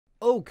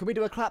Oh, can we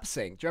do a clap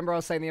sync? Do you remember I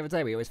was saying the other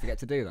day we always forget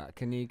to do that?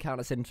 Can you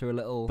count us into a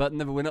little... But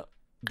no, we're not.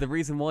 The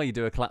reason why you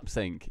do a clap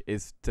sync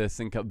is to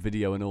sync up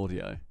video and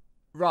audio.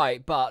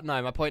 Right, but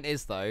no, my point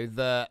is, though,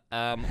 that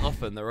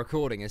often the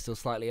recording is still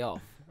slightly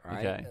off,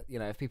 right? Okay. You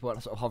know, if people are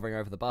sort of hovering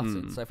over the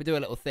button. So if we do a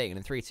little thing, and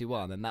in 3, 2,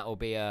 1, then that will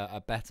be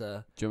a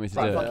better... Do you want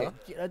me to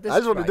do it? I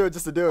just want to do it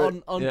just to do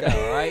it. On go,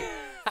 right?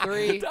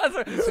 3, 2...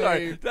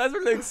 Sorry,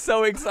 Dazerin looks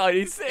so excited.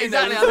 He's sitting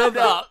Exactly, there, stood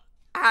up,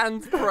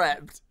 hands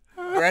prepped.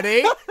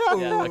 Ready?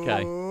 Yeah,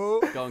 okay.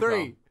 Go on,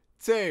 3,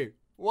 2,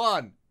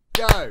 1,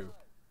 go.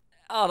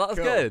 Oh, that was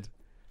Cool. good.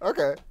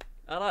 Okay.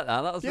 I like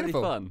that. That was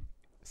Beautiful. really fun.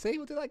 See,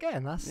 we'll do that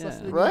again. That's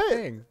the new Right?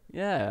 thing.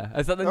 Yeah.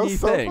 Is that the That new was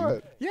so thing?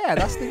 fun. Yeah,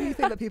 that's the new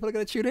thing that people are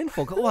going to tune in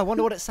for. Oh, I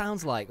wonder what it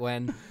sounds like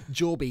when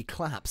Jorby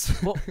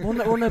claps. Well,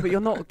 no, but you're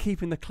not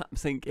keeping the clap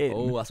sync in.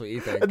 Oh, that's what you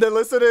think. And then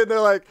listen in,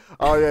 they're like,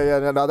 oh,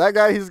 yeah, no, that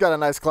guy, he's got a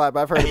nice clap.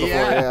 I've heard it before.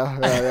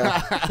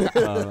 Yeah.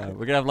 Oh, no.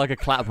 We're going to have like a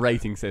clap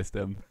rating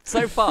system.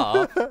 So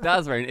far,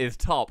 Dazerin is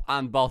top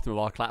and bottom of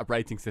our clap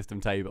rating system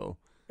table.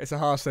 It's a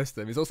harsh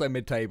system. It's also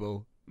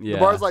mid-table. Yeah. The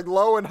bar's like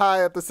low and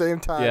high at the same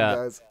time,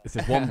 guys. It's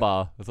just one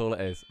bar. That's all it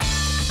is.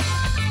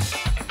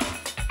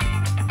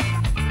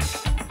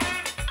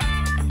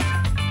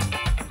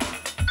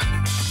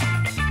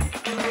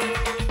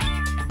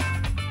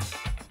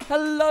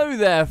 Hello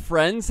there,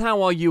 friends.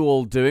 How are you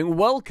all doing?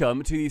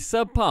 Welcome to the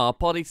Subpar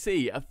Poddy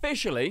C,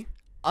 officially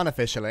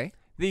Unofficially.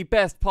 the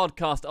best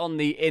podcast on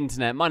the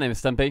internet. My name is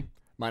Stumpy.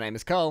 My name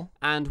is Cole.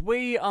 And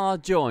we are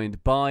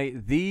joined by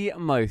the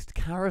most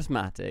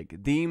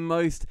charismatic, the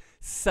most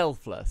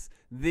selfless,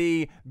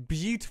 the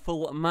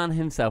beautiful man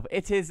himself.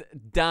 It is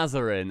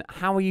Dazerin.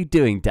 How are you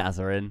doing,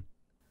 Dazerin?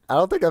 I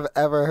don't think I've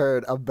ever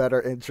heard a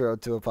better intro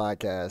to a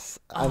podcast.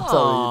 I'm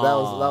telling you, that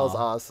was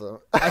awesome.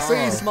 I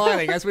saw you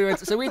smiling as we went.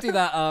 So we do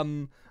that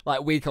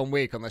like week on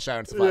week on the show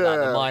and stuff like that.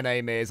 Yeah. And my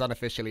name is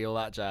unofficially all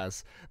that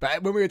jazz.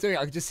 But when we were doing it,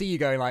 I could just see you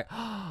going like,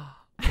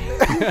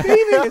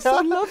 it's so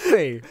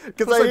lovely.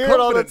 Because I hear it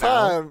all the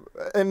time.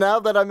 And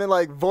now that I'm in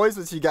like voice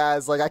with you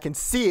guys, like I can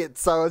see it.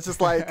 So it's just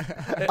like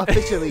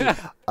officially,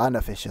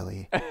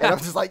 unofficially. And I'm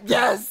just like,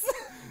 yes.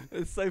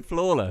 It's so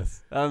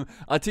flawless. To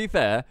be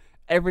fair,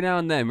 every now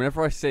and then,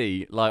 whenever I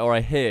see, like, or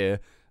I hear,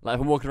 like,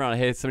 if I'm walking around, I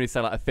hear somebody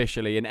say, like,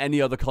 officially in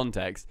any other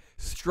context,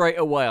 straight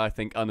away I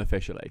think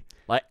unofficially.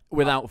 Like,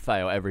 without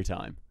fail, every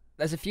time.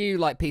 There's a few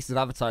like pieces of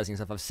advertising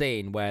stuff I've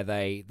seen where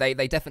they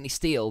definitely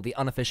steal the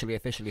unofficially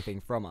officially thing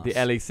from us. The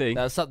LEC.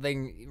 There was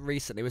something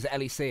recently. Was it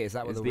LEC? Is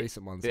that one of the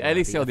recent ones? The were?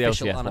 LEC or the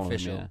official, LCS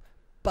unofficial. one, yeah.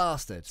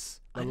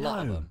 Bastards. A lot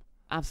of them.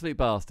 Absolute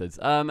bastards.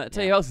 Tell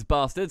you who else is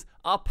bastards?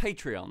 Our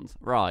Patreons.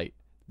 Right.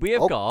 We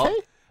have got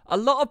a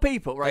lot of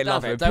people, right? They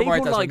love it. People Don't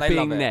worry, Dazerin, like they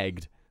being love it.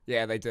 negged.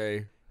 Yeah, they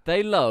do.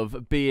 They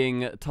love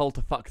being told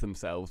to fuck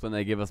themselves when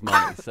they give us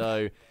money.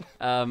 So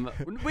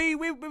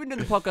we've been doing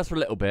the podcast for a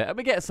little bit, and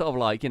we get sort of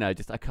like, you know,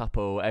 just a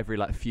couple every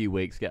like few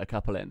weeks, get a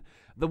couple in.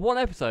 The one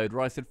episode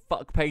where I said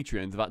fuck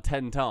Patreons about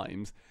 10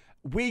 times,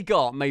 we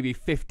got maybe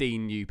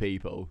 15 new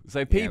people.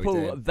 So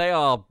people, they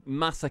are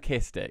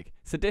masochistic.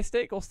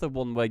 Sadistic? What's the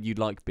one where you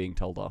like being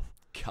told off?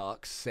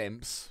 Cucks,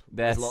 simps.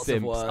 They're lots simps.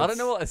 Of words. I don't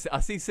know what I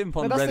see simp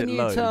on No, that's Reddit the new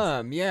loads.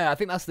 term. Yeah, I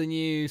think that's the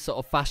new sort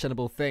of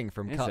fashionable thing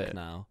from Is cuck it?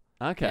 now.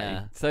 Okay,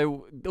 Yeah.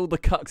 so all the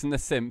cucks and the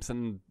simps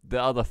and the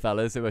other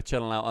fellas who are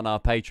chilling out on our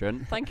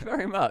Patreon, thank you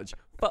very much.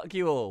 Fuck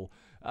you all.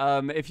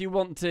 If you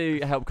want to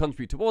help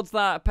contribute towards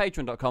that,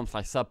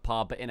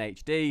 patreon.com/subpar, but in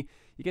HD,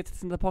 you get to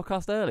listen to the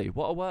podcast early.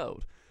 What a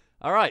world.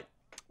 All right,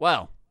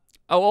 well,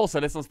 also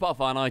listen on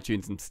Spotify and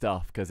iTunes and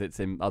stuff, because it's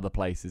in other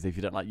places if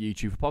you don't like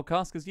YouTube for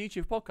podcasts, because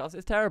YouTube for podcasts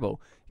is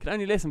terrible. You can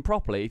only listen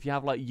properly if you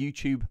have like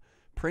YouTube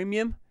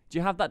Premium. Do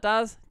you have that,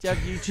 Daz? Do you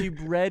have YouTube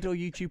Red or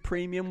YouTube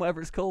Premium, whatever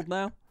it's called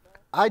now?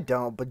 I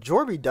don't, but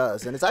Jorby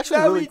does, and it's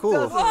actually really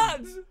cool.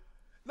 What?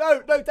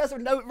 No,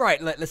 Dazerin, no.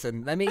 Right,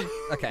 listen. Let me.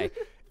 Okay,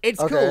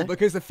 it's cool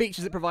because the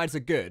features it provides are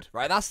good.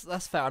 Right,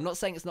 that's fair. I'm not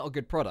saying it's not a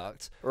good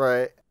product.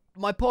 Right.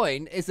 My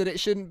point is that it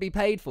shouldn't be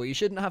paid for. You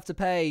shouldn't have to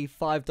pay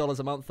 $5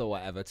 a month or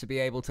whatever to be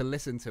able to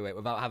listen to it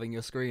without having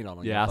your screen on.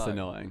 Yeah, your that's phone.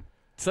 annoying.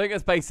 Something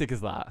as basic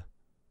as that.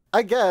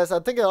 I guess. I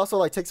think it also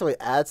like takes away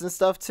ads and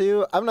stuff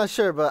too. I'm not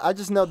sure, but I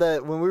just know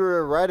that when we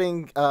were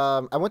writing,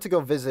 I went to go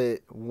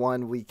visit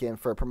one weekend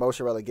for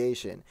promotion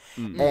relegation,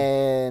 and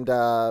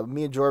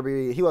me and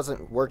Jorby, he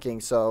wasn't working,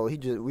 so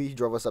we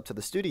drove us up to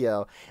the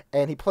studio,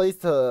 and he plays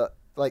the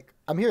like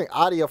I'm hearing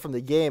audio from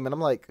the game, and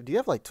I'm like, do you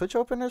have like Twitch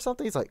open or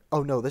something? He's like,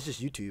 oh no, that's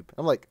just YouTube.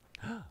 I'm like,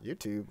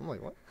 YouTube? I'm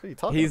like, what are you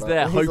talking He's about?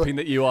 there And hoping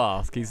that you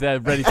ask. He's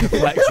there ready to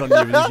flex on you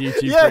with his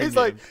YouTube Yeah,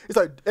 Premium. he's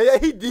like, yeah,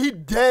 he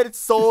dead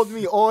sold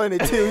me on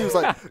it too. He was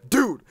like,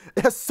 dude,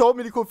 it has so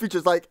many cool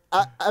features. Like,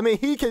 I mean,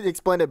 he can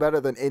explain it better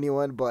than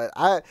anyone, but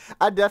I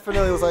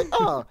definitely was like,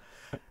 oh,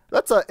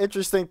 that's an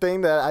interesting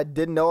thing that I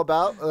didn't know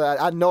about.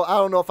 I don't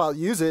know if I'll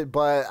use it,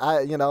 but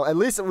at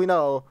least we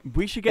know.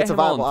 We should get it's him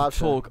a on viable to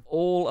option. talk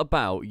all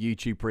about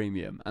YouTube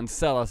Premium and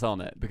sell us on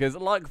it, because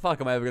like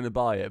fuck, I'm ever going to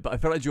buy it. But I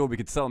feel like Jorby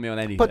could sell me on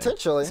anything.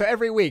 Potentially. So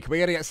every week we're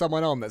going to get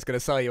someone on that's going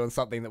to sell you on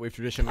something that we've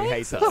traditionally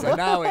hated. So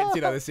now it's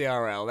the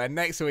CRL. Then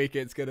next week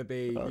it's going to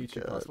be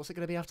YouTube Plus. What's it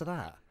going to be after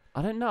that?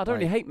 I don't know. I don't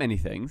really hate many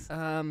things.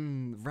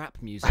 Rap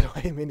I music. don't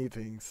hate many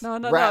things. No,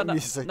 Rap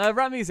music. No,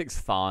 rap music's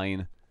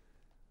fine.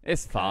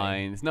 It's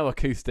fine. It's no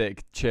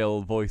acoustic,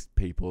 chill voiced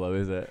people, though,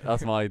 is it?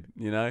 That's my,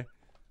 and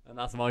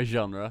that's my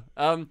genre.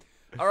 All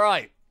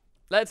right.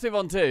 Let's move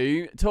on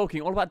to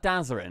talking all about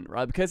Dazerin,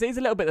 right? Because he's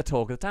a little bit the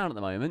talk of the town at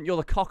the moment. You're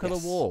the cock of the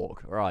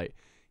walk, right?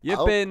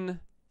 You've been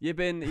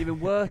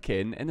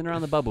working in and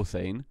around the bubble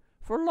scene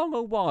for a long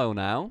old while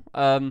now.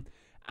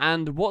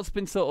 And what's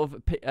been sort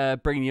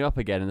of bringing you up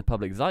again in the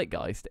public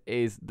zeitgeist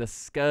is the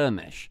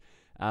Skirmish,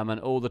 and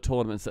all the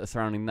tournaments that are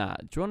surrounding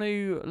that. Do you want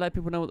to let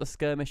people know what the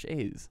Skirmish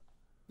is?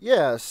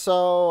 Yeah.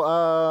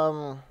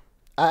 So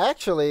I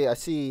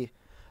see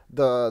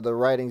the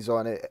writings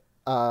on it.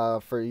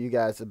 For you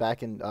guys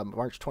back in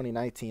March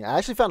 2019. I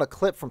actually found a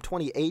clip from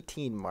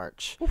 2018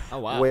 March. Oh,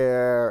 wow.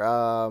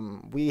 Where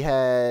we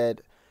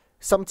had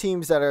some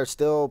teams that are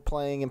still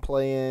playing in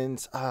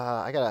play-ins.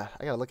 I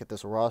gotta look at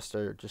this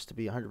roster just to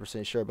be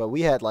 100% sure. But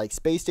we had like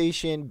Space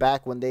Station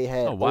back when they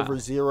had Over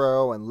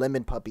Zero and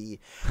Lemon Puppy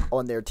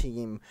on their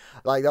team,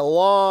 like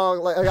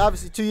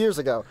obviously 2 years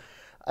ago.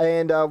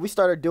 And we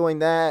started doing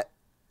that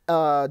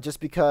just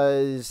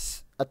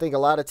because I think a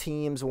lot of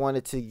teams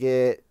wanted to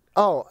get.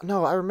 Oh,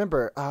 no, I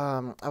remember.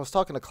 I was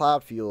talking to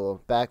Cloud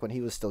Fuel back when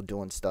he was still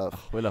doing stuff.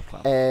 Oh, we love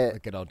Cloud. The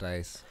good old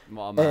days.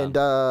 What a man.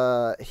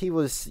 And he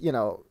was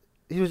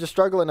just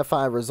struggling to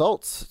find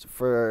results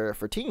for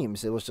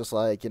teams. It was just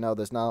like,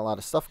 there's not a lot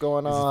of stuff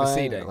going on. For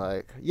seeding.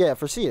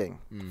 For seeding.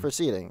 For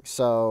seeding.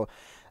 So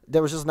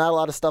there was just not a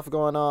lot of stuff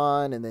going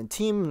on. And then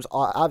teams,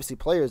 obviously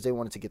players, they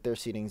wanted to get their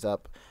seedings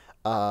up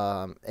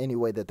any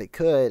way that they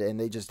could, and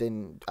they just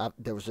didn't.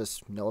 There was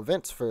just no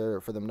events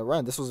for them to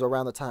run. This was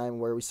around the time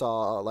where we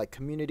saw like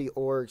community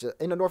orgs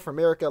in North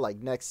America, like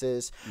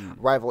Nexus,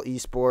 Rival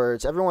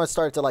Esports. Everyone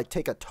started to like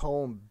take a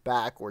tone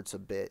backwards a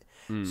bit.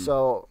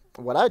 So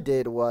what I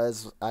did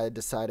was I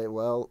decided,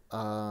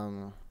 I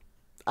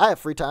have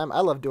free time.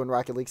 I love doing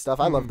Rocket League stuff.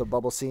 I love the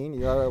bubble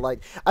scene.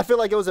 I feel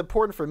like it was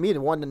important for me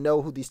to want to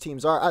know who these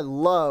teams are. I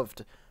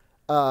loved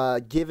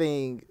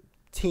giving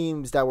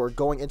teams that were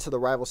going into the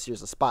rival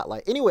series a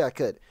spotlight any way I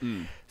could.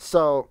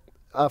 So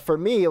for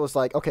me, it was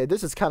like, okay,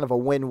 this is kind of a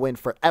win-win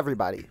for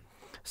everybody.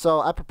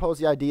 So I proposed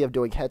the idea of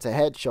doing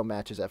head-to-head show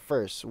matches at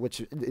first,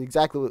 which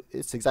exactly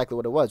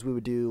what it was. We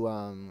would do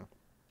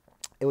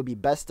it would be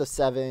best of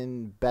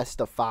 7, best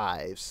of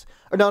 5s,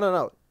 or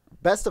no,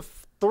 best of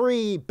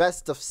 3,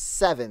 best of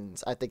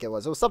 7s. I think it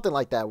was something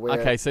like that.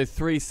 Okay, so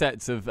 3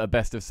 sets of a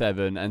best of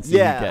 7, and see who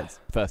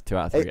gets first 2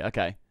 out of 3.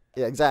 Okay.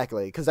 Yeah,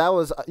 exactly. Because that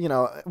was,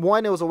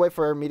 one, it was a way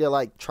for me to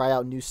like try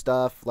out new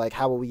stuff. Like,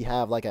 how will we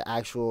have like an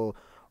actual,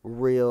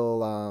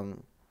 real?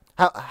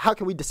 How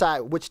can we decide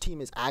which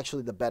team is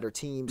actually the better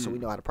team so we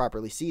know how to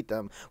properly seed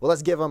them? Well,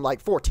 let's give them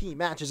like 14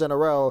 matches in a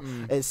row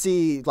and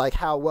see like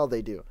how well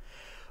they do.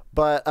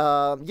 But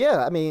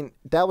I mean,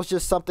 that was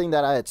just something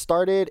that I had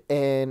started,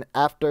 and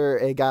after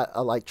it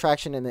got like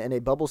traction in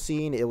a bubble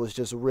scene, it was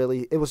just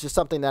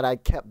something that I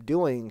kept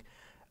doing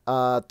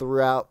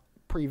throughout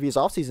previous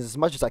off seasons as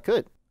much as I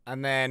could.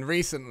 And then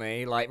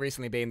recently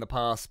being the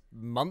past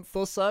month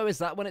or so, is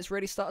that when it's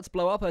really started to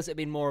blow up, or has it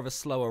been more of a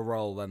slower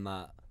roll than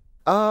that?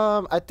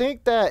 I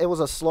think that it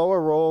was a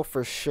slower roll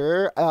for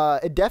sure.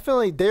 It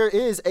definitely, there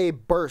is a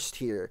burst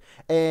here,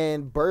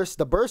 and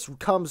the burst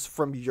comes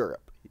from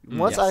Europe.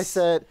 Once I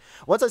said,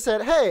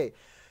 hey,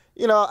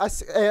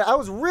 I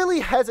was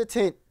really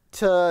hesitant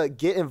to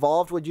get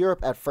involved with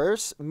Europe at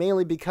first,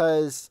 mainly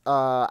because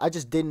I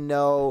just didn't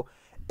know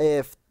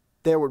if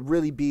there would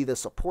really be the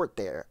support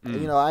there.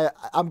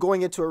 I'm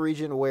going into a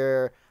region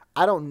where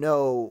I don't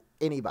know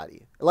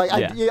anybody.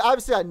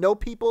 Obviously I know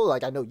people,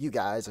 like I know you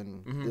guys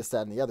and this,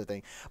 that, and the other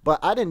thing, but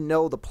I didn't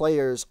know the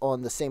players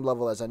on the same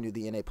level as I knew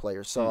the NA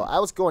players. So I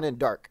was going in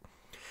dark.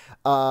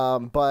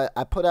 But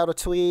I put out a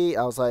tweet.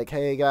 I was like,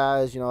 hey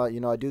guys,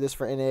 I do this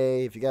for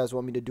NA. If you guys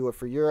want me to do it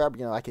for Europe,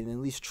 I can at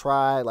least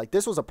try. Like,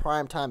 this was a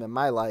prime time in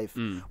my life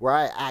where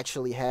I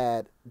actually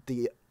had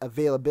the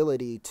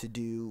availability to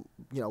do,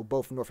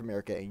 both North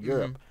America and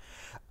Europe.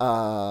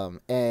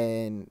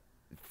 And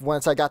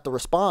once I got the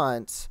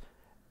response,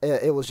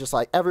 it was just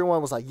like,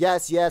 everyone was like,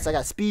 yes. I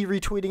got speed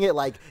retweeting it.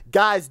 Like,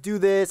 guys, do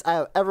this.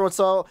 Everyone.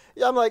 So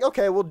I'm like,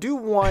 okay, we'll do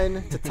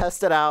one to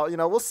test it out.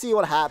 We'll see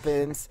what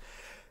happens.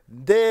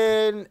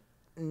 Then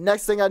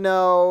next thing I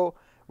know,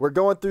 we're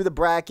going through the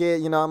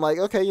bracket. I'm like,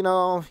 okay,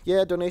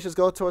 donations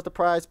go towards the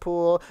prize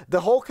pool.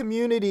 The whole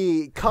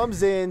community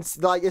comes in,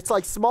 like, it's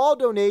like small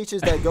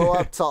donations that go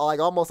up to like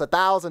almost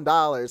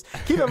 $1,000.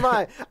 Keep in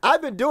mind,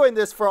 I've been doing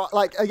this for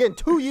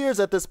 2 years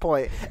at this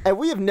point, and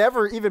we have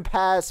never even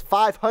passed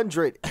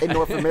 500 in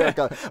North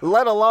America,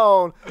 let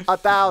alone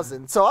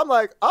 1,000. So I'm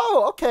like,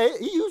 oh, okay,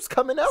 EU's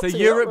coming out. So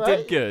Europe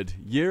did good.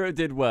 Europe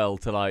did well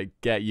to like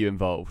get you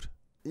involved.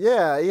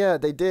 Yeah,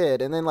 they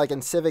did. And then,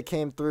 and Civic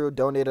came through,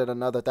 donated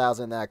another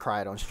 1,000, and I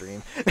cried on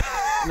stream.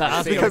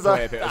 That's because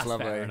it was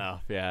lovely. Fair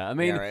enough, yeah. I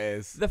mean, it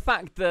is. The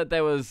fact that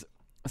there was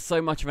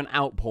so much of an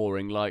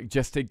outpouring,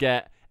 just to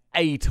get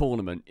a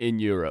tournament in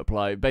Europe,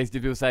 basically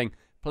people saying,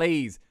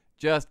 please,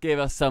 Just give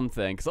us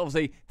something. Because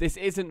obviously, this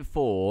isn't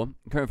for,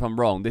 correct me if I'm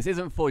wrong, this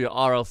isn't for your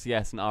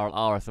RLCS and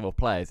RLRS level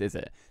players, is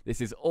it?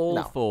 This is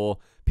all for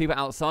people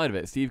outside of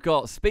it. So you've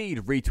got Speed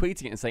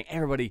retweeting it and saying,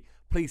 everybody,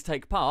 please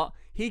take part.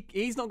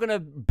 He's not going to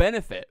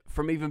benefit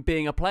from even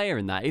being a player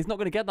in that. He's not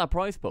going to get that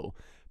prize pool.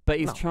 But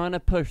he's trying to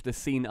push the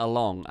scene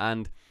along.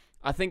 And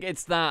I think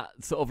it's that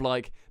sort of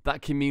like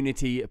that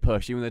community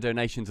push, even the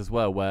donations as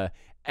well, where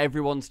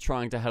everyone's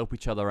trying to help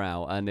each other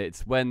out. And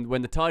it's when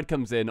the tide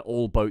comes in,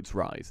 all boats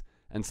rise.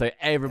 And so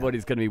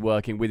everybody's going to be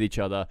working with each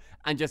other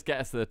and just get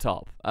us to the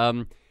top.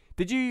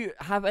 Did you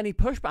have any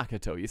pushback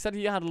at all? You said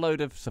you had a load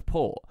of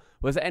support.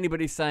 Was there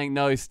anybody saying,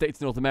 no, stick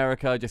to North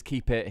America, just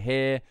keep it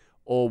here?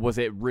 Or was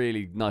it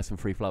really nice and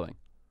free-flowing?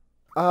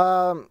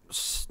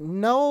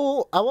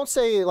 No, I won't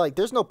say, like,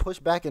 there's no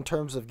pushback in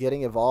terms of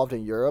getting involved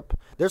in Europe.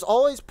 There's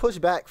always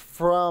pushback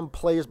from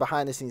players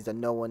behind the scenes that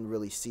no one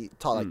really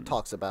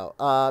talks about.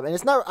 And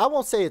it's not, I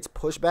won't say it's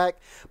pushback,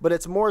 but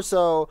it's more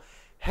so,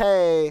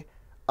 hey,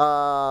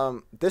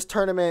 this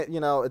tournament, you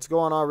know, it's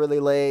going on really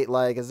late.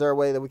 Like, is there a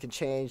way that we can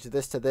change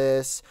this to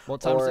this?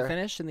 What time does it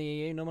finish in the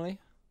EU normally?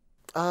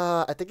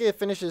 I think it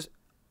finishes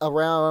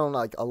around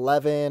like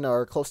 11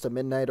 or close to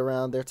midnight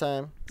around their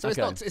time. So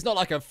it's not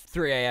like a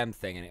 3 a.m.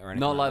 thing or anything.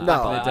 Not like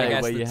that. back in the day I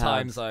guess where the you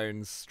time had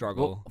zones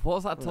struggle. What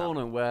was that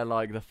tournament where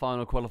like the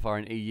final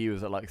qualifier in EU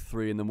was at like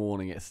 3 in the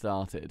morning? It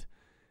started.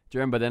 Do you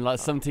remember? Then like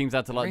some teams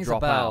had to like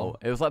drop out.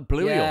 It was like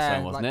Bluey or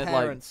something, wasn't it?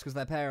 Parents, because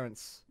they're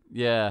parents.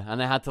 Yeah, and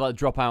they had to like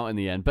drop out in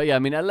the end. But yeah, I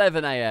mean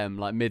 11 a.m.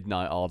 like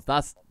midnight odds.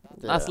 That's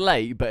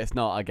late, but it's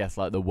not, I guess,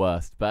 like the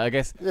worst. But I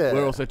guess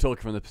we're also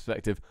talking from the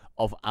perspective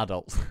of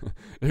adults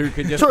who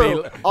can just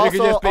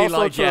be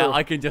like, yeah,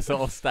 I can just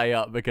sort of stay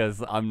up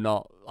because I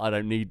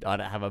don't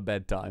have a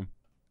bedtime.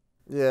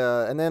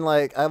 Yeah, and then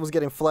like I was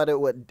getting flooded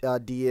with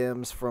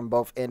DMs from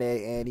both NA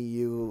and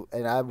EU,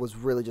 and I was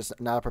really just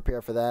not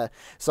prepared for that.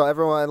 So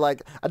everyone,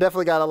 like, I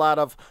definitely got a lot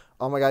of,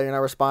 oh my god, you're not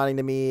responding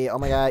to me. Oh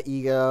my god,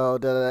 ego.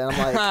 And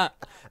I'm like,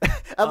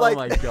 oh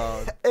my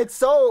god,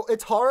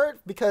 it's hard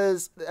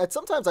because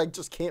sometimes I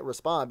just can't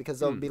respond because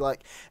they'll be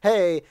like,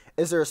 hey,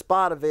 is there a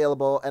spot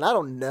available? And I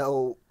don't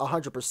know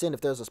 100%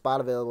 if there's a spot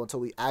available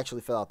until we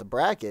actually fill out the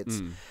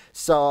brackets.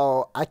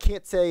 So I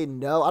can't say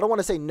no. I don't want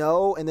to say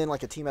no, and then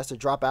like a team has to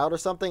drop out or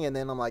something, and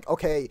then I'm like,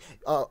 okay,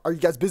 are you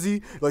guys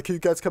busy? Like, can you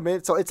guys come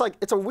in? So it's like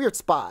it's a weird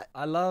spot.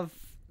 I love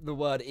the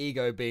word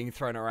ego being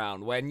thrown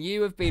around when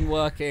you have been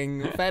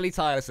working fairly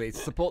tirelessly to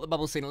support the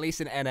bubble scene, at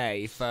least in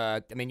NA,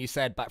 for, I mean, you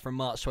said back from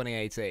March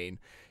 2018.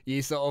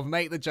 You sort of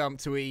make the jump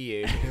to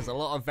EU because a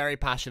lot of very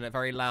passionate,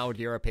 very loud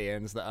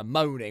Europeans that are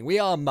moaning. We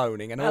are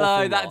moaning an awful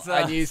lot. That's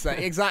us. And you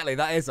say, exactly,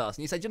 that is us.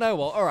 And you said, you know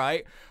what, all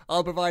right,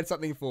 I'll provide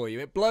something for you.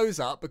 It blows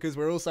up because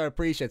we're also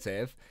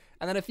appreciative.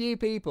 And then a few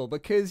people,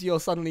 because you're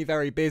suddenly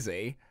very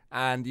busy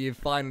and you've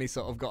finally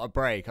sort of got a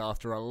break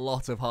after a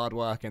lot of hard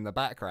work in the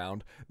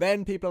background,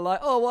 then people are like,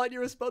 oh, why aren't you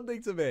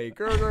responding to me?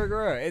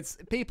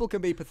 People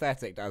can be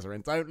pathetic,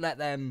 Dazerin. Don't let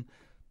them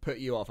put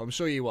you off. I'm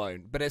sure you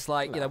won't. But it's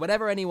like, you know,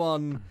 whenever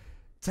anyone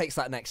takes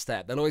that next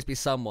step, there'll always be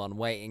someone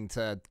waiting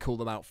to call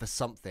them out for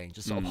something,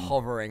 just sort of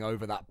hovering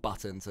over that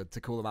button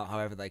to call them out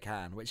however they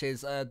can, which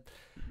is a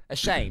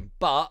shame.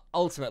 But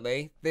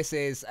ultimately, this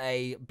is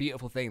a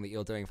beautiful thing that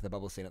you're doing for the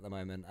bubble scene at the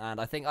moment.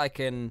 And I think I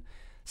can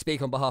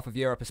speak on behalf of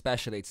Europe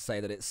especially to say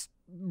that it's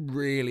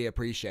really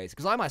appreciated.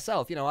 Because I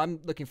myself, you know, I'm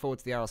looking forward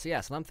to the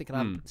RLCS, and I'm thinking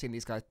I've seen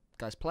these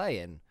guys play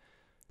in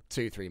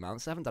 2-3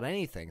 months. I haven't done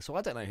anything, so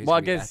I don't know who's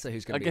going to be better,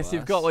 who's going to be worse. I guess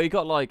you've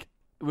got like,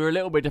 we're a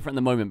little bit different at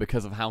the moment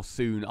because of how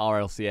soon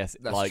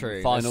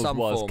RLCS finals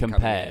was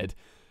compared.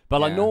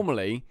 But like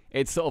normally,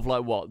 it's sort of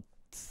like what,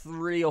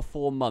 3 or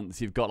 4 months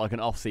you've got like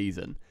an off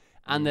season,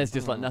 and there's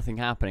just like nothing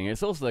happening.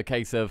 It's also a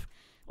case of,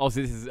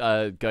 obviously this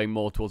is going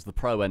more towards the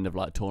pro end of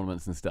like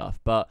tournaments and stuff,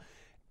 but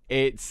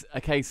it's a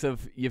case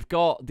of you've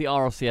got the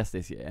RLCS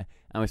this year,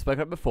 and we spoke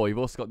about it before, you've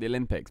also got the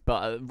Olympics,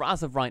 but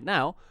as of right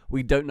now,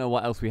 we don't know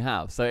what else we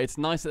have. So it's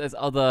nice that there's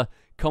other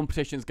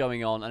competitions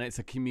going on, and it's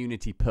a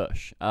community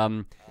push.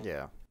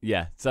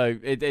 Yeah, so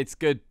it's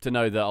good to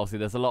know that obviously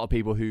there's a lot of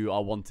people who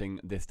are wanting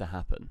this to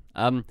happen.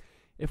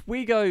 If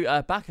we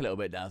go back a little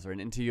bit, Dazerin,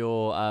 into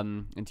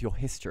your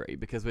history,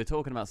 because we're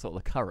talking about sort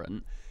of the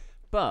current,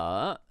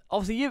 but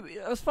obviously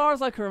you, as far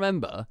as I can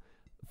remember,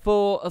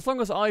 for as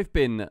long as I've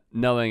been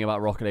knowing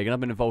about Rocket League and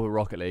I've been involved with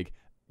Rocket League,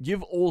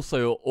 you've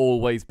also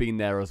always been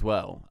there as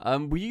well.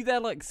 Were you there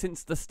like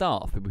since the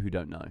start, for people who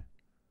don't know?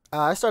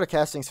 I started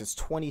casting since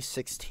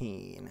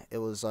 2016. It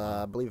was,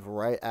 I believe,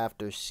 right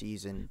after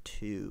season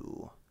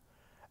 2.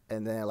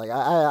 And then, like, I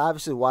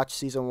obviously watched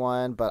season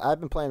 1, but I've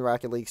been playing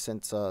Rocket League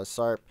since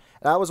SARP,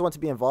 and I always want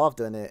to be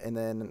involved in it. And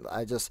then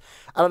I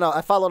don't know,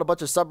 I followed a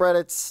bunch of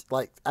subreddits.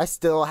 Like, I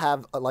still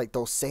have, like,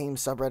 those same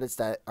subreddits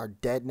that are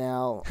dead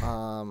now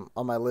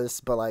on my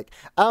list. But, like,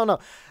 I don't know.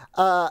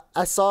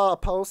 I saw a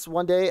post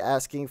one day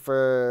asking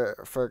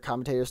for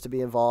commentators to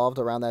be involved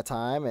around that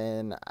time.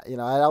 And, you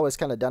know, I'd always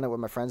kind of done it with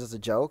my friends as a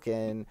joke.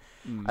 And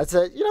I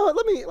said, you know what,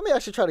 let me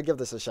actually try to give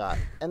this a shot.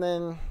 And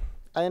then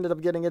I ended up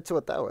getting into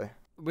it that way.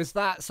 Was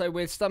that so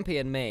with Stumpy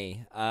and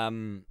me?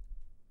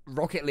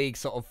 Rocket League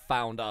sort of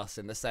found us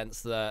in the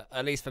sense that,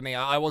 at least for me,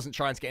 I wasn't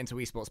trying to get into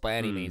esports by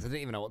any means. I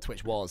didn't even know what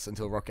Twitch was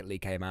until Rocket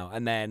League came out.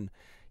 And then,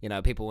 you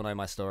know, people will know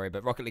my story,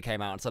 but Rocket League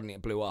came out and suddenly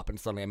it blew up and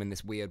suddenly I'm in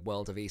this weird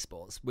world of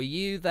esports. Were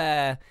you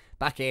there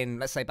back in,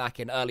 let's say back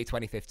in early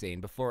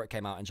 2015, before it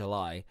came out in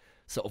July,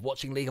 sort of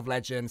watching League of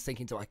Legends,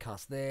 thinking, do I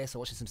cast this, or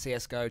watching some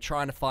CSGO,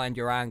 trying to find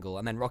your angle,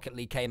 and then Rocket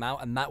League came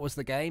out and that was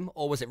the game?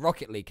 Or was it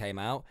Rocket League came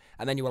out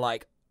and then you were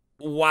like,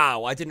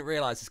 wow, I didn't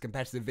realize this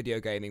competitive video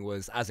gaming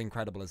was as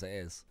incredible as it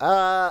is?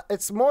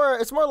 It's more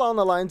along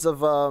the lines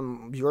of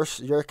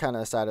your kind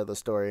of side of the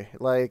story.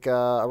 Like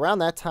around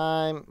that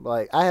time,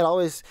 like I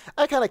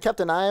kind of kept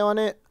an eye on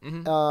it.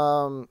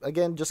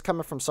 Again, just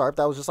coming from SARP,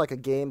 that was just like a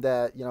game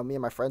that, you know, me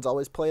and my friends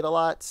always played a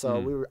lot.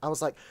 So I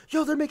was like,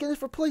 yo, they're making this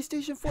for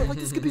PlayStation 4. Like,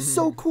 this could be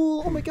so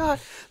cool. Oh my god,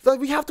 like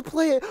we have to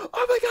play it.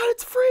 Oh my god,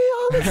 it's free.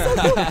 Oh,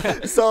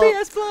 that's so cool.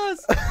 So PS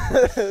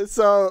Plus.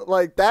 So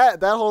like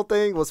that whole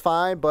thing was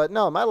fine, but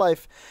no, my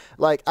life,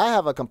 like I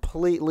have a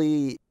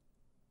completely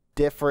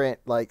different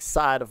like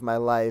side of my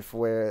life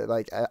where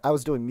like I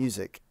was doing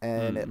music,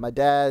 and my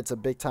dad's a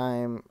big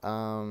time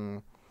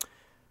well,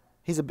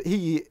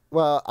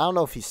 I don't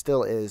know if he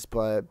still is,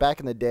 but back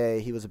in the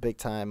day he was a big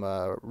time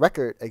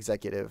record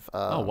executive.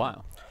 Oh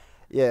wow.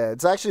 Yeah,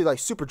 it's actually like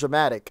super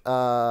dramatic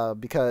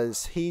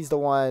because he's the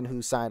one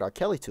who signed R.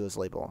 Kelly to his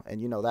label,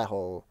 and you know that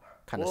whole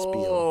kind of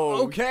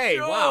spiel. Okay,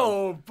 wow.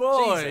 Oh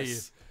boy.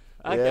 Jesus.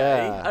 Okay.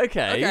 Yeah.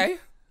 Okay.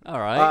 All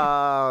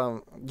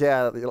right.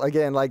 Yeah,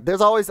 again, like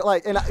there's always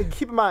like, and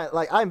keep in mind,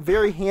 like I'm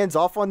very hands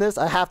off on this.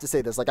 I have to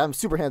say this, like I'm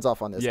super hands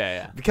off on this.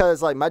 Yeah.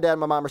 Because like my dad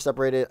and my mom are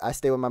separated. I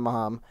stay with my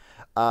mom.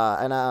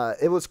 And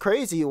it was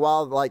crazy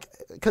while like,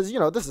 cause you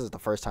know, this is the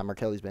first time R.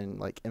 Kelly's been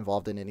like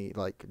involved in any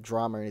like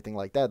drama or anything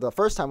like that. The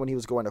first time when he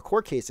was going to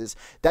court cases,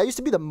 that used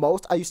to be the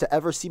most I used to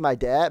ever see my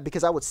dad,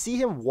 because I would see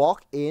him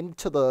walk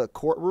into the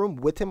courtroom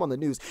with him on the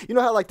news. You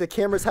know how like the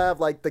cameras have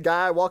like the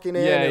guy walking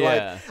in and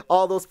like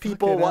all those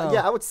people.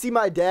 I would see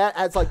my dad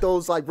as like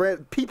those like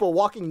people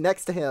walking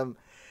next to him,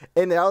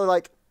 and I was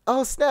like,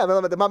 oh snap.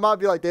 And my mom would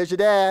be like, there's your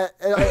dad.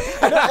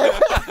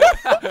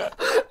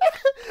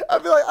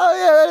 I'd be like, oh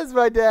yeah, that is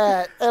my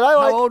dad. And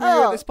How old are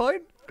you at this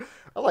point?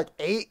 I'm like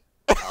 8.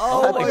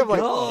 Oh I think my I'm like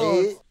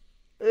god. 8.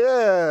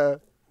 Yeah.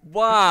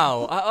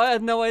 Wow. I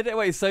had no idea.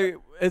 Wait,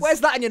 so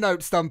where's that in your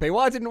notes, Stumpy?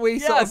 Why didn't we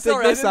sort of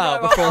sorry, dig this I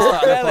out didn't before know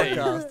starting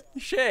the about podcast?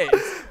 Shit.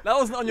 That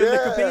wasn't on your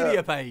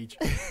Wikipedia page.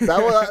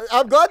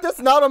 I'm glad that's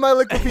not on my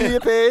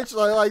Wikipedia page.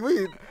 Like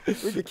we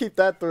could keep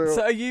that through.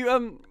 So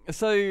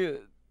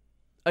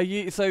are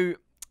you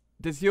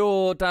does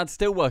your dad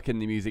still work in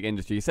the music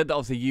industry? You said that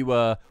obviously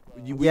were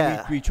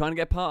you trying to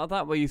get part of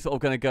that? Were you sort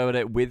of going to go at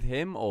it with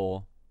him,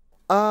 or?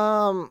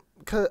 Well,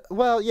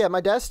 yeah,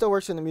 my dad still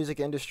works in the music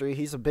industry.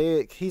 He's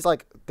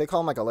like, they call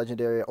him like a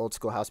legendary old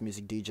school house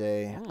music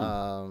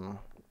DJ.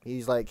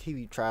 He's like,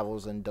 he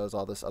travels and does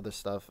all this other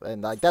stuff,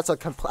 and like that's I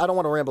don't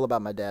want to ramble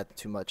about my dad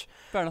too much.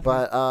 Fair enough.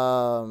 But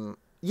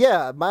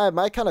yeah,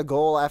 my kind of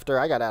goal after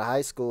I got out of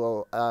high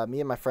school, me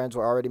and my friends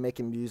were already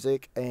making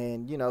music,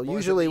 and you know,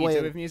 usually what when you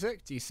do with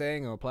music, do you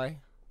sing or play?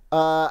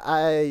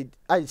 I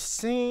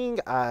sing.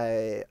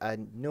 I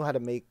knew how to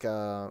make.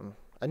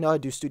 I know how to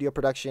do studio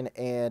production,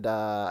 and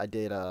I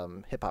did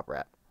hip hop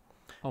rap.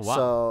 Oh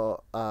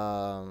wow!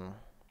 So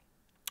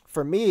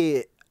for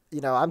me,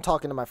 you know, I'm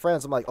talking to my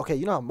friends. I'm like, okay,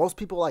 you know how most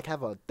people like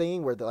have a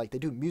thing where they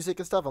do music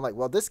and stuff. I'm like,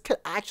 well, this could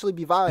actually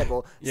be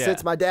viable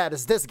since my dad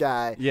is this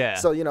guy. Yeah.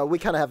 So you know, we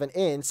kind of have an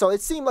in. So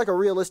it seemed like a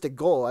realistic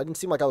goal. I didn't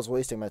seem like I was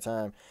wasting my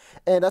time,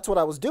 and that's what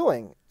I was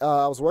doing.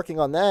 I was working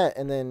on that,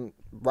 and then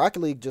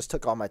Rocket League just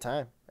took all my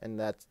time,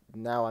 and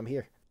now I'm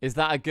here. Is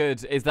that a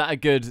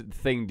good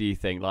thing? Do you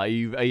think? Like,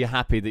 are you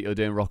happy that you're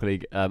doing Rocket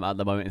League at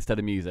the moment instead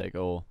of music,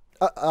 or?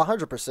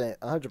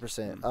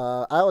 100%.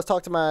 I always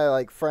talk to my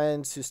like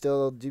friends who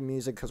still do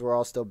music because we're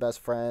all still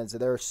best friends,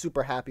 and they're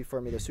super happy for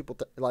me. They're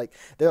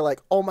they're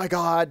like, oh my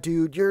god,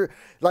 dude, you're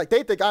like,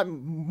 they think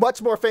I'm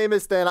much more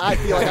famous than I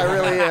feel like I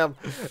really am.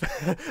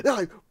 They're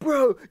like,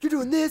 bro, you're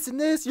doing this and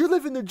this, you're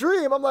living the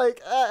dream. I'm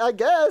like, I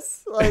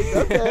guess, like,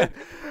 okay.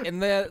 In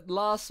the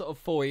last sort of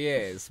 4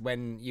 years,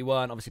 when you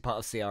weren't obviously part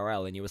of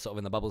CRL and you were sort of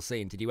in the bubble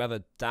scene, did you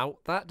ever doubt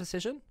that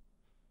decision?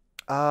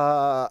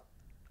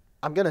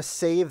 I'm gonna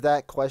save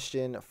that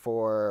question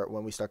for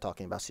when we start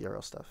talking about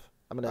CRL stuff.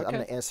 I'm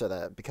gonna answer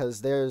that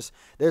because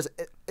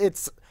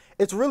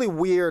it's really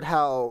weird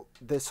how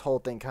this whole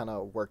thing kind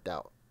of worked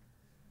out.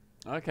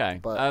 Okay,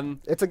 but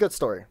it's a good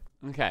story.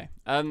 Okay,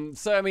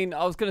 so I mean,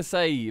 I was gonna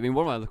say, I mean,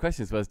 one of my other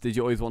questions was, did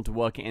you always want to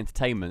work in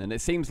entertainment? And it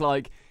seems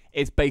like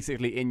it's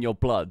basically in your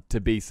blood to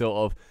be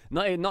sort of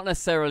not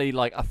necessarily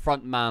like a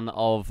front man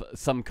of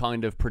some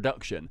kind of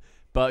production,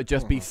 but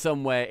just be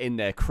somewhere in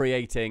there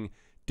creating.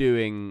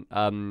 Doing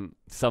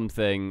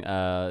something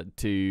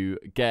to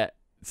get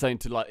something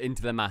to like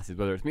into the masses,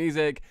 whether it's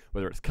music,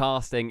 whether it's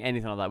casting,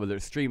 anything like that, whether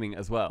it's streaming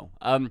as well.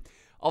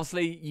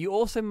 Obviously, you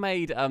also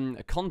made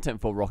content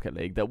for Rocket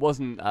League that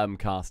wasn't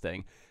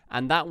casting,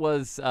 and that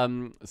was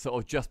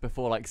sort of just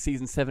before like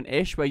season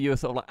 7-ish, where you were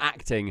sort of like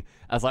acting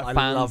as like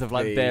fans of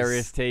like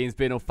various teams,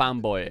 being all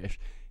fanboyish.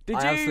 I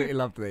absolutely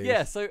loved these.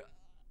 Yeah, so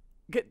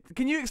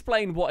Can you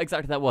explain what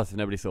exactly that was if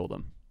nobody saw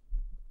them?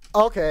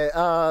 Okay,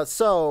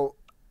 so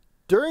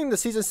during the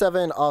season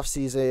 7 off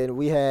season,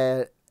 we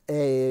had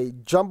a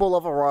jumble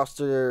of a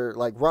roster,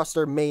 like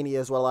roster mania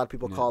is what a lot of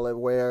people call it,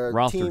 where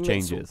roster teams,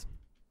 changes.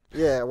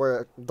 Yeah,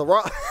 where the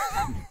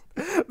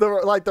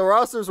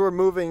rosters were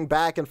moving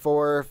back and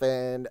forth,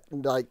 and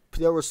like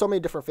there were so many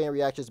different fan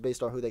reactions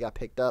based on who they got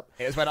picked up.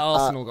 It was when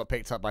Arsenal got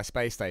picked up by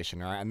Space Station,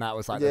 right? And that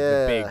was like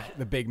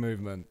the big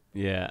movement.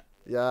 Yeah.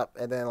 Yeah,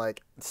 and then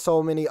like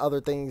so many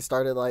other things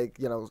started, like,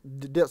 you know,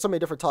 so many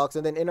different talks,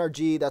 and then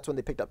NRG, that's when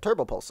they picked up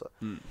Turbo Pulsar.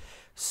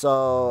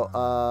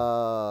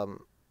 So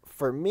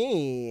for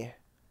me,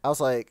 I was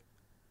like,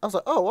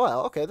 oh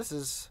wow, okay, this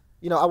is,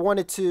 you know, I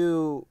wanted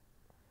to,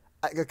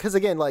 because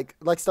again, like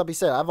Stumpy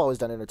said, I've always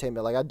done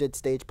entertainment. Like I did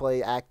stage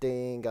play,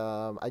 acting.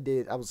 I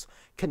was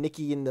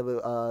Kaniki in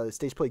the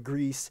stage play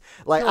Grease.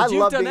 Like God, I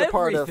love being a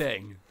part of.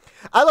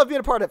 I love being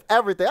a part of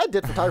everything. I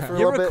did photography for a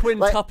little bit. You're a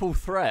quintuple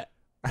threat.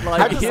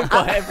 Like you've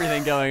got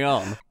everything going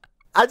on.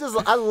 I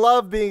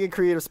love being in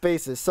creative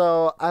spaces.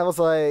 So I was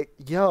like,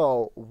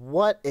 yo,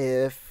 what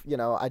if, you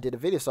know, I did a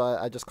video. So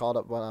I just called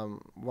up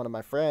one of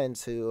my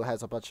friends who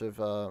has a bunch of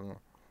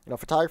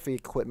photography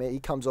equipment. He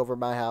comes over to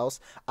my house.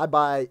 I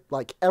buy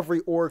like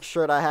every org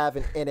shirt I have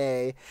in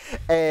NA,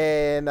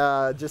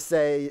 and just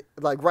say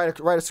like write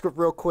a script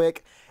real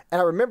quick. And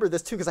I remember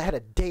this too because I had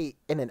a date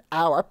in an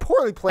hour. I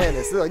poorly planned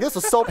this. Like this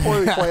was so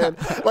poorly planned.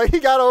 Like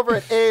he got over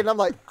at 8, and I'm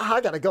like, I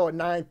gotta go at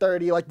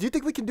 9:30. Like, do you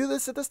think we can do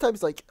this at this time?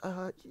 He's like,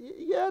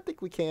 yeah, I think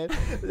we can.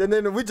 And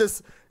then we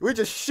just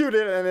shoot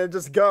it, and it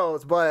just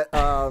goes. But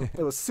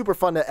it was super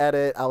fun to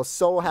edit. I was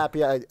so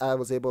happy I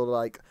was able to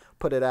like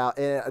put it out,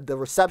 and the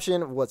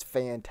reception was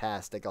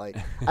fantastic. Like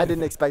I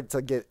didn't expect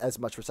to get as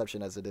much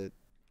reception as it did.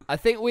 I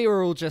think we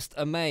were all just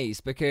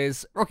amazed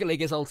because Rocket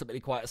League is ultimately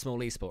quite a small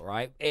esport,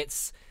 right?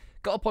 It's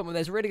got a point where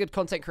there's really good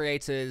content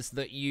creators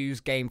that use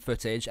game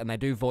footage and they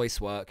do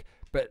voice work,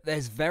 but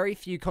there's very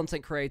few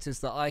content creators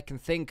that I can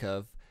think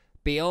of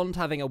beyond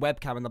having a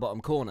webcam in the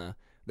bottom corner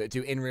that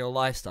do in real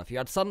life stuff. You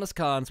had Sunless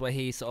Khans where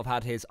he sort of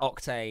had his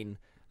Octane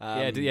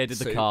did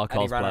the car cosplay.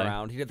 And he ran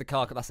around. He did the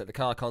car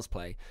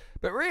cosplay.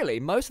 But really,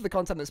 most of the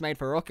content that's made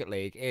for Rocket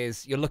League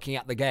is you're looking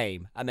at the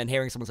game and then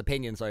hearing someone's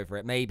opinions over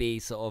it. Maybe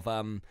sort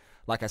of,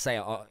 like I say,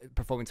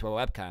 performing to a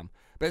webcam.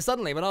 But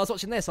suddenly, when I was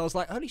watching this, I was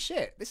like, holy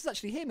shit, this is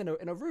actually him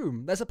in a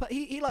room. There's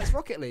he likes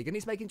Rocket League and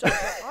he's making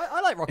jokes. I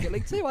like Rocket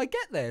League too. I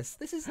get this.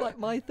 This is like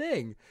my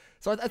thing.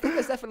 So I think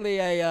there's definitely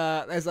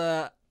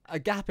a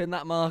gap in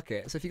that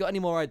market. So if you've got any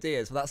more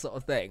ideas for that sort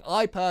of thing,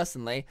 I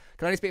personally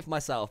can only speak for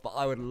myself, but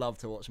I would love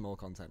to watch more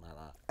content like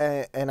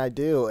that. And I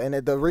do. And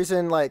the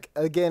reason,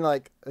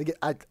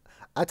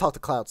 I talk to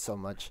Cloud so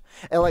much,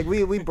 and like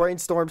we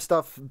brainstorm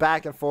stuff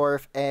back and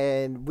forth,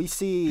 and we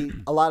see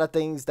a lot of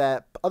things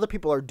that other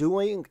people are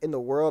doing in the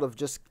world of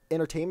just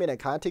entertainment and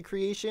content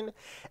creation,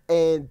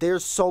 and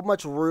there's so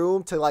much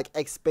room to like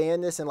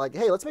expand this and like,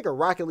 hey, let's make a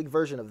Rocket League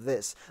version of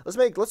this.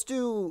 Let's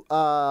do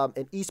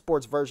an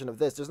esports version of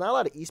this. There's not a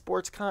lot of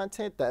esports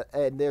content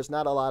and there's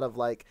not a lot of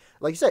like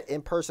you said,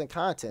 in-person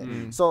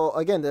content. So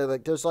again,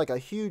 there's like a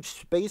huge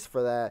space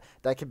for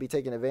that can be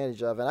taken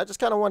advantage of, and I just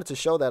kind of wanted to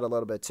show that a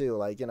little bit too.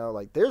 Like, you know,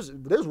 like there's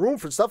room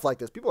for stuff like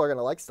this. People are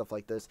gonna like stuff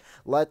like this.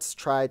 Let's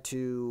try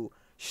to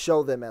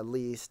show them at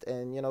least,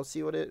 and you know,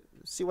 see what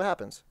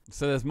happens.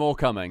 So there's more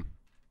coming.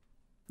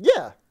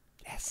 Yeah.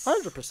 Yes.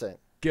 100%.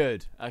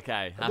 Good.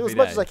 Okay. I'll do as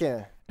much as I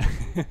can.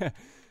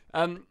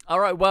 All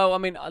right. Well, I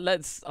mean,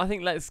 let's go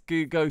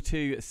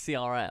to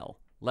CRL.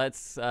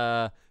 Let's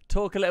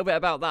talk a little bit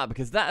about that,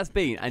 because that has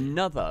been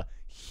another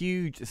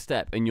huge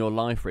step in your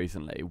life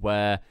recently,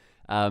 where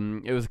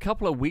it was a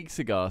couple of weeks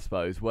ago, I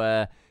suppose,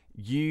 where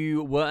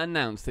you were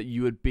announced that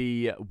you would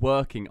be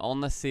working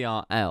on the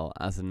CRL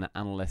as an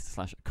analyst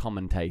 /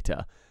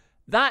 commentator.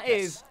 That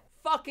is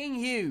fucking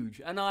huge,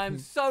 and I'm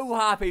so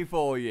happy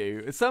for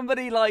you.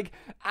 Somebody like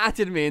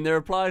atted me in the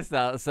replies to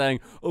that saying,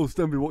 "Oh,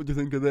 Stumpy, what do you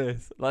think of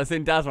this?" Like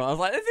saying Dazerin. I was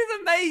like, "This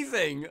is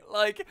amazing!"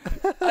 Like,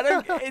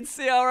 it's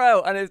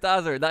CRL and it's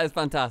Dazerin. That is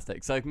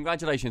fantastic. So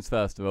congratulations,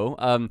 first of all.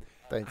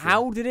 Thank you.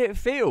 How did it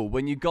feel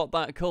when you got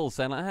that call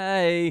saying like,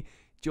 "Hey,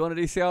 do you want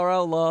to do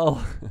CRL,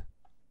 lol?"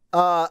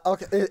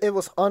 Okay, it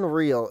was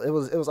unreal. It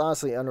was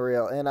honestly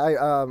unreal, and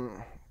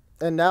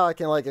and now I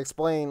can like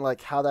explain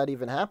like how that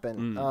even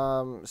happened.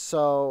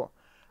 So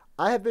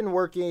I have been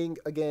working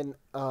again.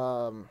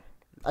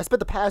 I spent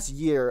that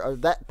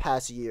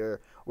past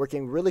year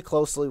working really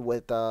closely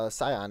with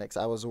Psionics.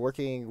 I was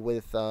working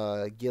with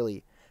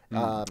Gilly,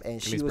 and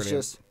Gilly's she was brilliant.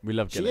 just We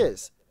love Gilly. She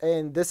is,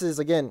 and this is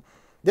again.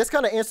 This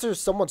kind of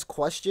answers someone's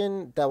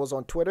question that was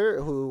on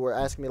Twitter, who were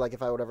asking me like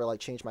if I would ever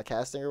like change my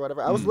casting or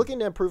whatever. I was looking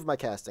to improve my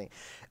casting.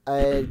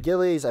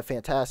 Gilly's a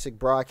fantastic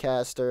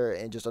broadcaster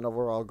and just an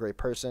overall great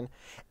person.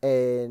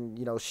 And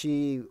you know,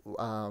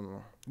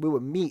 we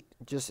would meet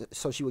just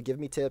so she would give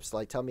me tips,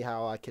 like tell me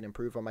how I can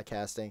improve on my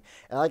casting.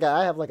 And like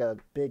I have like a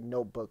big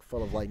notebook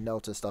full of like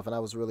notes and stuff, and I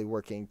was really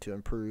working to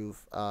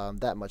improve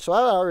that much. So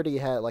I already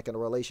had like a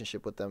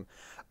relationship with them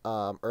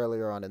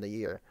earlier on in the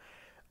year.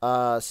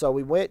 So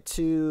we went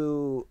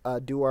to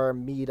do our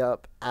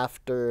meetup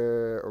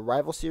after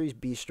Rival Series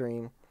B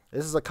stream.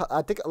 This is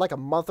I think like a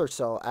month or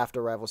so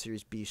after Rival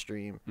Series B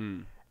stream.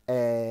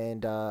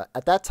 And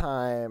at that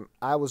time,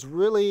 I was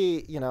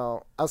really, I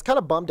was kind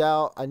of bummed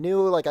out. I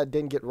knew like I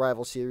didn't get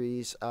Rival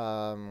Series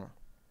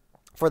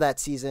for that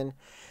season.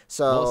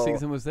 So what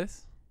season was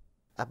this?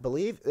 I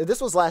believe this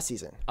was last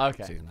season.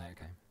 Okay.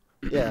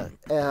 Yeah.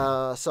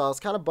 So I was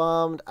kind of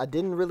bummed. I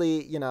didn't really,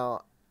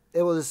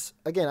 it was,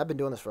 again, I've been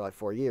doing this for like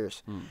 4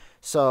 years.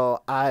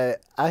 So I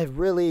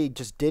really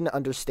just didn't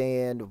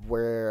understand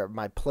where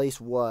my place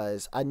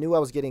was. I knew I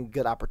was getting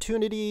good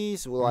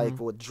opportunities like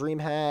with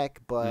DreamHack,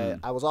 but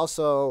I was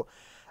also,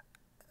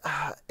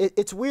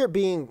 it's weird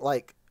being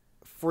like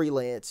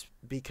freelance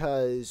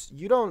because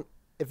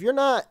if you're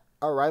not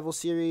a Rival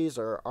Series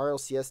or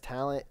RLCS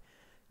talent,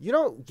 you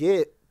don't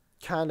get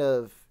kind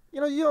of,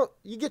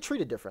 you get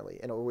treated differently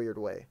in a weird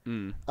way.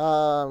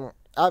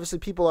 Obviously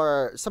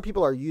some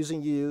people are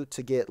using you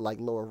to get like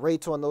lower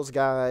rates on those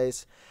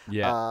guys.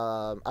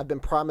 I've been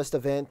promised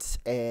events,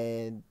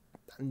 and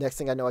next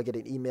thing I know, I get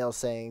an email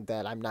saying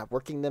that I'm not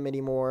working them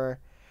anymore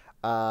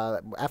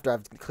after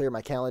I've cleared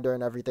my calendar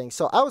and everything.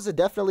 So I was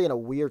definitely in a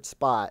weird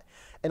spot,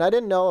 and I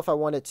didn't know if I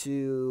wanted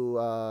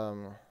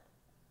to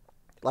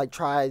like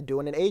try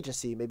doing an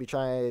agency, maybe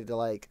try to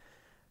like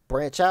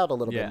branch out a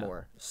little bit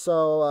more.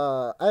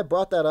 So I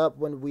brought that up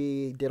when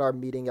we did our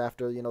meeting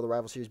after, the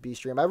Rival Series B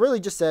stream. I really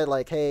just said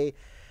like, hey,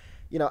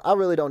 I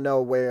really don't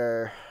know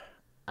where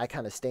I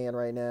kind of stand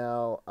right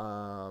now.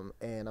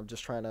 And I'm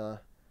just trying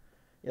to,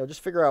 just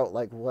figure out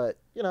like what,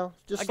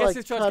 just I guess like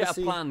it's trying to get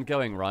a plan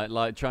going, right?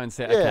 Like try and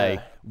say, okay,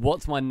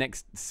 what's my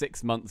next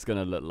 6 months going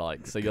to look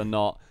like? So you're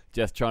not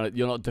just you're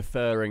not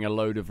deferring a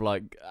load of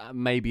like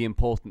maybe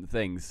important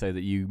things so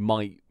that you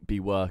might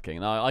be working.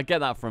 And I get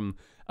that from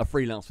a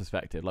freelance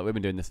perspective. Like we've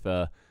been doing this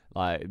for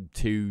like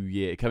 2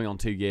 years, coming on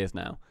 2 years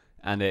now,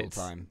 and it's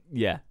time.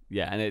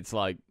 And it's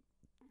like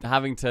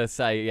having to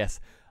say yes,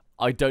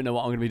 I don't know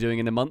what I'm going to be doing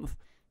in a month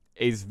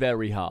is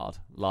very hard,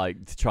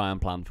 like to try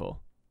and plan for.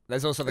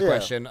 There's also the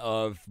question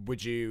of,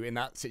 would you, in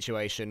that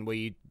situation, were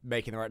you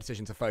making the right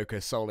decision to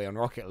focus solely on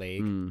Rocket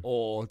League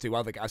or do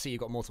other... I see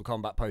you've got Mortal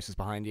Kombat posters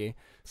behind you,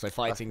 so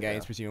fighting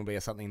games presumably are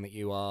something that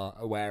you are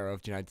aware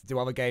of. Do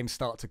other games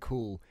start to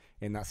cool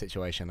in that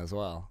situation as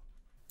well?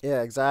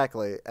 Yeah,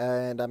 exactly.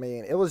 And I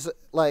mean, it was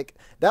like,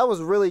 that was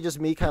really just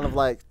me kind of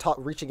like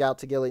reaching out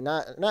to Gilly,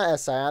 not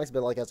as Psyonix,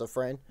 but like as a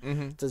friend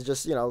to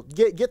just,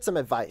 get some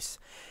advice.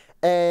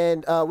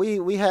 And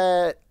we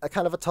had a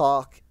kind of a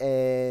talk,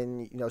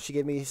 and she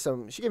gave me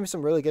some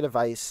really good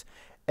advice.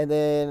 And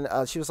then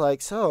she was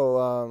like,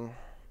 so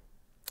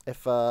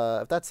if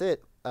that's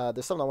it,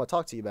 there's something I want to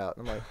talk to you about.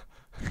 And I'm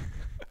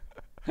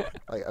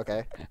like,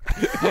 okay.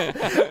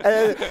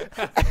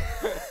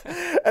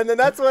 and then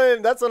that's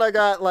when I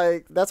got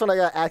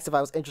asked if I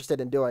was interested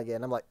in doing it,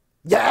 and I'm like,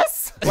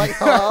 yes, like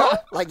hello,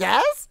 like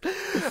yes.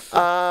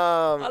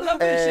 I love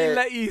that she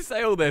let you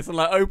say all this and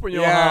like open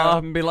your heart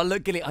up and be like,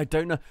 look, Gilly, I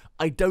don't know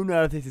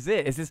if this is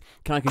it.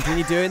 Can I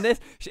continue doing this?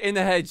 In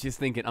her head, she's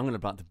thinking, I'm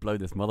about to blow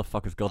this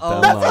motherfucker's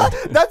goddamn mind.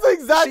 That's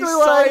exactly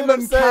what I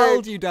Simon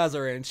called you,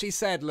 Dazerin. She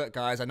said, look,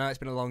 guys, I know it's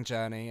been a long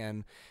journey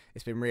and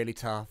it's been really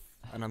tough,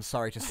 and I'm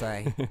sorry to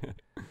say,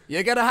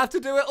 you're going to have to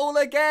do it all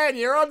again.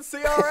 You're on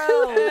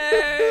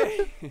CRL.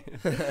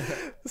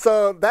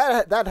 So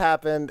that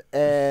happened,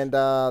 and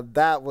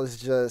that was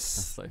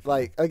just so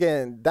like,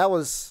 again, that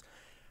was,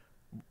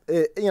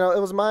 it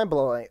was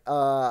mind-blowing.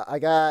 I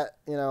got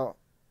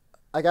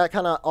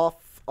kind of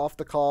off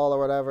the call or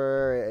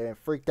whatever and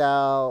freaked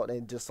out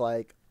and just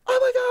like, oh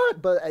my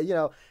God. But,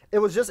 it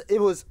was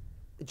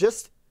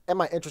just,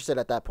 am I interested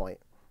at that point?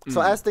 So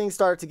as things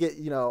started to get,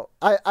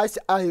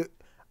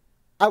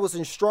 I was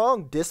in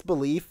strong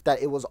disbelief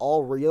that it was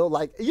all real.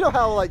 Like,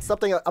 how like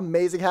something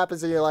amazing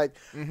happens and you're like,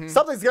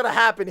 something's going to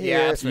happen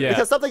here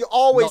because something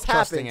always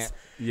happens.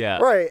 Yeah.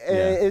 Right.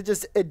 And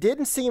it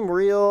didn't seem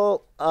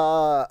real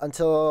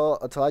until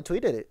I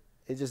tweeted it.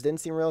 It just didn't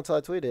seem real until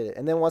I tweeted it.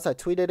 And then once I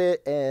tweeted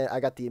it and I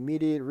got the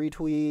immediate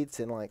retweets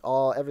and like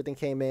everything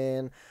came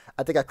in,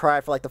 I think I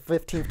cried for like the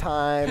 15th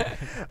time.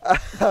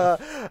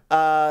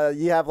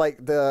 You have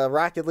like the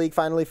Rocket League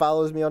finally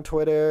follows me on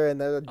Twitter, and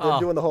they're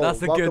doing the whole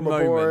welcome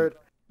aboard.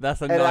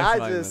 That's a nice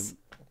moment.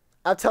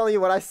 I'm telling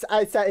you, when I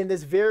sat in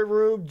this very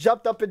room,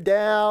 jumped up and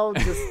down,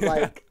 just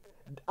like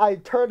I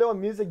turned on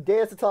music,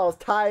 danced until I was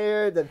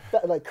tired, and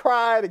like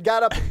cried and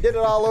got up and did it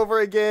all over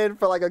again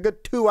for like a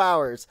good 2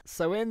 hours.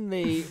 So in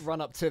the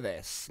run up to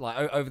this,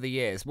 like over the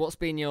years, what's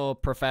been your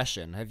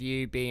profession? Have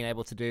you been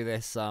able to do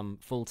this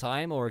full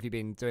time, or have you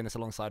been doing this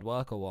alongside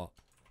work, or what?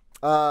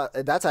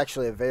 That's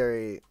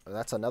actually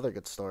that's another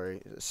good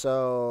story.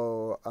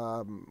 So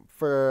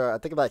for I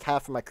think like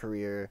half of my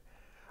career,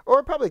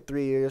 or probably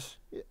 3 years,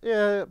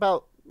 I'd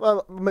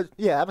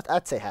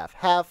say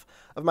half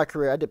of my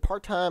career I did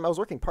part-time. I was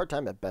working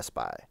part-time at Best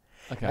Buy.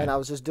 Okay. And I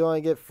was just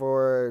doing it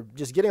for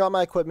just getting all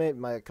my equipment,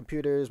 my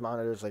computers,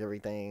 monitors, like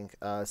everything.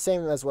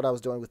 Same as what I was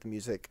doing with the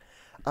music.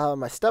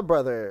 My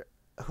stepbrother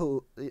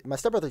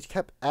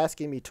kept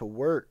asking me to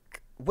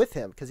work with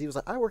him because he was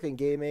like, I work in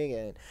gaming,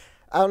 and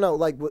I don't know,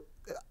 like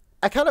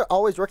I kind of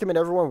always recommend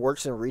everyone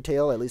works in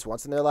retail at least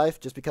once in their life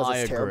just because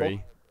it's terrible.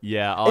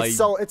 Yeah,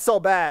 it's so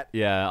bad.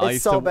 Yeah, I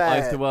used to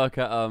work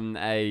at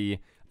a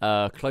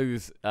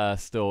clothes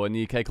store in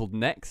the UK called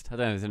Next. I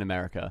don't know if it's in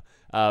America.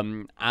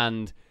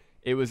 And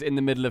it was in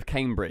the middle of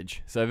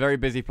Cambridge, so a very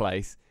busy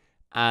place.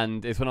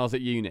 And it's when I was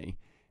at uni.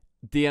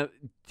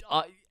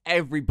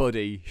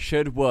 Everybody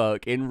should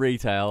work in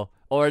retail,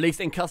 or at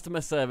least in customer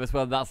service,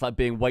 whether that's like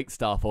being wait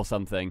staff or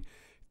something,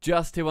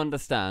 just to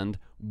understand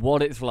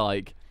what it's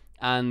like.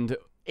 And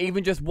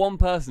even just one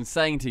person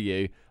saying to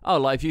you, oh,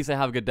 like if you say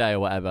have a good day or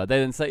whatever, they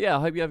then say, yeah,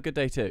 I hope you have a good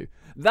day too.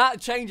 That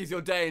changes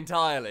your day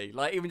entirely.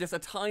 Like even just a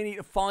tiny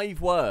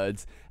 5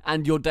 words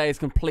and your day is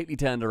completely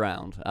turned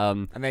around.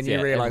 And then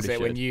you realise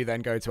it when you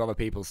then go to other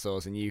people's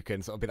stores and you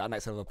can sort of be that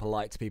next level of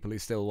polite to people who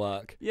still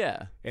work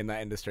in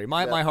that industry.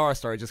 My horror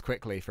story, just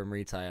quickly from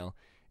retail,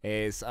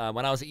 is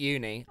when I was at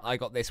uni, I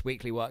got this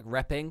weekly work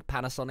repping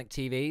Panasonic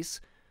TVs.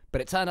 But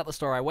it turned out the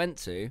store I went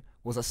to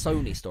was a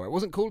Sony store. It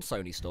wasn't called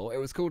Sony Store. It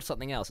was called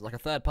something else. It was like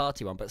a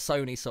third-party one, but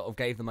Sony sort of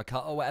gave them a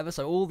cut or whatever.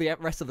 So all the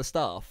rest of the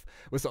staff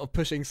was sort of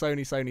pushing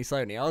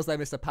Sony. I was their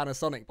Mr.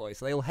 Panasonic boy,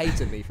 so they all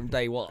hated me from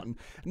day one.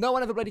 No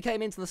one ever bloody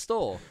came into the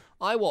store.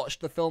 I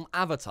watched the film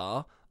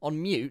Avatar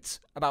on mute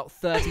about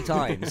 30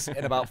 times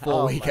in about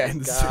 4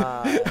 weekends.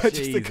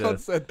 Just a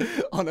concert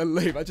on a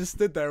loop. I just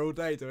stood there all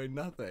day doing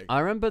nothing.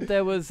 I remember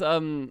there was, I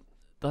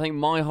think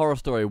my horror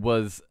story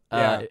was,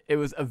 it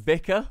was a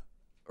vicar.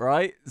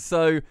 Right,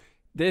 so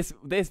this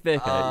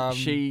vicar,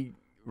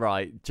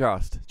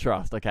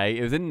 trust. Okay,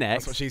 it was in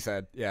Next. That's what she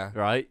said. Yeah.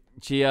 Right.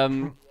 She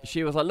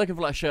was like looking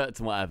for like shirts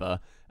and whatever.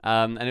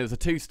 And it was a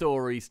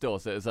 2-story store.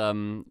 So it was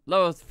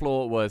lowest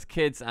floor was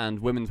kids and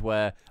women's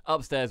wear.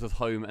 Upstairs was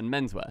home and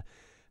menswear.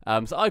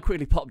 So I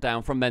quickly popped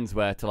down from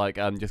menswear to like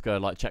just go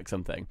like check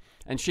something.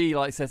 And she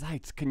like says, hey,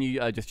 can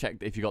you just check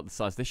if you got the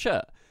size of this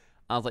shirt?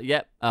 I was like,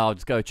 yep. I'll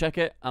just go check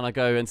it. And I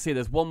go and see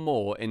there's one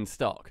more in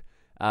stock.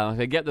 I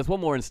said, yep, there's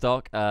one more in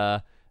stock. I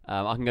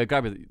can go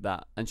grab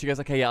that. And she goes,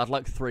 okay, yeah, I'd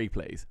like 3,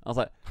 please. I was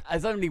like,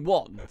 there's only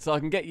 1, so I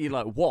can get you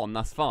like 1,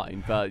 that's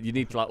fine, but you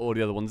need to like order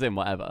the other ones in,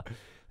 whatever.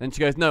 Then she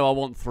goes, no, I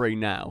want 3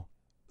 now.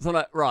 So I'm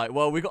like, right,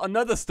 well, we've got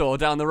another store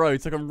down the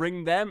road, so I can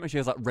ring them. And she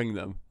was like, ring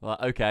them. I'm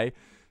like, okay.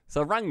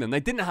 So I rang them.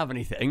 They didn't have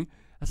anything.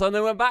 So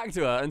I went back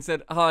to her and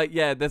said, hi,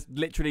 yeah, there's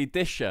literally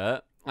this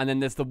shirt, and then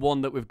there's the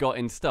one that we've got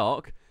in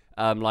stock,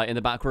 like in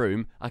the back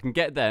room. I can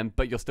get them,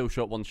 but you're still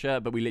short 1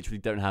 shirt, but we literally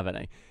don't have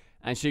any.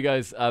 And she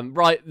goes,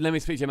 right, let me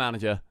speak to your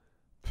manager.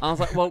 I was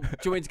like, well, do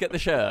you want me to get the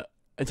shirt?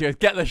 And she goes,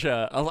 get the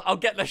shirt. I was like, I'll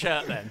get the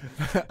shirt then.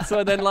 So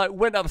I then like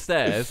went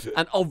upstairs,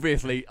 and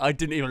obviously I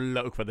didn't even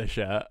look for the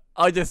shirt.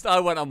 I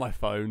went on my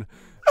phone.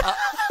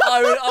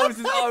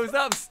 I was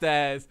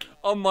upstairs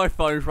on my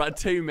phone for like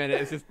 2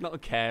 minutes, just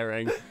not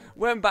caring.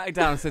 Went back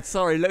down and said,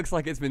 sorry, looks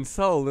like it's been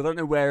sold. I don't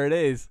know where it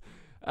is.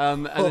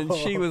 And then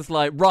she was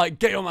like, right,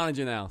 get your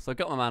manager now. So I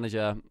got my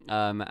manager,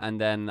 and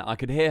then I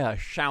could hear her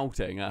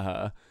shouting at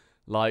her.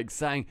 Like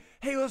saying,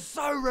 he was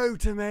so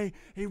rude to me.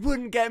 He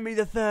wouldn't get me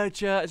the 3rd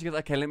shirt. She goes,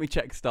 okay, let me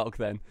check stock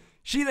then.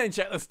 She then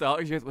checked the stock.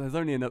 And she goes, well, there's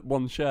only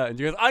 1 shirt. And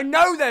she goes, I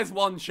know there's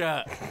 1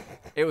 shirt.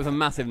 It was a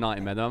massive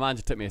nightmare. The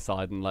manager took me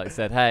aside and like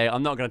said, hey,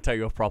 I'm not going to tell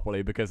you off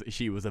properly because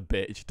she was a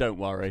bitch. Don't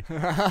worry.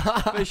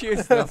 But she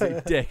was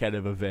a dickhead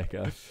of a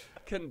vicar.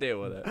 Couldn't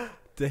deal with it.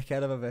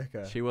 Dickhead of a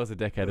vicar. She was a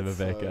dickhead of a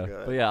vicar.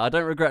 So but yeah, I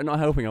don't regret not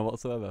helping her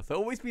whatsoever. So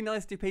always be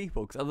nice to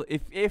people. Because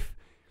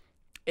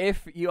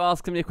if you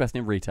ask somebody a question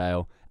in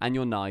retail and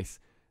you're nice,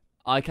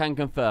 I can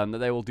confirm that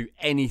they will do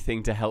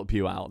anything to help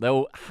you out. They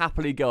will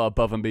happily go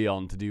above and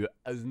beyond to do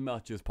as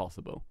much as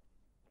possible.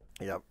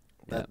 Yep.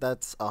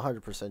 That's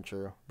 100%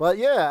 true. But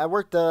yeah, I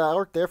worked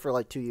there for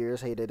like 2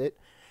 years, hated it.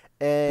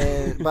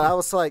 But I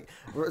was like,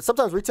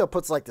 sometimes retail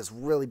puts like this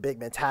really big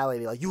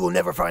mentality, like you will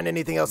never find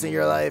anything else in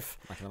your life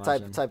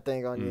type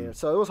thing on you.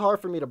 So it was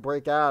hard for me to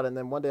break out. And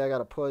then one day I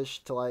got a push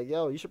to like,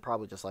 yo, you should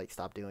probably just like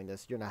stop doing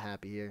this. You're not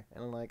happy here.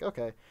 And I'm like,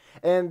 okay.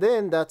 And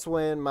then that's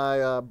when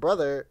my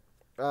brother,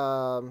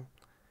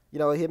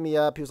 he hit me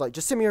up. He was like,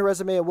 just send me your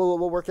resume and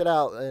we'll work it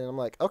out. And I'm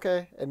like,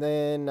 okay. And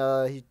then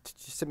he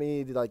sent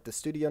me like the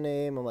studio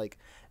name. I'm like,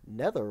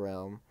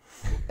 NetherRealm.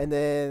 And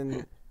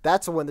then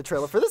that's when the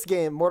trailer for this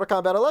game, Mortal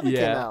Kombat 11,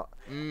 came out.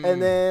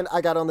 And then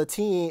I got on the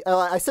team.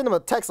 I sent him a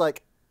text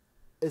like,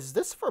 is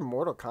this for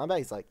Mortal Kombat?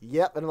 He's like,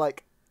 yep. And I'm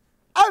like,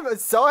 I'm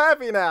so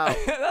happy now.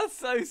 That's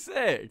so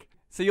sick.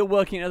 So you're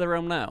working at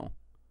NetherRealm now?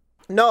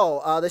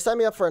 No, they signed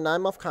me up for a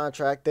 9-month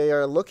contract. They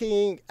are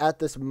looking at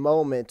this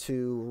moment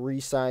to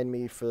re-sign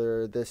me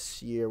for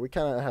this year. We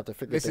kind of have to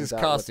figure things out.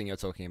 This is casting you're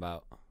talking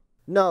about?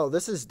 No,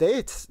 this is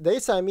they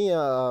signed me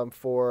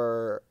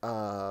for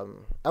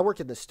I work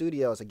in the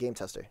studio as a game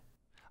tester.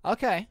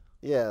 Okay.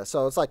 Yeah,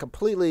 so it's like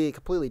completely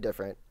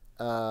different.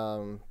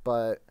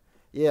 But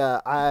yeah,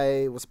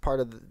 I was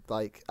part of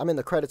I'm in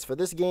the credits for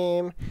this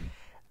game.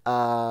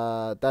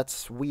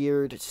 That's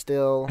weird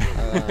still.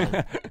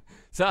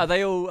 So are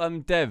they all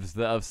devs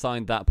that have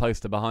signed that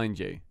poster behind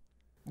you?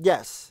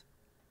 Yes.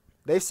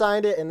 They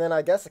signed it, and then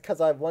I guess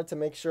because I wanted to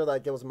make sure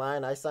like it was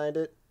mine, I signed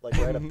it. like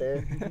right up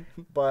there.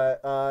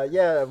 But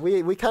yeah,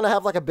 we kind of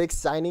have like a big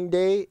signing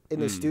day in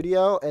the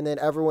studio, and then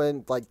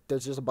everyone like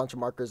there's just a bunch of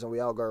markers, and we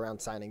all go around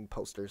signing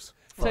posters.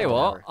 Tell you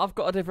what, I've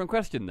got a different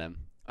question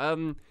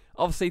then.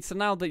 Obviously, so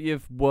now that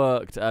you've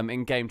worked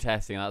in game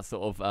testing, that's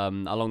sort of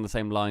along the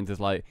same lines as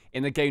like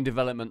in the game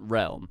development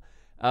realm.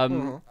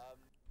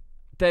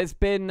 There's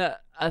been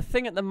a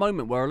thing at the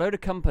moment where a load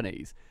of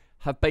companies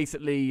have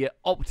basically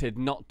opted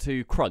not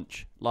to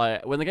crunch.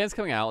 Like, when the game's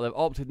coming out, they've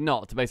opted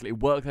not to basically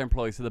work their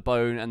employees to the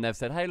bone, and they've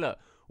said, hey, look,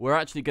 we're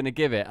actually going to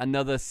give it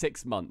another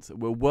 6 months.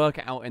 We'll work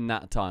it out in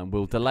that time.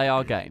 We'll delay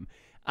our game.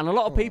 And a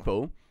lot of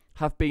people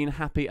have been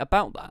happy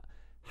about that.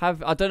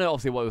 I don't know,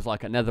 obviously, what it was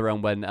like at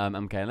NetherRealm when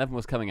MK11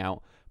 was coming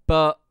out,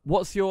 but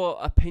what's your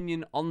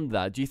opinion on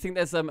that? Do you think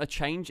there's a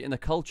change in the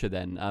culture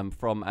then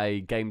from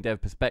a game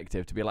dev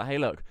perspective to be like, hey,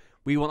 look,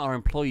 we want our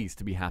employees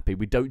to be happy.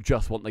 We don't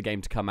just want the game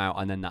to come out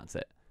and then that's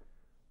it.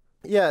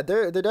 Yeah,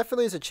 there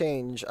definitely is a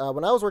change.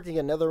 When I was working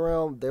at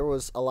NetherRealm, there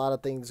was a lot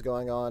of things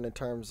going on in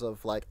terms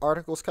of like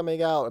articles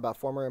coming out about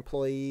former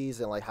employees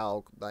and like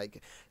how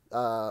like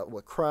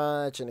with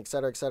crunch and et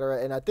cetera, et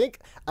cetera. And I think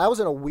I was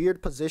in a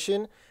weird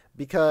position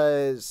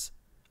because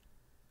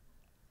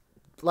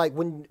like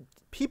when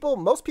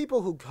most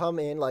people who come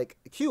in, like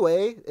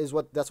QA is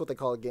that's what they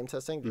call it, game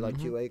testing, like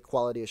QA,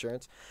 quality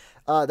assurance.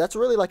 That's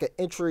really like an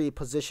entry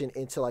position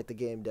into like the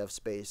game dev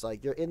space.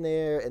 Like you're in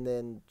there and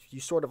then you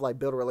sort of like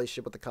build a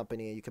relationship with the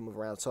company and you can move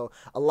around. So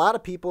a lot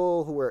of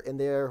people who were in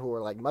there who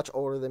were like much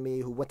older than me,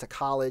 who went to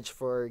college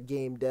for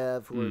game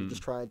dev, who were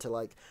just trying to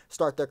like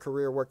start their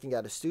career working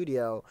at a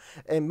studio.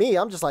 And me,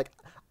 I'm just like,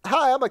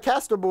 hi, I'm a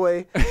caster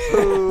boy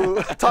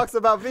who talks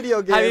about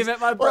video games. Have you met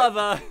my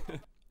brother?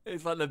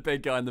 It's like the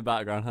big guy in the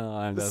background.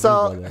 Hi,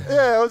 so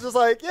yeah, I was just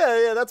like,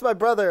 yeah, that's my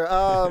brother.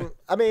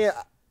 I mean,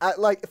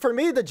 like for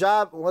me, the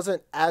job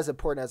wasn't as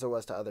important as it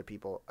was to other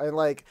people, and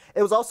like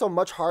it was also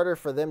much harder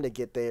for them to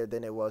get there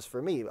than it was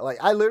for me. Like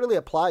I literally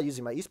applied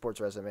using my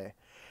esports resume,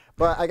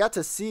 but I got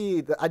to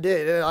see that I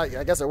did.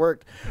 I guess it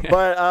worked,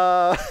 but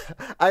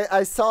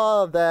I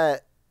saw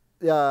that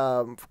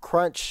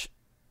crunch.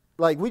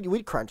 Like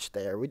we crunched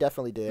there. We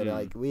definitely did.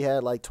 Like we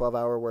had like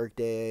 12-hour work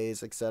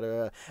days,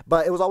 etc.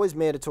 But it was always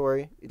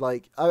mandatory.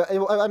 Like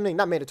I mean,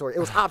 not mandatory. It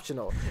was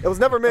optional. It was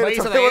never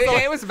mandatory.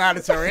 It was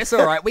mandatory. It's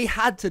all right. We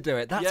had to do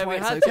it. That's why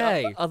it's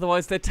okay.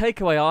 Otherwise, they'd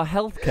take away our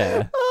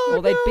healthcare.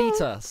 Or they'd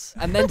beat us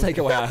and then take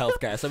away our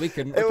healthcare so we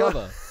couldn't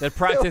recover. They'd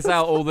practice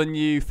out all the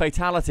new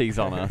fatalities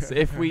on us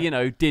if we,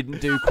 didn't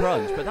do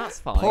crunch. But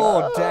that's fine.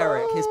 Poor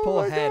Derek. His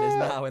poor head is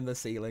now in the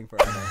ceiling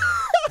forever.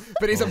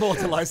 But he's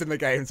immortalized in the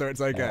game, so it's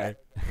okay.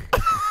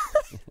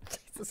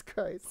 Jesus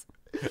Christ.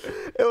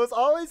 It was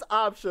always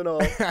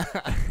optional.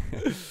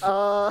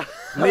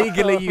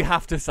 Legally, you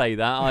have to say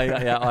that.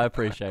 I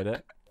appreciate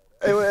it.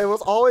 It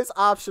was always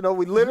optional.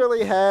 We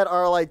literally had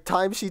our like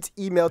timesheets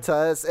emailed to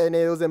us, and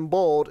it was in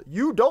bold.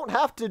 You don't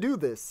have to do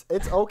this.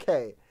 It's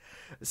okay.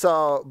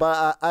 So,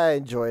 but I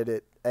enjoyed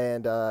it,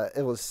 and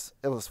it was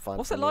fun.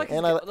 What's it like?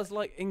 It's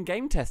like in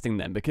game testing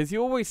then, because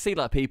you always see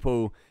like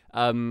people.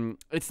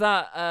 It's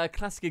that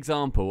classic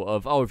example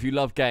of if you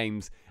love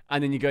games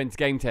and then you go into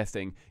game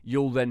testing,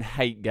 you'll then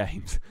hate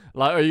games.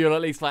 Like, or you'll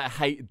at least like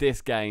hate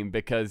this game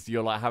because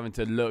you're like having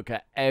to look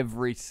at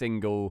every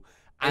single.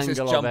 It's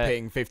just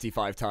jumping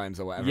 55 times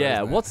or whatever.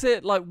 Yeah, what's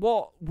it like?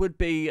 What would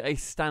be a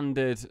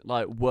standard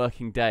like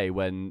working day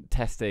when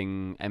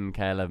testing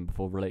MK11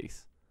 before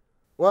release?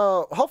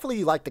 Well, hopefully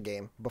you like the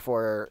game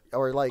before,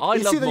 or like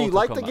it's either you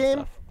like the game.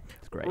 Stuff.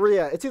 It's great.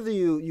 Yeah, it's either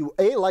you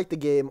A, like the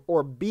game,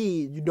 or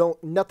B, you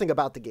don't nothing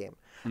about the game.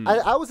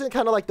 I was in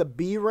kind of like the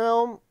B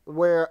realm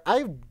where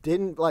I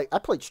didn't like. I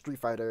played Street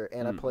Fighter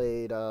and I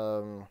played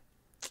I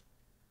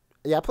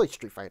played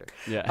Street Fighter.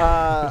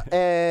 Yeah.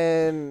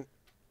 And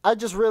I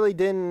just really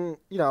didn't,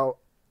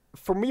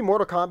 for me,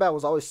 Mortal Kombat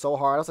was always so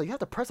hard. I was like, you have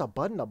to press a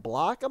button to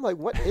block? I'm like,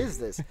 what is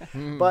this?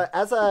 But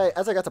as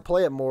I got to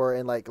play it more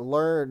and like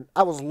learn,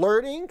 I was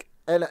learning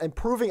and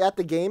improving at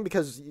the game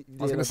because I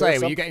was going to say,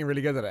 were you getting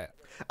really good at it?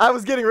 I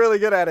was getting really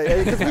good at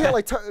it because we had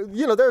like,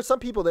 there are some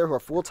people there who are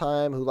full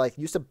time who like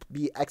used to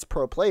be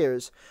ex-pro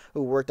players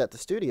who worked at the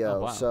studio. Oh,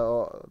 wow.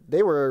 So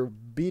they were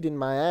beating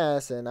my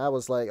ass, and I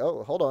was like,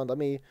 oh, hold on, let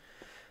me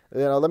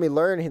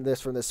learn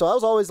this from this. So I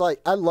was always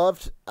like, I'm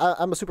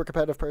a super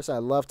competitive person. I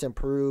love to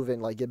improve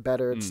and like get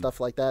better and stuff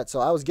like that. So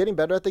I was getting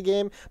better at the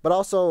game, but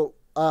also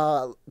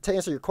to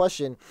answer your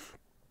question,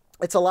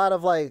 it's a lot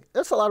of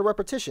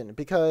repetition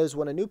because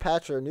when a new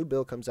patch or a new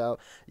build comes out,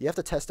 you have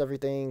to test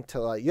everything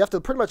you have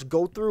to pretty much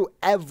go through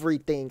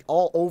everything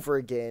all over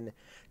again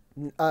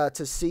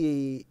to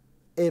see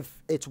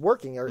if it's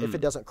working or if it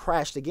doesn't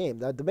crash the game.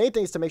 The main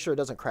thing is to make sure it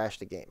doesn't crash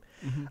the game.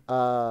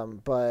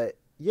 But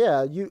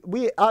yeah,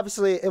 we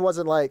obviously it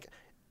wasn't like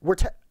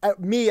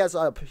me as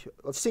a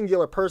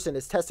singular person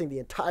is testing the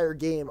entire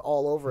game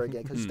all over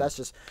again because that's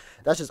just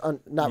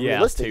not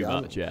realistic. Too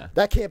much,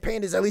 that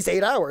campaign is at least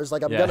 8 hours.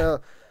 Like I'm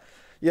gonna,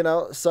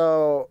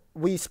 So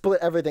we split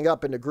everything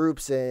up into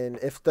groups, and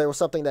if there was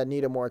something that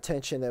needed more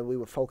attention, then we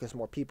would focus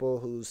more people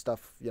whose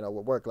stuff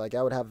would work. Like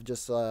I would have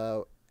just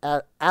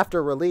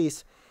after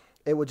release,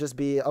 it would just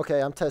be,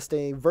 okay, I'm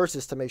testing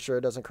versus to make sure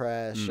it doesn't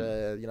crash.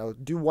 You know,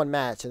 do one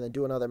match and then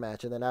do another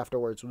match, and then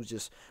afterwards we'll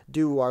just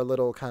do our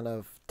little kind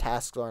of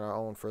tasks on our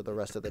own for the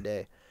rest of the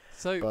day.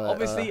 So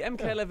obviously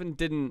MK11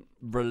 didn't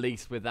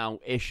release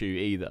without issue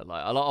either.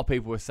 Like a lot of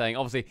people were saying,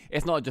 obviously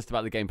it's not just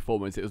about the game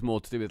performance. It was more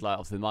to do with like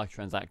obviously the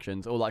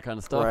microtransactions, all that kind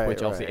of stuff,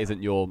 which obviously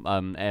isn't your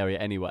area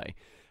anyway.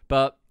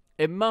 But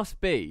it must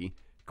be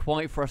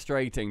quite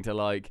frustrating to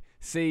like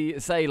say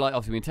like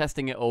obviously when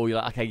testing it all, you're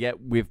like, okay, yeah,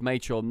 we've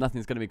made sure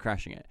nothing's going to be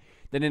crashing it.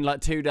 Then in like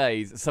 2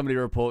 days, somebody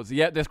reports,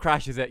 yep, this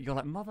crashes it. You're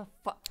like,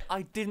 motherfucker,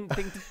 I didn't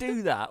think to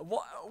do that.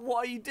 What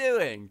are you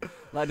doing?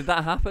 Like, did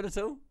that happen at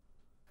all?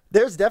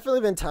 There's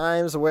definitely been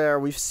times where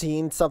we've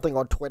seen something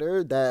on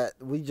Twitter that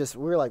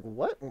we're like,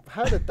 what?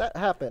 How did that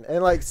happen?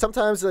 And like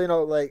sometimes, you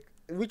know, like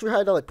we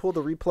try to like pull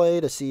the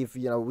replay to see if,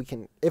 you know, we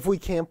can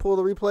pull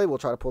the replay, we'll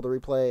try to pull the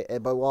replay,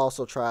 but we'll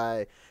also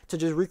try to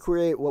just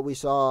recreate what we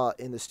saw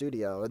in the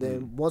studio. And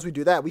then once we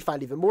do that, we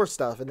find even more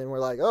stuff, and then we're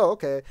like, oh,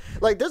 okay.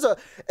 Like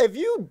if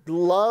you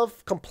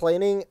love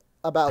complaining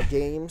about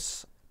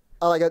games,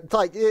 like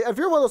if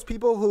you're one of those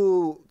people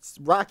who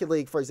Rocket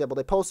League, for example,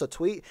 they post a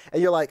tweet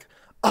and you're like,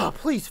 oh,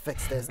 please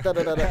fix this. Da,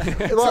 da, da, da. It's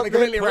something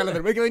completely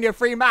irrelevant. We're giving you a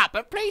free map,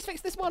 but please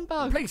fix this one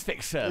bug. Please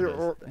fix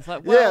servers. It's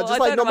like, well, just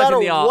like no matter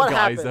what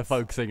guys happens, are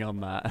focusing on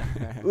that.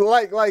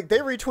 like they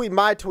retweet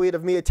my tweet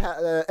of me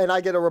and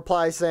I get a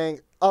reply saying,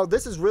 oh,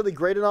 this is really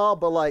great and all,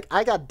 but like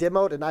I got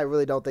demoed and I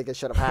really don't think it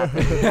should have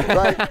happened.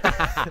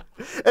 Like,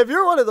 if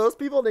you're one of those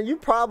people, then you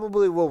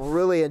probably will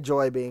really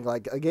enjoy being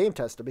like a game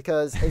tester,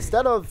 because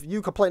instead of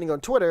you complaining on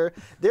Twitter,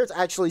 there's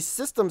actually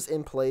systems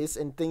in place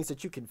and things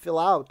that you can fill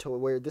out to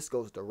where this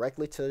goes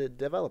directly to the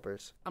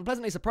developers. I'm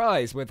pleasantly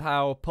surprised with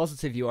how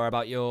positive you are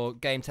about your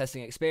game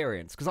testing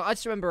experience, because I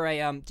just remember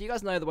do you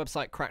guys know the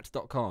website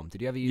cracked.com?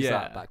 Did you ever use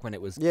that back when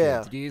it was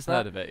good? Did you use that?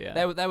 Heard of it, yeah.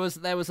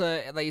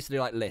 They used to do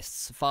like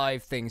lists,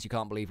 5 things you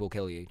can't believe will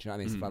kill you. Do you know what I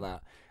mean? Stuff like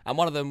that. And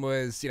one of them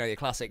was, you know, your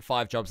classic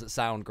 5 jobs that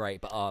sound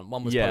great but aren't.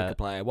 One was poker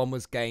player, one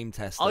was game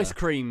tester. Ice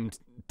cream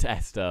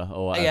tester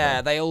or whatever.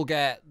 Yeah, they all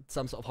get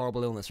some sort of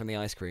horrible illness from the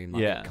ice cream,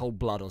 like cold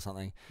blood or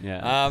something.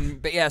 Yeah.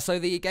 But yeah, so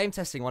the game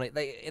testing one,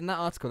 in that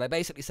article, they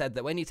basically said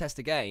that when you test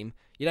a game,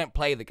 you don't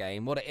play the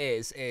game. What it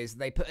is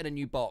they put in a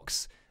new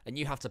box, and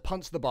you have to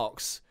punch the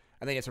box,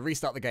 and then you have to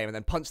restart the game, and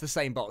then punch the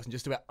same box, and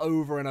just do it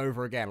over and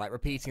over again, like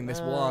repeating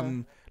this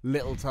one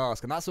little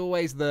task. And that's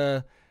always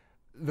the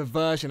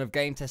version of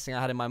game testing I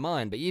had in my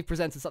mind, but you've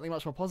presented something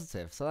much more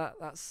positive, so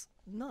that's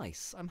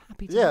nice. I'm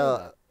happy to hear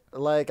that.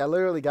 Like I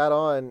literally got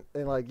on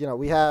and like, you know,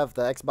 we have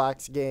the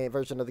Xbox game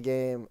version of the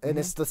game, and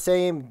it's the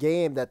same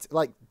game that's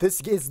like, this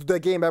is the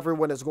game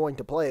everyone is going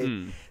to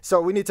play. So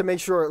we need to make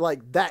sure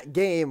like that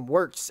game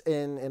works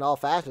in all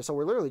fashions. So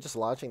we're literally just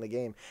launching the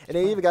game. And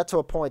it even got to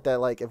a point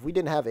that like if we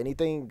didn't have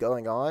anything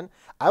going on,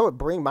 I would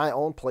bring my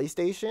own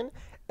PlayStation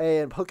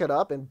and hook it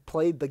up and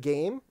play the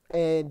game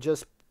and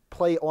just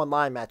play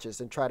online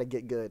matches and try to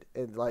get good,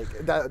 and like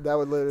that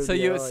would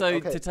literally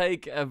to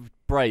take a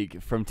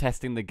break from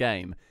testing the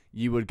game,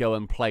 you would go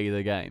and play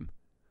the game.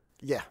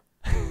 Yeah.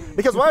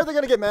 Because why are they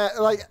going to get mad?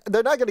 Like,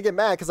 they're not going to get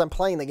mad because I'm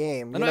playing the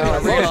game. I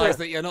realise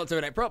that you're not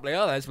doing it properly,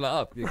 are they? It's like,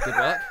 oh, good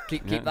work.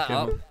 Keep that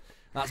up.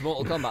 That's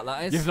Mortal Kombat,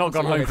 that is. You've not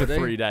gone home for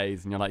 3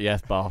 days, and you're like,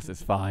 yes, boss,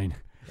 it's fine.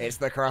 It's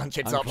the crunch,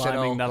 it's I'm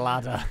climbing the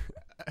ladder.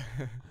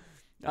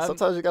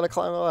 Sometimes you gotta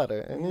climb a ladder,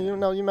 and you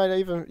know, you might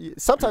even.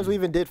 Sometimes we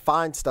even did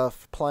find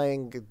stuff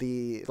playing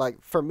the, like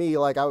for me,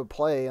 like I would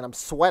play and I'm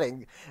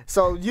sweating.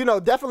 So you know,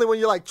 definitely when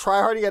you're like try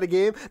harding at a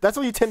game, that's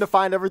when you tend to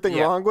find everything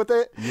wrong with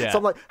it. Yeah. So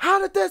I'm like, how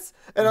did this?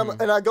 And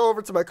and I go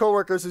over to my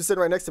coworkers who's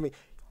sitting right next to me.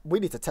 We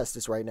need to test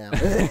this right now.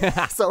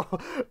 So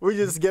we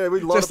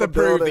load just up to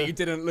prove that you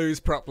didn't lose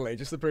properly,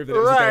 just to prove that it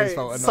was the game's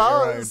fault and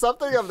not your own.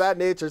 Something of that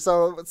nature.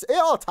 So it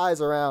all ties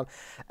around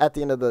at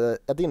the end of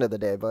the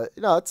day. But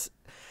you know,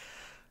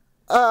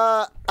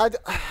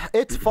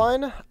 it's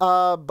fun,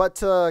 but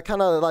to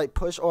kind of like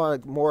push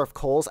on more of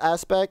Cole's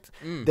aspect,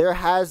 there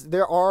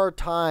are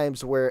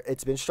times where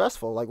it's been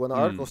stressful, like when the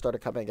article started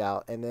coming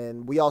out, and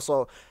then we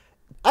also,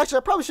 actually,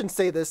 I probably shouldn't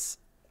say this.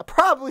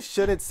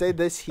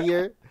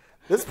 Here.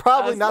 This is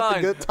probably not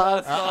the good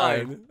time. That's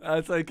fine.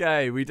 That's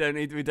okay. We don't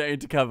need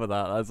to cover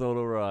that. That's all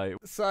right.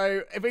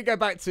 So if we go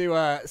back to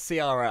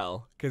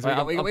CRL, because we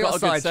got a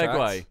good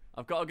segue.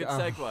 I've got a good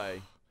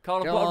segue. Carl,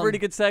 I've got a really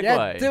good segue.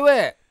 Yeah, do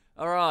it.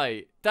 All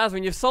right,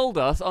 Dazerin, you've sold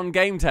us on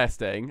game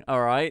testing.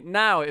 All right,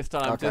 now it's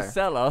time to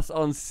sell us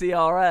on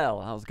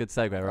CRL. That was a good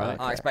segue, right?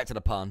 I expected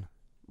a pun.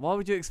 Why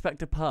would you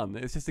expect a pun?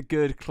 It's just a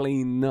good,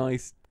 clean,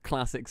 nice,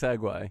 classic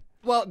segue.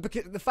 Well,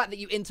 because the fact that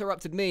you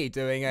interrupted me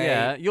doing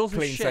a clean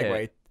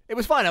segue. It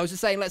was fine. I was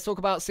just saying, let's talk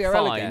about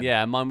CRL again.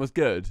 Yeah, mine was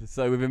good,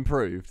 so we've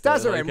improved.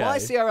 Dazerin, why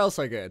is CRL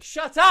so good?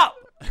 Shut up!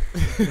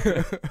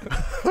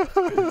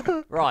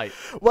 Right.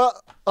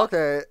 Well,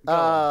 okay.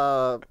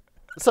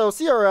 So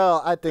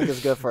CRL, I think,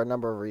 is good for a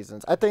number of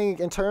reasons. I think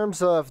in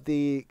terms of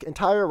the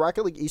entire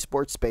Rocket League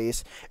esports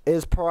space,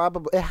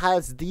 it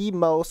has the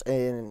most,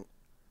 and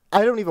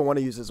I don't even want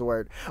to use this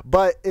word,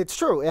 but it's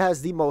true. It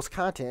has the most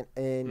content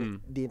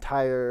in the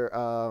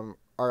entire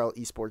RL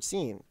esports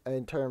scene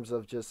in terms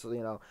of just,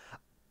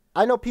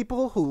 I know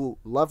people who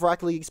love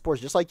Rocket League esports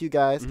just like you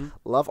guys,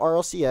 love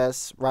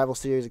RLCS, Rival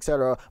Series,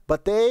 etc.,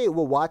 but they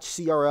will watch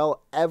CRL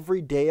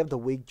every day of the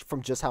week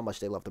from just how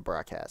much they love the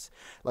broadcast.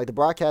 Like, the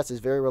broadcast is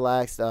very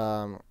relaxed.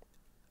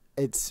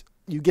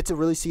 You get to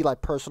really see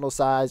like personal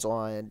sides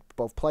on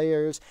both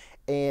players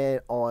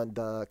and on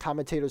the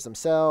commentators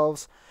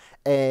themselves.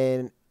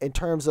 And in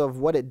terms of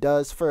what it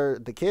does for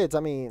the kids,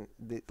 I mean,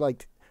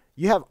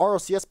 you have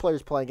RLCS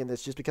players playing in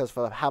this just because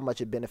of how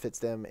much it benefits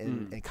them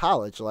in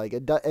college. Like,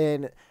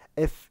 and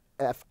if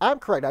I'm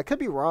correct, I could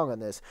be wrong on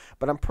this,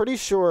 but I'm pretty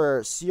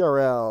sure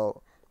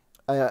CRL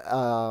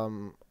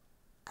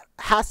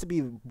has to be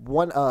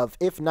one of,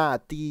 if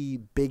not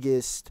the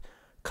biggest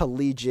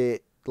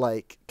collegiate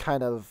like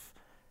kind of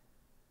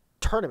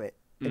tournament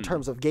in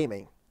terms of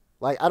gaming.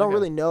 Like, I don't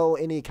really know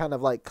any kind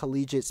of like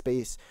collegiate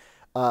space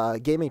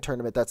gaming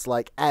tournament that's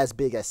like as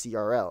big as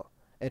CRL.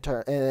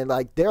 And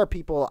like, there are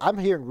people, I'm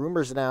hearing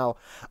rumors now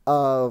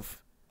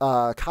of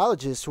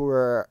colleges who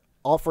are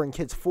offering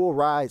kids full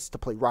rides to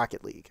play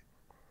Rocket League.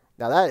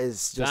 Now that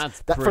is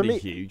just pretty for me,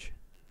 huge.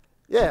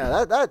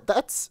 Yeah,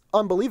 that's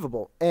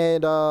unbelievable.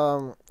 And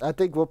I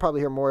think we'll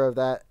probably hear more of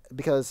that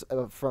because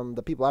from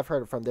the people I've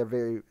heard from, they're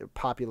very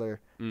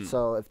popular.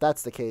 So if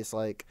that's the case,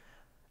 like,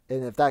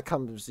 and if that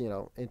comes,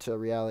 into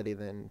reality,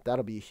 then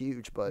that'll be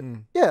huge. But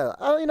yeah,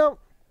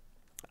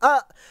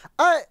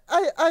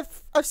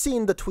 I've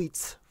seen the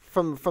tweets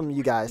from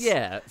you guys.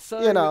 Yeah,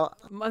 so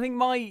I think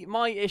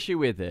my issue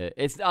with it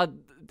is,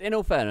 in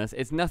all fairness,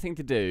 it's nothing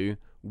to do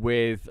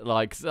with,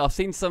 like, I've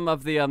seen some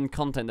of the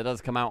content that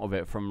does come out of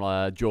it from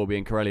Jorby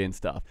and Corelli and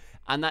stuff,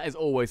 and that is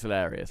always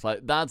hilarious.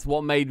 Like, that's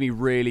what made me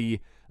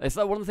really. It's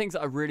like one of the things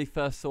that I really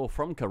first saw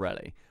from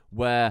Corelli,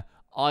 where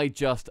I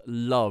just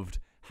loved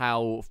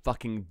how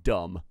fucking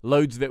dumb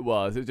loads of it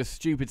was. It was just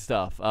stupid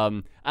stuff.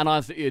 And I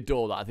absolutely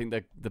adore that. I think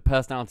the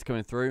personality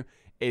coming through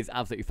is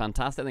absolutely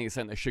fantastic. I think it's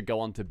something that should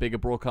go on to bigger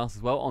broadcasts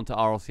as well, onto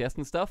RLCS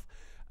and stuff.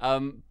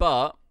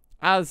 But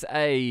as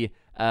a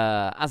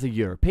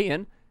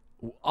European,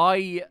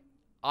 I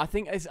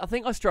think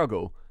I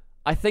struggle.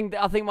 I think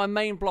my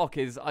main block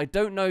is I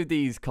don't know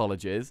these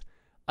colleges.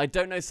 I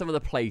don't know some of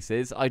the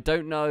places. I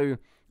don't know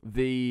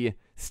the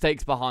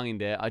stakes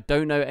behind it. I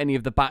don't know any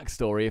of the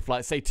backstory. If,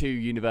 like, say two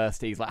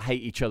universities like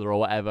hate each other or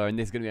whatever, and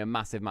this is going to be a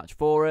massive match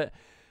for it.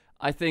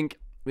 I think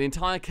the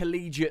entire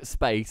collegiate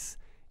space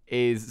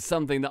is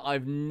something that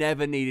I've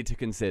never needed to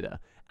consider,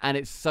 and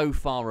it's so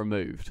far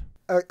removed.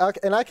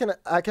 And I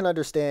can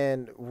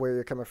understand where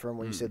you're coming from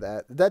when you say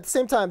that. At the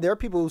same time, there are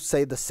people who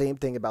say the same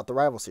thing about the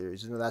Rival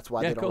Series, and that's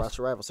why they don't watch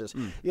the Rival Series.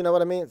 You know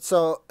what I mean?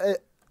 So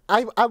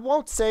I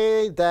won't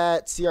say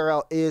that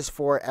CRL is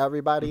for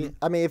everybody.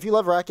 I mean, if you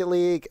love Rocket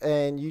League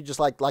and you just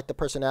like the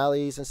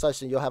personalities and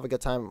such, then you'll have a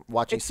good time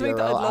watching it's CRL. Something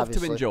that I'd love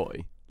obviously to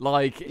enjoy.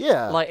 Like,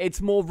 like,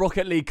 it's more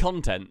Rocket League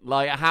content.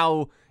 Like,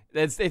 how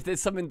if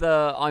there's something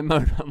that I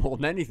moan at more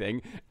than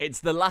anything,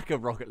 it's the lack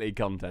of Rocket League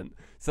content.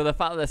 So the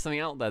fact that there's something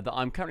out there that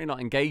I'm currently not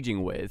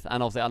engaging with,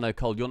 and obviously I know,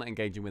 Cole, you're not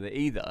engaging with it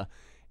either,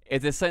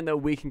 is there something that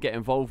we can get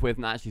involved with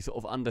and actually sort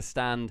of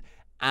understand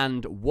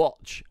and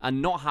watch,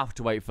 and not have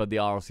to wait for the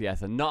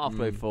RLCS and not have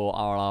to wait for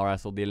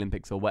RLRS or the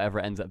Olympics or whatever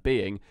it ends up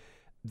being,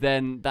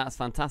 then that's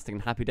fantastic,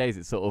 and happy days.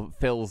 It sort of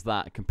fills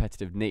that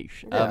competitive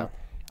niche. Yeah.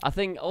 I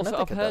think also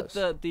I've heard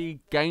that the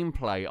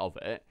gameplay of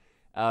it,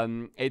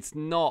 it's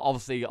not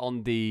obviously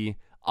on the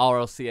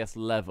RLCS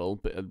level,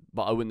 but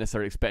I wouldn't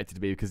necessarily expect it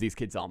to be, because these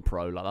kids aren't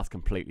pro. Like, that's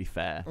completely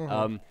fair.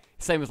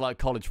 Same as like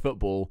college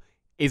football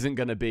isn't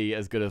going to be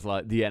as good as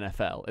like the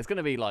NFL. It's going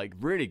to be like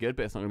really good,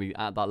 but it's not going to be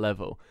at that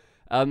level.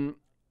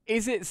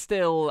 Is it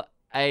still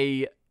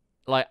a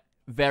like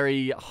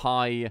very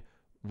high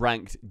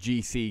ranked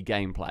GC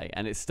gameplay,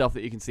 and it's stuff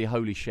that you can see,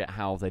 holy shit,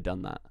 how have they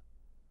done that?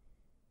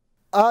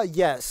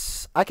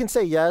 Yes, I can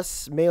say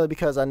yes, mainly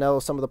because I know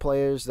some of the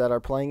players that are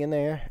playing in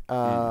there.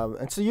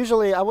 And so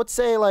usually I would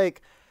say,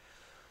 like,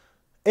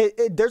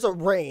 there's a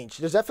range.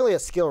 There's definitely a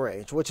skill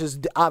range, which is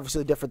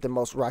obviously different than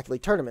most Rocket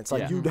League tournaments.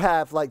 Like, you'd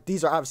have, like,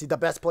 these are obviously the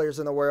best players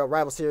in the world.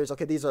 Rival Series,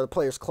 okay, these are the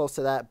players close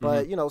to that.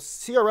 But,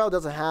 CRL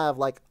doesn't have,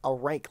 like, a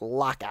rank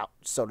lockout,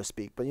 so to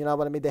speak. But you know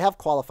what I mean? They have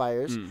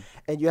qualifiers,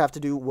 and you have to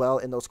do well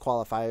in those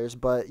qualifiers.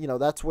 But,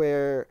 that's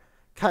where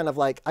kind of,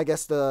 like, I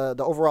guess the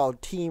overall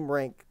team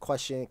rank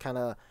question kind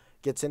of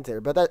gets into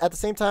there. But at the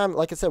same time,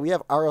 like I said, we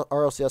have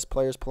RLCS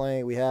players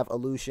playing. We have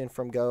Illusion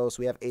from Ghost.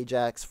 We have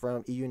Ajax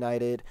from E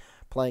United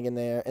playing in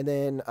there. And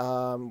then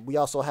we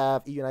also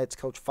have E United's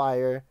Coach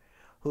Fire,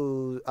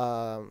 who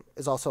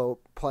is also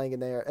playing in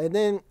there. And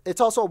then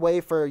it's also a way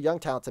for young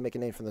talent to make a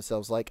name for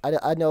themselves. Like,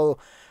 I know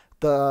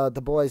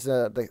the boys,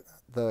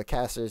 the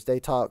casters, they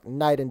talk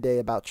night and day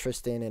about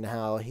Tristan and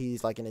how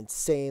he's like an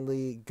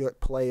insanely good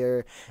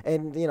player.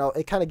 And,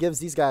 it kind of gives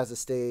these guys a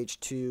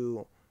stage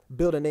to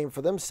build a name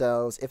for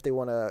themselves if they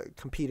want to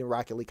compete in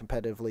Rocket League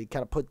competitively,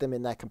 kind of put them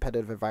in that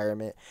competitive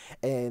environment.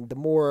 And the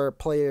more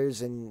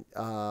players and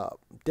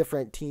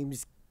different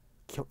teams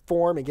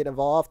form and get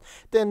involved,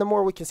 then the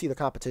more we can see the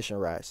competition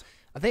rise.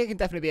 I think it can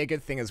definitely be a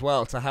good thing as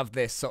well to have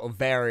this sort of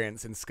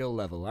variance in skill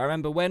level. I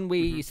remember when we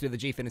used to do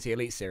the Gfinity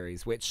Elite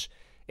series, which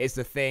is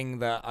the thing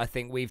that I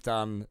think we've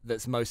done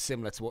that's most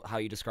similar to how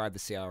you describe the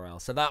CRL.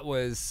 So that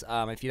was,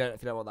 if you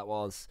don't know what that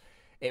was,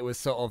 it was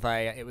sort of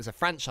it was a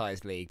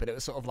franchise league, but it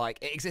was sort of like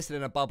it existed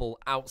in a bubble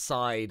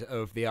outside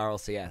of the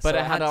RLCS. But so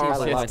it had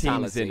RLCS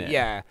teams in it.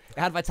 Yeah, it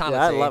had Vitality.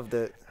 Yeah, I loved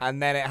it.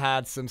 And then it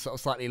had some sort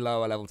of slightly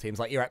lower level teams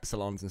like your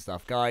Epsilons and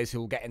stuff, guys who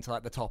will get into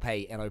like the top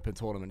 8 in open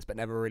tournaments but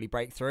never really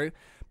break through.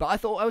 But I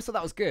always thought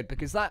that was good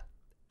because that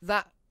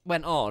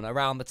went on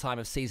around the time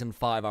of Season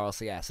 5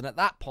 RLCS. And at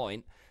that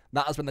point,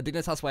 that was when the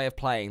Dignitas way of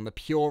playing, the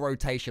pure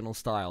rotational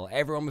style,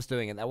 everyone was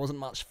doing it. There wasn't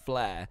much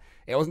flair.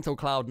 It wasn't until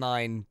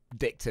Cloud9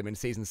 dicked him in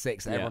Season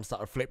 6 that everyone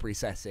started flip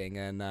resetting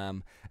and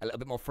a little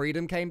bit more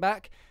freedom came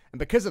back. And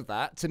because of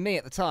that, to me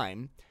at the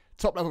time,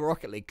 top-level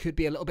Rocket League could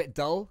be a little bit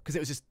dull because it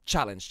was just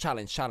challenge all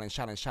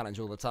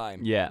the time.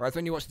 Yeah. Whereas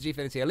when you watch the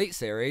Gfinity Elite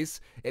series,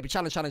 it'd be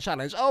challenge.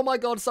 Oh my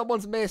god,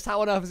 someone's missed.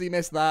 How on earth has he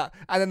missed that?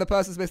 And then the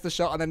person's missed the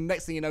shot, and then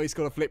next thing you know, he's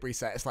got a flip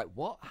reset. It's like,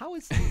 what? How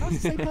is the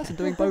same person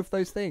doing both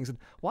those things? And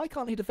why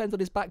can't he defend on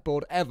his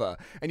backboard ever?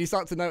 And you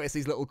start to notice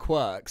these little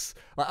quirks.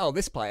 Like, oh,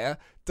 this player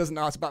doesn't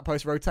know how to back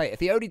post rotate. If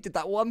he only did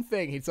that one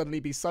thing, he'd suddenly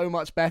be so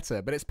much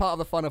better. But it's part of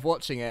the fun of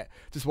watching it,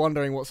 just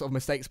wondering what sort of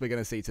mistakes we're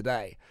going to see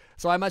today.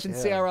 So I imagine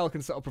CRL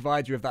can sort of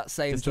provide you with that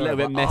same just a little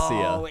bit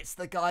messier. Oh, it's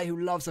the guy who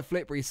loves a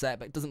flip reset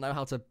but doesn't know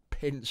how to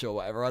pinch or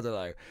whatever. I don't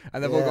know.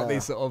 And they've all got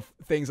these sort of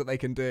things that they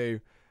can do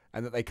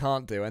and that they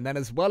can't do. And then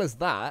as well as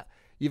that,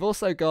 you've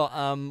also got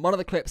one of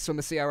the clips from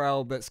the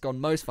CRL that's gone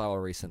most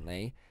viral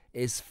recently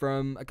is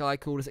from a guy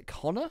called, is it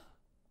Connor?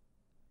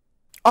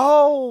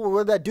 Oh,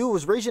 where that dude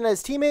was raging at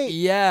his teammate?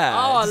 Yeah.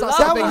 Oh, Does that that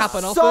sort of thing was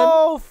happen so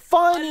often?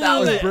 funny. That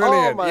was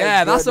brilliant. Oh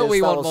Yeah, that's what we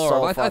goodness, want that was more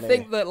so of. I funny.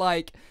 think that,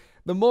 like,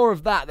 the more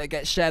of that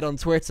gets shared on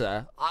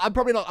Twitter, I'm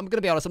going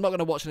to be honest, I'm not going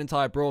to watch an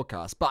entire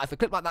broadcast, but if a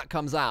clip like that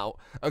comes out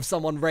of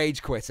someone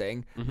rage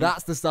quitting,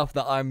 that's the stuff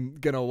that I'm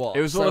going to watch.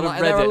 It was all over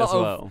Reddit as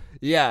well.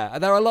 Yeah,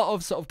 and there are a lot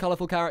of sort of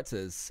colourful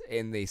characters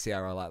in the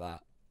CRL like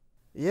that.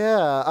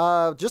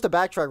 Yeah, just to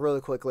backtrack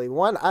really quickly.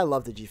 One, I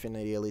love the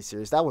Gfinity Elite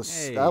series. That was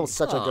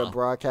such a good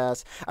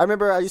broadcast. I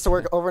remember I used to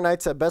work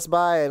overnights at Best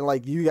Buy, and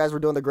like you guys were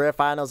doing the grand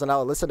finals, and I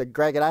would listen to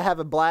Greg, and I have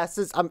it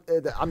blasted. I'm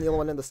the only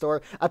one in the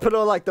store. I put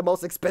on like the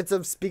most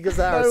expensive speakers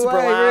that are super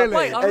loud, really?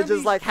 Wait, and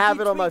just like have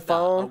it on my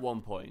phone. At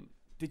one point,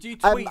 did you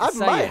tweet I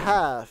saying? might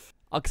have.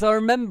 Because I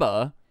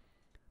remember.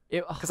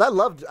 Because I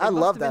loved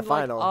that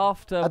final. Like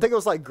after, I think it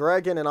was like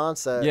Greg and an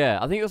onset. Yeah,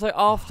 I think it was like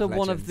after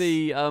one of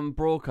legends. the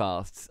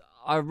broadcasts.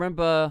 I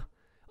remember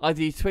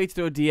either you tweeted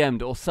or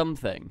DM'd or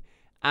something,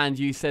 and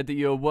you said that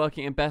you were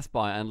working in Best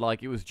Buy and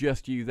like it was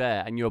just you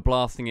there and you were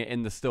blasting it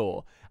in the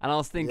store. And I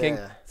was thinking,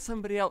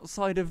 somebody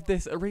outside of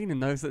this arena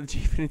knows that the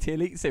Gfinity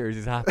Elite series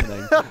is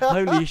happening.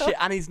 Holy shit!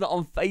 And he's not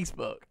on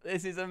Facebook.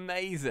 This is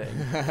amazing.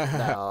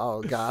 No,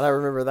 oh god, I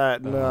remember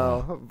that.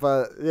 No,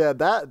 but yeah,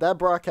 that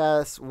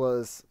broadcast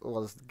was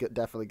good,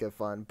 definitely good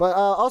fun. But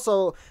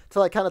also to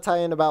like kind of tie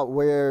in about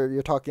where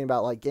you're talking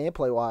about like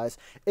gameplay wise,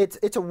 it's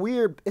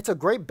a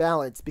great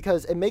balance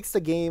because it makes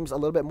the games a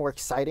little bit more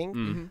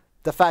exciting.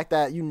 The fact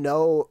that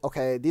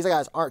okay, these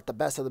guys aren't the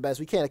best of the best.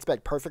 We can't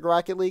expect perfect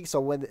Rocket League. So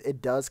when it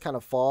does kind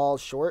of fall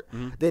short,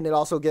 then it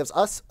also gives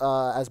us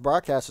as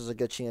broadcasters a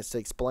good chance to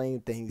explain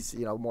things,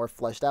 more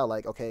fleshed out.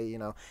 Like, okay,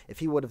 if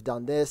he would have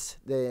done this,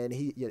 then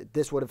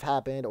this would have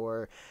happened,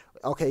 or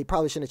okay, he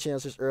probably shouldn't have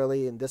changed this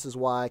early, and this is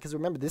why. Because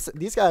remember,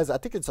 these guys, I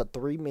think it's a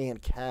 3-man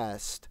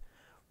cast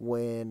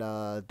when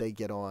they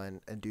get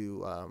on and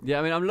do yeah,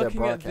 I mean, I'm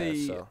looking at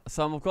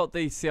so I've got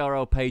the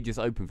CRL pages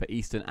open for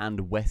Eastern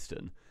and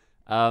Western.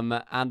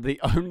 And the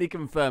only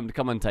confirmed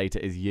commentator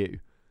is you.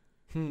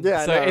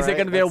 Yeah, so is it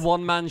going to be a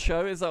one-man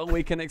show? Is that all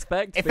we can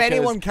expect? If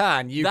anyone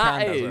can, you can.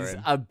 That is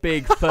a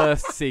big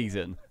first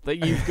season that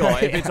you've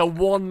got. If it's a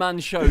one-man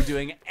show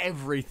doing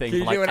everything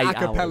Can you for like do an 8 a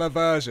cappella hours.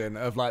 version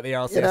of like the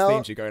RCS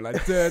theme tune going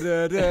like da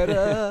da da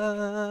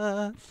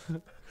da?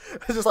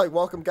 It's just like,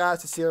 welcome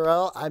guys to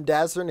CRL. I'm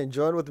Dazerin, and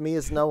join with me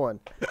is no one.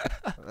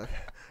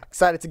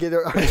 Excited to get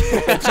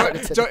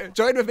it.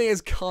 Join with me is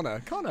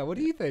Connor. Connor, what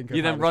do you think?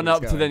 You then run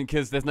up to them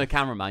because there's no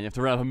cameraman. You have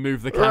to run up and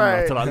move the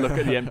camera to like look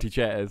at the empty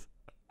chairs.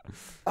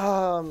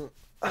 But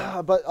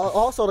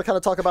also to kind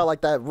of talk about like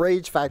that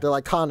rage factor,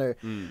 like Connor,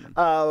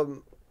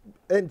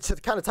 and to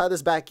kind of tie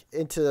this back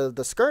into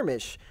the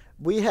skirmish,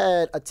 we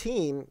had a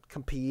team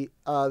compete.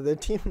 The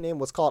team name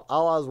was called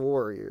Allah's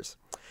Warriors.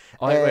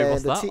 Oh, wait,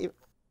 what's that?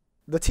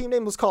 The team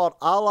name was called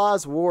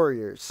Allah's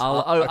Warriors.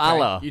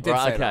 Allah. You did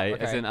right, say okay.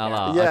 that. As Okay. in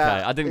Allah. Yeah.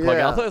 Okay. I didn't quite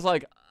get it. I thought it was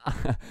like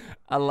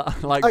Allah,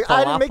 like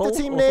I didn't make the falafel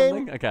team or name.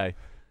 something? Okay.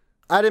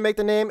 I didn't make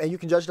the name, and you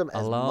can judge them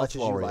as Allah's much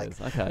as Warriors.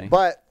 you like. Okay.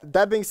 But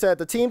that being said,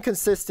 the team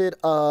consisted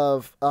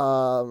of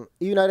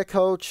United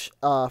coach,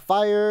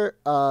 Fire,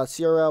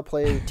 CRL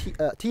player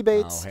T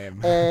Bates,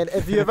 and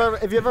if you've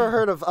ever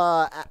heard of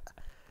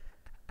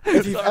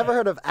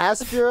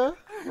Aspira.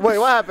 Wait,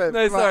 what happened?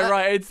 No, sorry,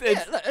 right. It's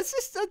it's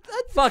just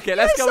fuck it.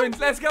 Let's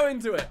go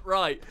into it.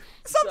 Right.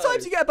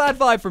 Sometimes you get a bad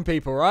vibe from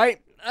people, right?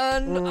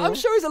 And I'm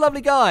sure he's a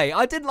lovely guy.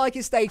 I didn't like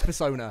his stage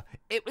persona.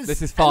 It was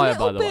This is Fire,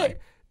 by the way.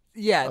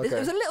 Yeah, Okay. it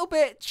was a little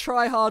bit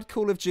try-hard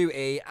Call of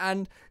Duty,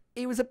 and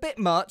he was a bit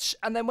much.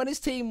 And then when his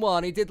team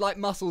won, he did like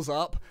muscles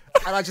up,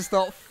 and I just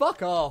thought,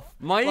 fuck off.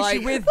 My Like,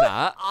 issue with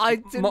that, I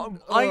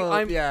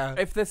didn't. Yeah.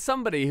 if there's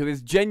somebody who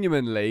is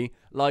genuinely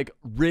like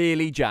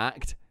really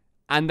jacked,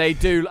 and they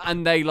do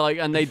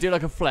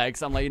like a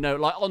flex, I'm like, you know,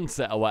 like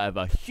Onset or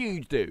whatever,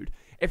 huge dude.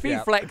 If he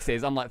Yeah.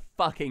 flexes, I'm like,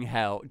 fucking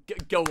hell,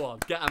 go on,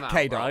 get him out,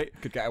 K-Dot right?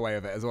 could get away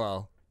with it as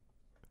well.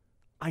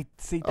 I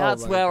see.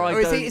 That's my where God. I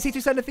Or don't. is he too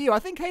slender for you? I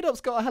think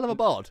K-Dot's got a hell of a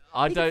bod.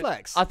 I He can don't.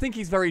 flex. I think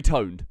he's very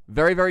toned,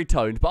 very, very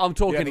toned. But I'm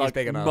talking think he's like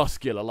big enough?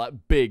 muscular, like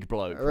big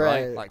bloke,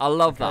 right? Right. Like, I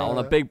love that. I okay.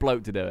 want a big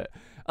bloke to do it.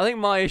 I think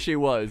my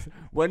issue was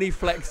when he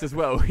flexed as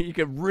well. You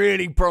could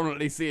really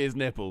prominently see his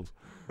nipples,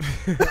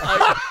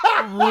 like,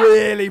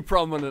 really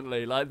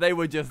prominently. Like they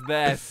were just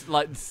there,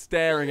 like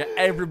staring at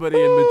everybody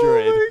in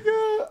Madrid. Oh my God.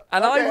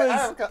 And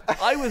Okay,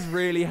 I was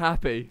really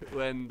happy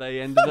when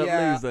they ended up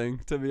Yeah. losing.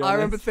 To be honest, I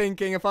remember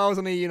thinking, if I was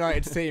on a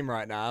United team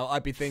right now,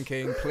 I'd be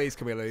thinking, please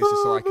can we lose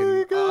just so I can...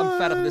 I'm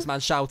fed up with this man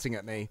shouting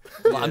at me.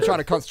 Like, I'm trying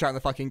to concentrate on the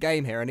fucking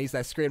game here, and he's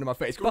there screaming in my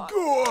face, going, go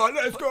on,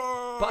 let's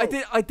go! But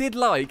I did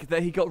like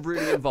that he got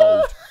really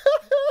involved.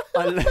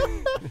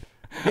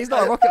 He's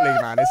not a Rocket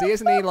League man, is he?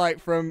 Isn't he, like,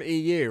 from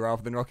EU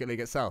rather than Rocket League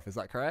itself? Is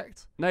that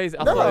correct? No, I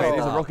No. thought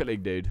he's a Rocket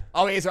League dude.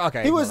 Oh, he is?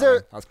 Okay. He was no,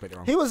 there- I was completely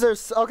wrong. He was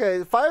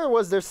their Fire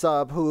was their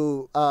sub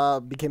who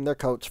became their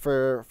coach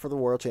for the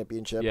World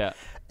Championship. Yeah.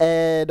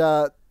 And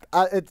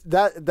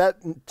that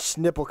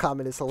nipple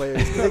comment is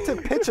hilarious. 'Cause they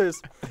took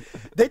pictures.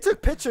 They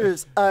took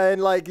pictures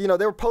and like they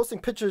were posting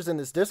pictures in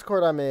this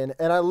Discord I'm in,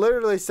 and I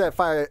literally said,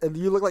 "Fire,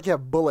 you look like you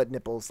have bullet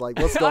nipples. Like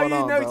what's going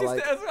on, bro?" Like,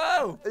 it as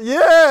well.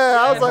 yeah,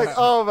 I was like,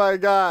 "Oh my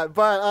God!"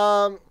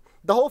 But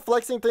the whole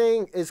flexing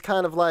thing is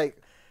kind of like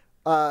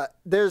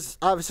there's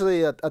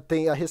obviously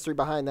a history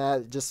behind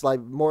that. Just like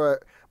more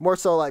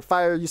so like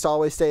Fire used to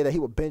always say that he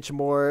would bench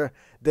more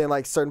than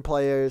like certain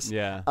players.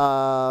 Yeah.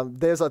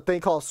 There's a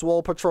thing called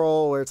Swole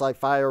Patrol where it's like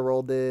Fire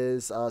rolled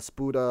this,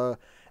 Spuda,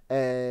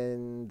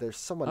 and there's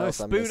someone else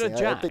I'm missing. Spuda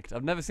jacked.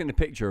 I've never seen a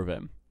picture of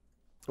him.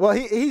 Well,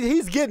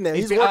 he's getting there.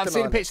 He's working I've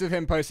seen on it. pictures of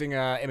him posting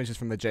images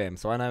from the gym,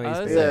 so I know he's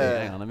been Yeah.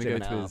 Hang on, let me go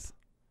gymming to it his.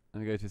 Let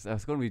me go to his.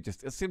 It's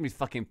gonna be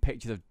fucking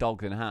pictures of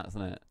dogs in hats,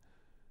 isn't it?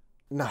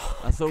 No,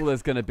 That's all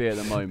there's gonna be at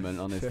the moment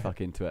on his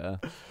fucking Twitter.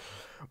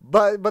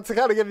 but to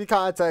kind of give you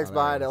context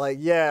behind it,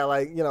 Hilarious.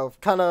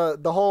 like kind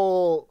of the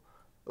whole,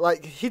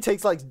 like he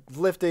takes like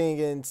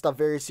lifting and stuff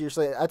very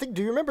seriously. I think.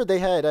 Do you remember they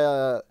had?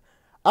 I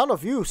don't know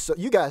if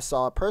you guys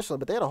saw it personally,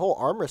 but they had a whole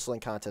arm wrestling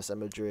contest at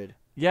Madrid.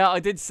 Yeah, I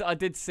did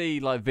see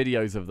like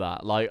videos of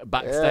that, like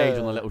backstage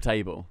on the Yeah. little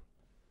table.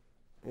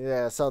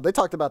 Yeah, so they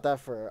talked about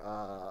that for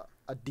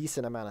a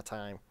decent amount of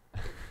time.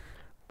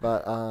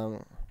 But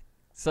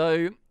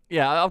So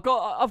yeah, I've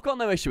got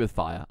no issue with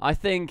Fire. I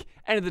think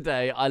end of the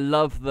day, I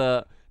love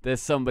that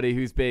there's somebody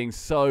who's being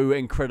so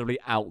incredibly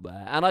out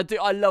there, and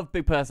I love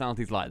big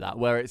personalities like that,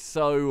 where it's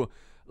so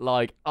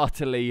like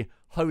utterly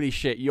holy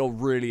shit, you're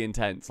really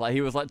intense. Like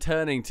he was like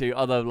turning to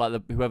other like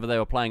whoever they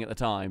were playing at the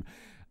time,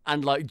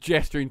 and like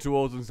gesturing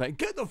towards them saying,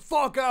 "Get the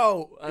fuck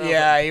out!" And I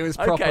Yeah, like, he was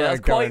proper okay,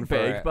 that's going quite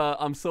for big, it. but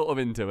I'm sort of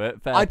into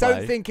it. Fair I don't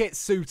play. think it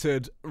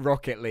suited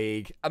Rocket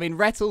League. I mean,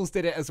 Rettles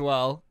did it as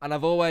well, and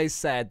I've always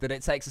said that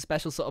it takes a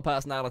special sort of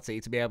personality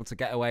to be able to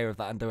get away with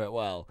that and do it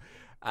well.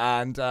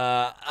 And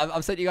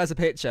I've sent you guys a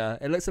picture.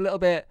 It looks a little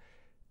bit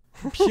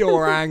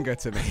pure anger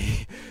to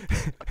me.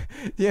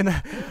 you know,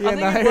 I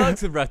think it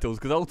works with Rettles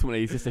because ultimately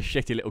he's just a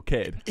shitty little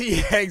kid.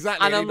 Yeah,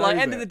 exactly. And he I'm like,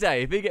 knows end of the it.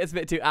 day, if he gets a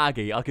bit too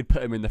aggy, I could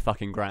put him in the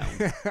fucking ground.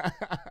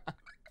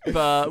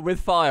 But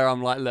with Fire,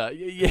 I'm like, look,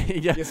 yeah,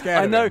 You're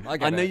scared I of know, him. I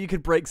get know it. you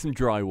could break some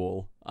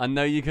drywall. I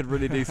know you could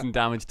really do some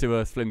damage to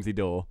a flimsy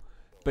door.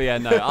 But yeah,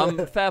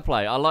 no, fair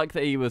play. I like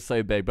that he was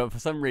so big, but for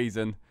some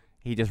reason,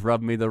 he just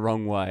rubbed me the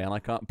wrong way, and I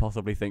can't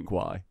possibly think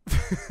why.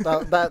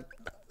 that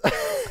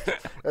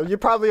you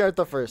probably aren't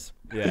the first.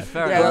 Yeah,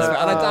 fair Yeah, that's enough.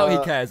 right. And I doubt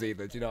he cares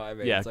either. Do you know what I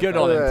mean? Yeah, So good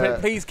fair on enough. him. Yeah.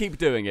 Please keep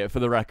doing it for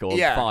the record.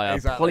 Yeah, Fire,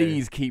 exactly.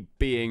 please keep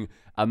being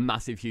a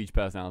massive, huge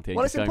personality. and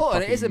Well, it's just going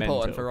important. It fucking is important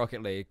mental. for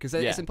Rocket League because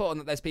Yeah. it's important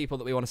that there's people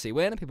that we want to see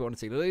win and people want to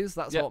see lose.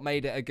 That's Yeah. what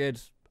made it a good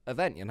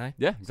event, you know?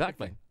 Yeah,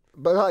 exactly.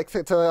 But like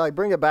to like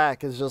bring it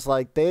back is just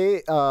like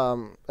they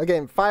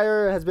again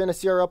Fire has been a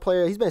CRL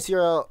player. He's been a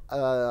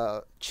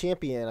CRL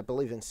champion, I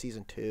believe, in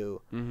season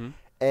 2. Mm-hmm.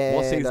 And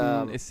What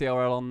season is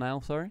CRL on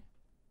now? Sorry.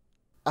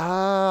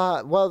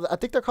 well, I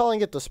think they're calling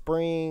it the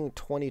spring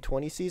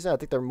 2020 season. I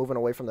think they're moving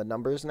away from the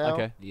numbers now.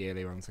 Okay.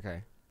 Yearly runs,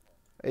 okay.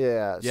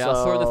 Yeah. Yeah, so, I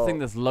saw the thing.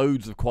 There's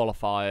loads of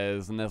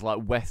qualifiers, and there's like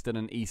Western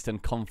and Eastern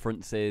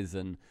conferences,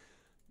 and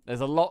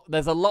there's a lot.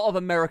 There's a lot of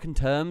American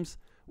terms,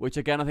 which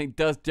again I think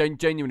does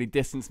genuinely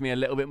distance me a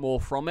little bit more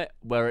from it.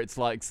 Where it's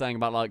like saying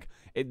about like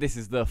this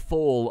is the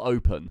fall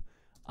open.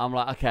 I'm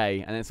like,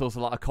 okay, and it's also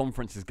like a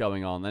conference is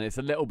going on, and it's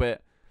a little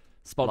bit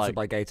Sponsored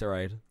like, by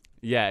Gatorade.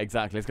 yeah,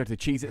 exactly. Let's go to the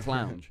Cheez-Its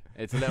Lounge.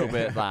 It's a little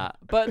bit that,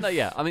 but no,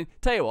 yeah. I mean,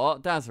 tell you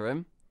what,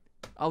 Dazerin,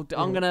 I'm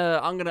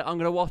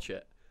gonna watch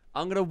it.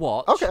 I'm gonna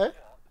watch Okay.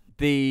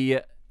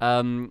 the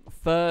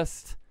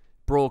first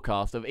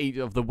broadcast of each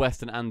of the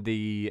Western and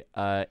the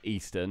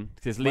Eastern.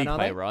 It's league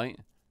play, right?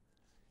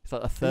 It's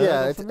like a third.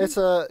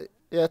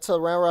 Yeah, it's a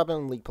round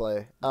robin league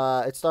play.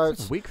 It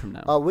starts like a week from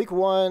now. Week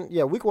 1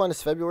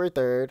 is February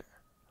 3rd.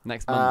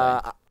 Next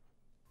Monday.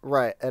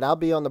 Right, and I'll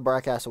be on the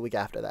broadcast a week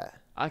after that.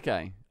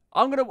 Okay,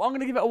 I'm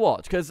gonna give it a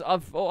watch because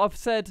I've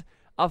said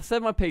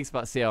my piece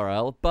about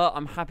CRL, but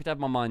I'm happy to have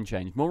my mind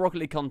changed. More Rocket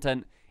League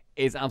content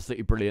is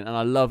absolutely brilliant, and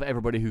I love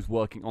everybody who's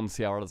working on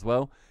CRL as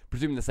well.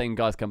 Presuming the same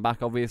guys come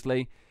back,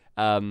 obviously.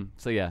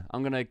 So yeah,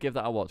 I'm gonna give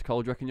that a watch.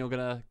 Cole, do you reckon you're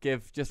gonna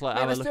give just like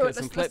have a look at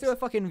some clips? Let's do a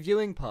fucking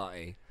viewing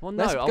party. Well,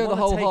 no, let's I go the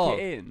whole take hog.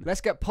 it in.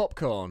 Let's get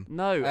popcorn.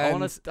 No, I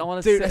want to.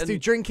 Let's do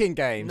drinking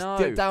games. No,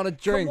 Get down a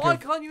drink. Why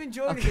can't you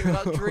enjoy anything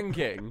without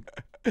drinking?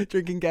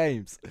 Drinking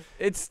games.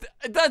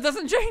 That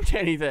doesn't change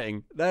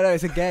anything. No,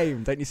 it's a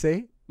game. Don't you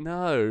see?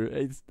 No,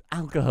 it's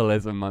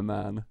alcoholism, my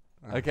man.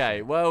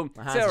 Okay, well,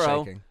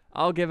 CRL,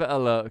 I'll give it a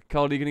look.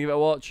 Cole, are you gonna give it a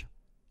watch?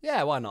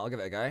 Yeah, why not? I'll give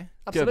it a go.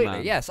 Absolutely.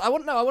 man. Yes. I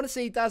want to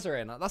see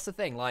Dazerin. That's the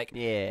thing. Like,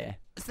 Yeah.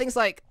 things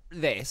like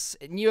this,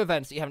 new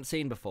events that you haven't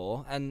seen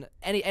before, and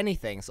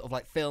anything sort of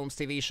like films,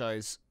 TV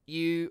shows,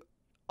 you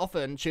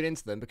often tune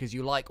into them because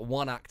you like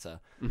one actor.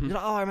 Mm-hmm. You're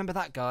like, oh, I remember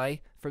that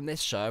guy from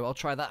this show. I'll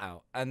try that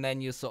out. And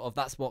then you sort of,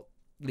 that's what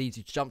leads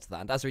you to jump to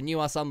that. And Dazerin, you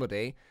are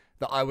somebody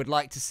that I would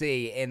like to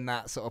see in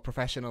that sort of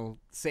professional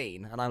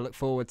scene, and I look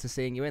forward to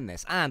seeing you in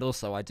this. And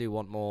also, I do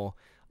want more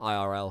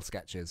IRL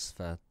sketches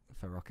for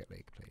Rocket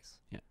League, please.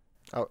 Yeah.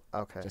 Oh,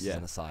 okay. Just as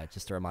an aside,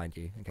 just to remind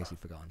you, in case you've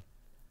forgotten.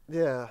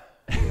 Yeah.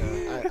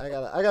 I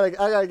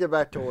gotta get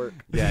back to work.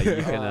 Yeah,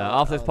 you can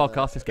after this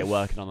podcast, just get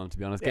working on them. To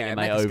be honest, get your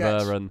mate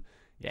over and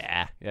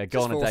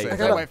go on a date. I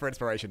can't wait for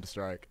inspiration to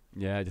strike.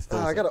 Yeah, just.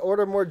 I gotta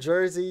order more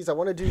jerseys. I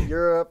want to do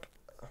Europe.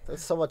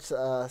 There's so much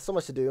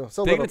to do.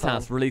 So little time.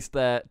 Dignitas released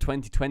their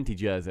 2020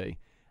 jersey,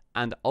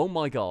 and oh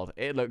my god,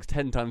 it looks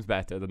 10 times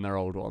better than their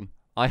old one.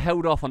 I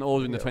held off on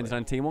ordering the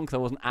 2019 one because I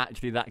wasn't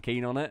actually that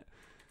keen on it.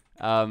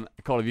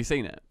 Cole, have you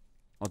seen it?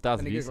 Or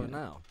Daz, have you seen it?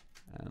 Now?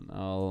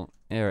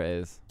 Here it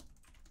is.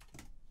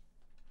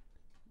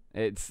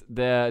 It's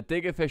the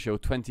Dig Official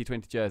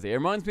 2020 jersey. It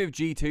reminds me of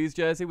G2's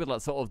jersey with like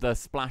sort of the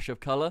splash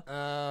of colour.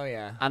 Oh,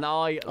 yeah. And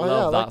I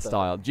love that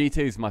style.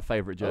 G2's my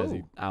favourite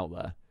jersey out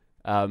there.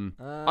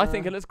 I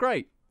think it looks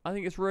great. I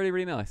think it's really,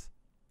 really nice.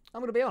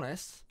 I'm going to be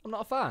honest. I'm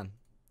not a fan.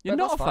 You're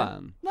not a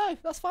fan? No,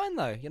 that's fine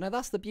though. You know,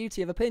 that's the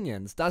beauty of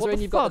opinions.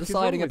 Dazerin, you've got the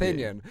deciding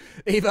opinion.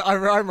 Either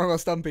I'm wrong or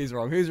Stumpy's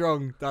wrong. Who's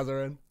wrong,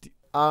 Dazerin?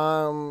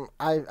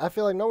 I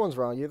feel like no one's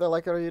wrong. You either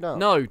like it or you don't.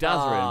 No,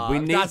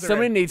 Dazerin.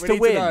 Somebody needs to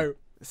win.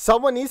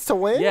 Someone needs to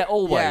win? Yeah,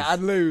 always. Yeah,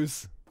 and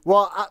lose.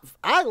 Well,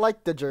 I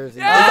like the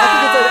jersey.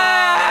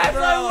 Yeah!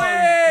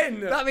 I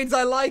win! That means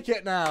I like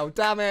it now.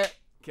 Damn it.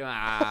 Come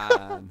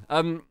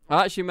on.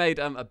 I actually made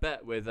a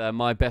bet with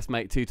my best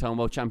mate, two-time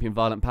world champion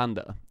Violent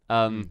Panda.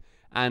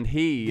 And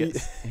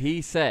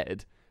he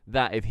said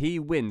that if he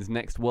wins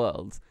next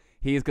Worlds,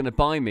 he is going to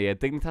buy me a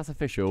Dignitas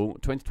Official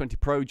 2020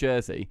 Pro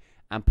jersey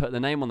and put the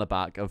name on the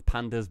back of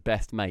Panda's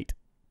best mate.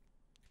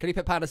 Can you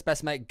put Panda's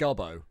best mate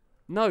Gobbo?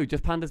 No,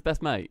 just Panda's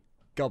best mate.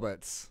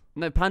 Gobbets.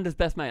 No, Panda's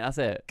best mate, that's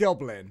it.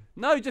 Goblin.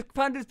 No, just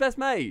Panda's best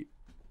mate.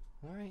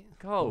 Alright.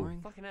 Cole.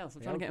 Fucking hell,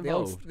 I'm trying to get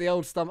involved. The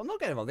old Stump. I'm not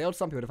getting involved. The old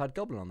Stumpy would have had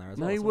Goblin on there as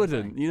well. No, he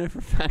wouldn't. You know for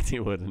a fact he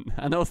wouldn't.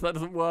 And also that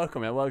doesn't work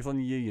on me. It works on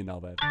you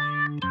knobhead.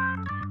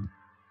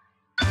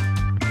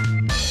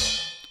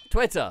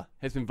 Twitter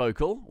has been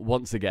vocal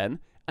once again,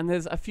 and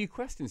there's a few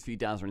questions for you,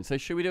 Dazerin. So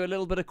should we do a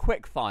little bit of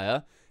quick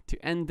fire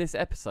to end this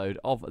episode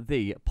of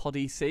the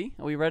Poddy C?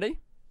 Are we ready?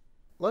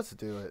 Let's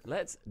do it.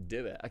 Let's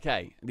do it.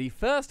 Okay, the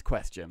first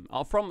question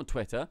from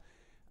Twitter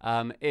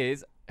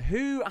is,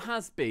 who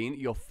has been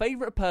your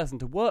favourite person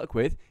to work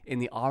with in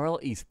the RL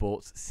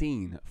esports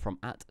scene? From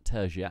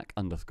 @Terziak_.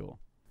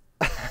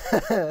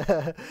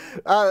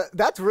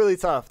 That's really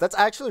tough.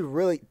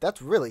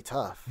 That's really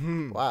tough.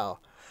 Wow.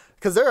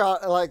 Because they're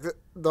like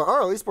the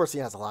RL esports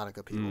scene has a lot of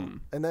good people,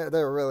 and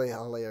they're really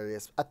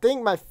hilarious. I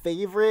think my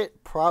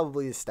favorite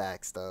probably is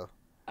Stacks though.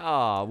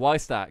 Why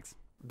Stacks?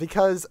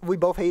 Because we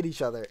both hate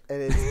each other,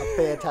 and it's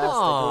fantastic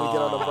when we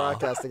get on the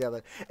broadcast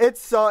together.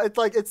 It's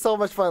so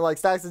much fun. Like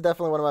Stacks is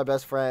definitely one of my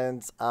best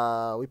friends.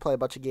 We play a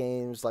bunch of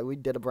games. Like we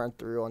did a run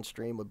through on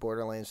stream with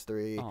Borderlands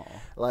 3.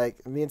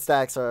 Like me and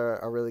Stacks are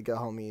really good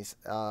homies.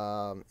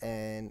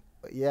 And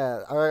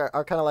yeah,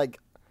 our kind of like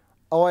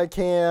on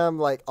cam,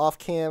 like off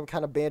cam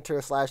kind of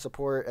banter /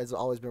 support has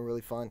always been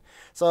really fun.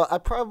 So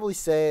I'd probably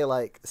say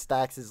like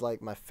Stacks is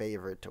like my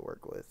favorite to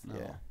work with.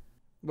 Yeah.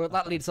 Well,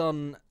 that leads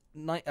on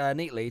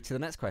neatly to the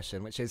next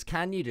question, which is,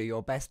 can you do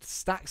your best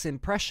Stacks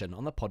impression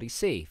on the Poddy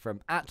C?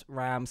 From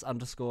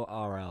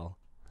 @Rams_RL.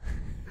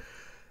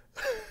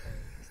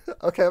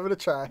 Okay, I'm gonna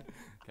try.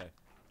 Okay.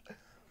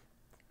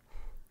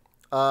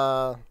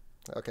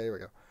 Okay, here we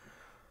go.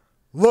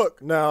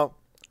 Look now,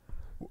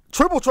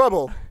 Triple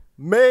Trouble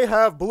may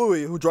have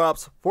Bluey, who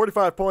drops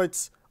 45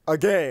 points a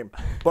game,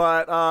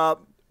 but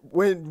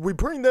when we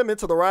bring them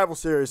into the rival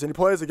series and he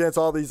plays against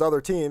all these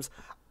other teams,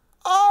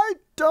 I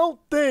don't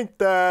think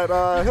that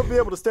he'll be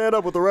able to stand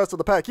up with the rest of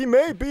the pack. He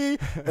may be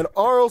an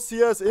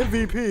RLCS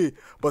MVP,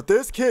 but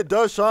this kid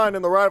does shine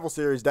in the rival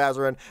series,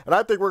 Dazerin, and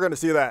I think we're going to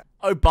see that.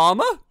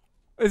 Obama?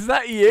 Is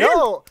that you?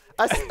 No.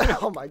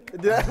 Oh my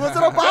God. Was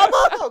it Obama?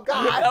 Oh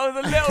God. That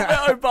was a little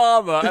bit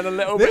Obama and a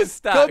little bit This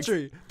Stacks.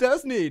 country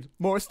does need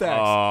more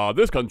Stacks.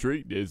 This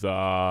country is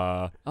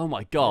Oh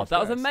my God, that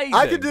was amazing.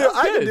 I could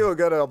do a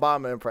good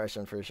Obama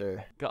impression for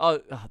sure. Oh,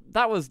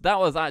 that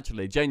was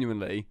actually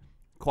genuinely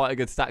quite a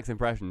good Stacks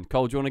impression.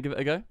 Cole, do you want to give it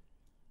a go?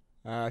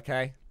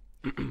 Okay.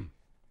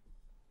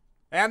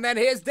 And then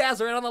here's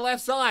Dazerin on the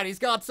left side. He's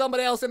got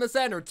somebody else in the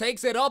center.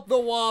 Takes it up the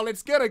wall.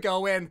 It's going to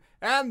go in.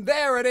 And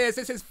there it is.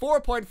 It's his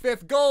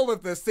 4.5th goal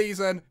of the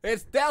season.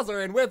 It's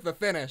Dazerin with the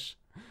finish.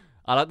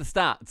 I like the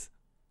stats.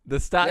 The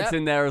stats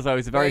in there as well.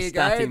 He's a very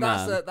statty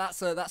man.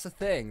 That's a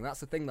thing.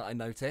 That's a thing that I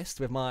noticed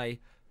with my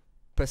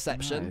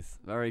perception. Nice.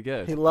 Very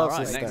good. He loves All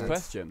right, his next stats.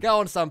 question. Go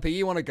on, Stumpy.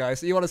 You want to go.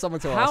 So you wanted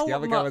someone to ask. You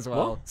have a go as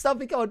well. What?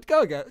 Stumpy, go on.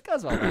 Go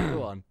as well.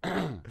 Go on.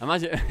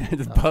 Imagine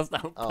just bust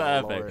out Oh,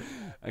 perfect. Lord.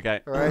 Okay.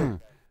 Right.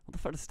 What the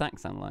fuck does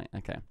Stacks sound like?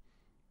 Okay.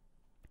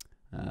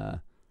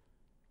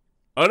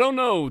 I don't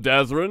know,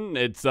 Dazerin.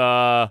 It's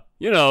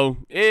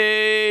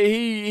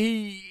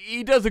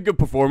he does a good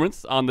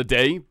performance on the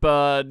day,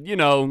 but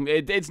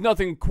it's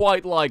nothing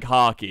quite like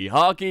hockey.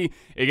 Hockey,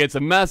 it gets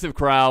a massive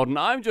crowd, and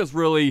I'm just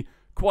really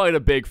quite a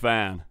big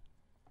fan.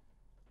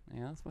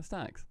 Yeah, that's my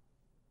Stacks.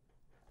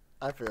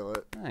 I feel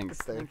it. Thanks.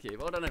 It's there. Thank you.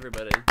 Well done,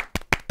 everybody.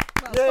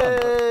 That's fun. Well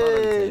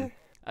done, Yay! team.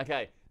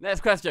 Okay,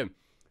 next question.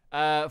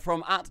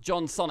 From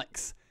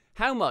 @JohnSonics.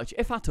 How much,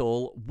 if at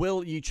all,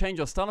 will you change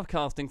your style of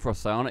casting for a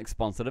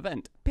Psionic-sponsored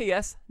event?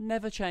 P.S.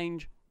 Never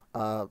change.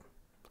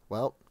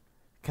 Well,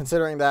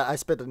 considering that I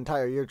spent an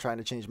entire year trying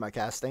to change my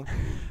casting,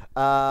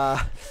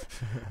 I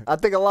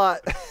think a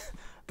lot. I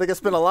think I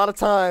spent a lot of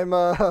time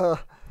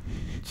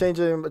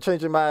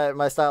changing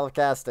my style of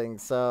casting.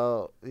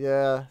 So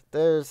yeah,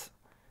 there's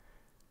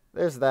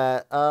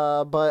that.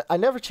 But I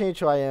never change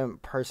who I am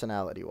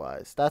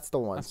personality-wise. That's the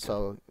one. That's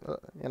so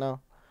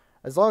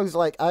as long as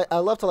I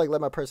love to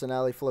let my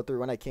personality flow through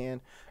when I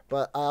can,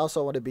 but I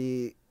also want to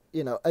be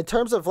in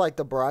terms of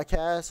the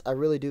broadcast, I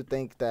really do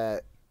think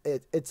that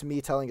it's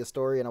me telling a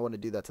story, and I want to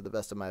do that to the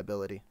best of my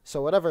ability.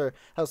 So whatever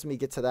helps me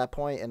get to that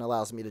point and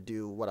allows me to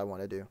do what I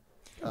want to do,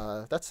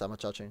 that's how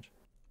much I'll change.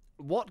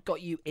 What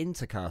got you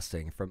into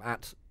casting from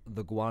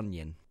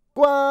 @theGuanyin?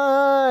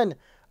 Guan.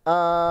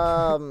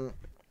 I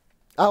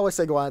always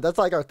say Guan. That's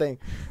our thing.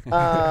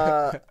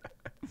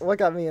 What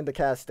got me into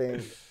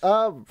casting?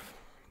 I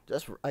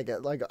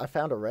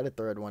found a Reddit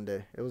thread one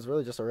day. It was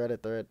really just a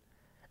Reddit thread,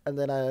 and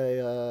then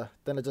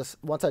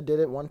once I did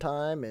it one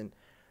time and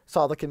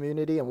saw the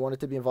community and wanted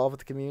to be involved with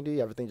the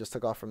community, everything just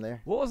took off from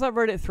there. What was that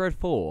Reddit thread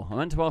for? I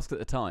meant to ask at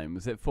the time.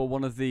 Was it for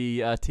one of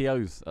the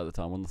TOs at the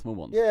time, one of the small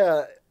ones?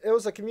 Yeah, it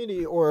was a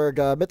community org,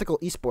 Mythical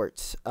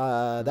Esports.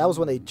 That was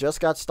when they just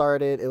got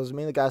started. It was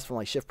mainly guys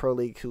from Shift Pro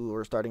League who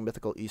were starting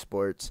Mythical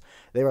Esports.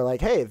 They were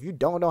like, hey, if you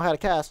don't know how to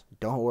cast,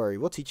 don't worry.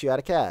 We'll teach you how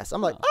to cast.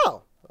 I'm like,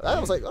 oh. I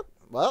was like,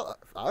 well,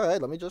 all right,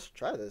 let me just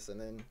try this.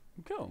 And then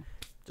Cool.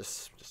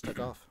 just took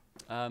off.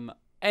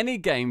 Any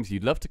games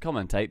you'd love to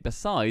commentate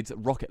besides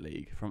Rocket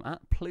League? From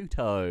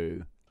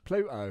 @Pluto.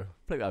 Pluto.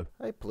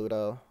 Hey,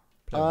 Pluto.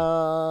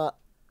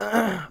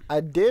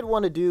 I did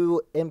want to do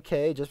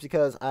MK just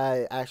because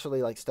I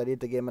actually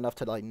studied the game enough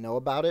to know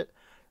about it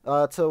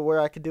to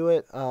where I could do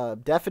it.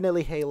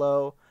 Definitely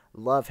Halo.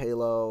 Love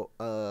Halo.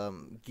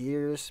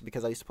 Gears,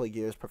 because I used to play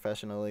Gears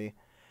professionally.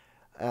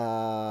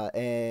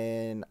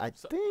 And I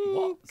think...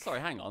 What? Sorry,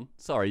 hang on.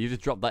 Sorry, you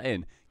just dropped that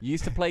in. You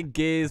used to play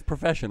Gears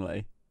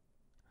professionally?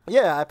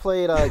 Yeah, I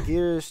played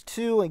Gears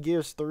 2 and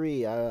Gears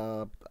 3.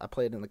 I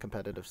played in the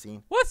competitive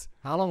scene. What?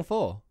 How long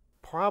for?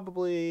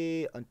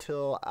 Probably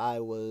until I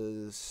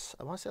want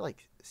to say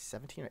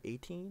 17 or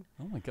 18.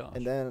 Oh my gosh.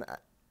 And then,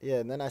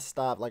 I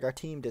stopped. Our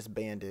team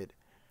disbanded.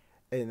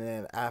 And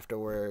then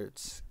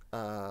afterwards, it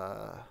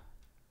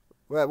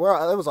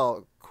was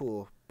all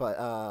cool. But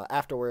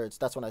afterwards,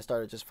 that's when I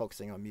started just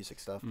focusing on music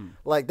stuff.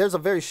 There's a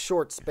very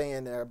short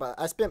span there, but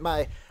I spent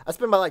my I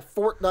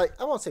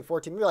won't say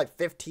 14, maybe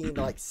 15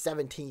 to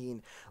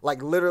 17,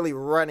 literally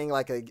running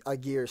a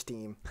Gears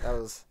team. That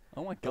was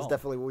Oh my god. That was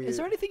definitely weird. Is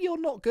there anything you're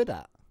not good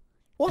at?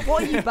 What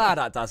are you bad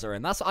at,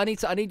 Dazerin? That's I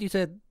need you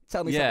to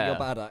tell me something you're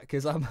bad at,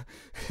 because I'm.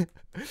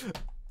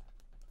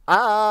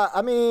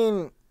 I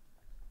mean,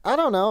 I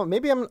don't know.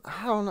 Maybe I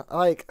don't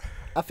know.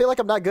 I feel like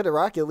I'm not good at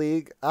Rocket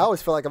League. I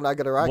always feel like I'm not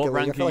good at Rocket League. What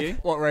rank are you?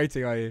 What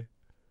rating are you?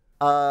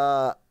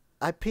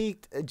 I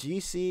peaked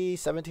GC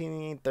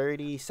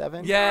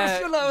 1737. Yeah,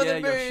 you're lower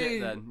than you're me.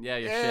 shit then. Yeah,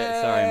 you're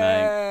shit. Sorry,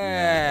 mate.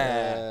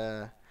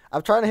 Yeah.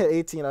 I'm trying to hit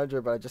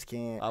 1800, but I just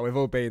can't. Oh, we've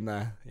all been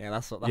there. Yeah,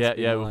 that's We've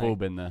been all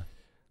been there.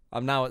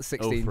 I'm now at All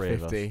three of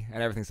 1650,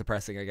 and everything's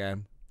depressing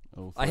again.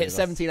 All I three hit of us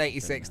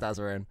 1786, been there.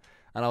 Dazerin,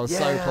 and I was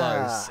so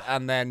close.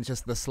 And then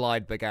just the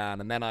slide began,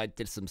 and then I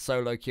did some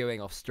solo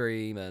queuing off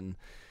stream, and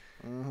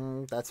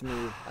That's me.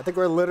 I think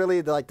we're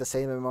literally the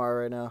same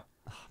MMR right now.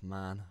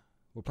 man,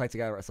 We'll play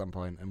together at some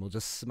point, and we'll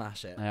just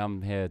smash it. Hey,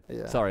 I'm here.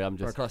 Yeah. Sorry, I'm Or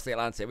just. across the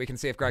Atlantic. We can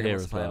see if Greg Here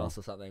wants to as play well. us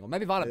or something. Or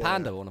maybe Violent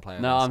Panda will want to play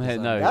No, us. I'm here.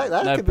 No,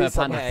 That no could be Panda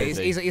something. Yeah,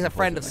 busy, he's a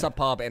friend of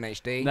unfortunately. Subpar but in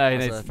HD. No, he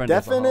That's needs a- friend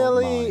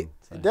Definitely, of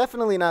the whole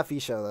definitely not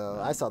Fisho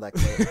though. I saw that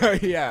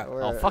clip. yeah.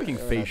 Oh, fucking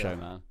We're fee not show, there.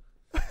 man.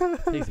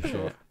 Piece of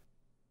shit.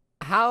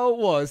 How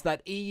was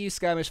that EU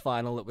skirmish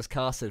final that was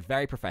casted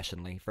very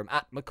professionally from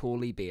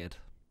 @Macaulay Beard?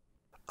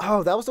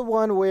 Oh, that was the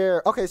one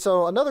where. Okay,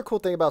 so another cool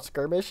thing about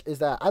Skirmish is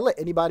that I let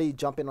anybody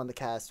jump in on the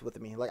cast with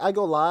me. Like I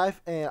go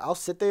live and I'll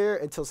sit there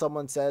until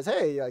someone says,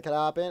 "Hey, can I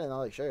hop in?" And I'm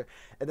like, "Sure,"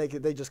 and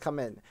they just come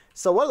in.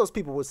 So one of those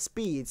people was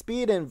Speed.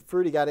 Speed and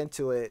Fruity got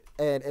into it,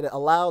 and it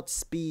allowed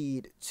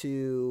Speed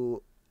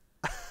to.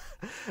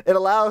 It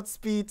allowed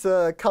Speed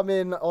to come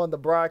in on the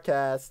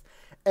broadcast,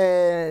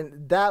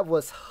 and that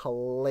was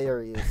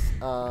hilarious.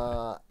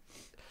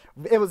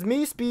 It was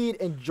me, Speed,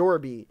 and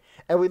Jorby,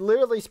 and we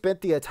literally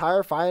spent the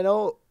entire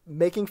final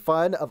making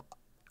fun of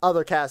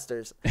other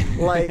casters.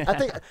 Like I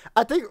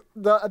think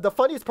the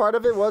funniest part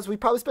of it was we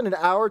probably spent an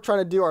hour trying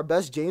to do our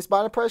best James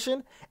Bond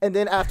impression, and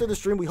then after the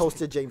stream we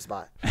hosted James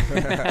Bond.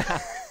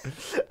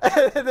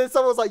 And then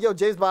someone was like, "Yo,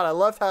 James Bond, I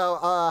loved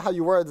how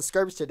you were in the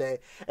skirmish today,"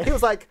 and he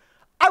was like,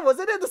 "I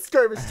wasn't in the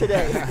skirmish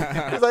today."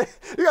 He was like,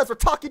 "You guys were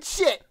talking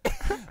shit."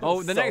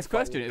 Oh, the So next funny.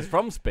 question is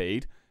from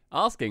Speed,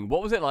 asking,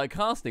 what was it like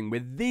casting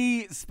with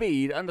the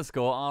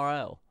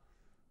Speed_RL?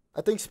 I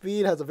think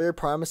Speed has a very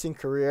promising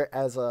career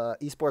as a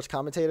esports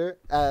commentator.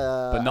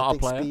 But not I a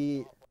think player?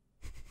 Speed,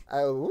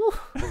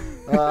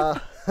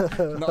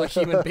 Not a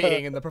human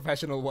being in the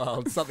professional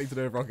world. Something to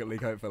do with Rocket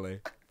League, hopefully.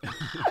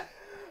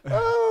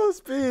 Oh,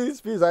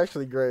 Speed's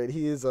actually great.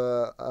 He is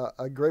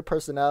a great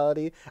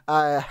personality.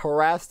 I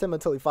harassed him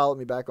until he followed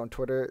me back on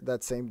Twitter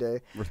that same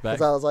day. Respect.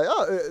 Because I was like,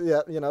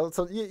 yeah,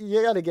 so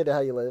you got to get it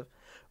how you live.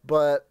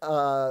 But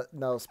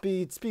no,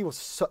 Speed was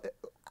so.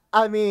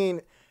 I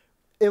mean,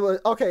 it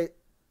was okay.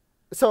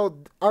 So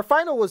our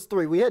final was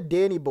 3. We had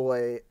Danny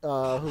Boy,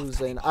 who's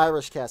an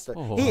Irish caster.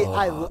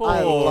 I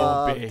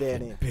love Bacon.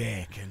 Danny.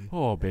 Bacon.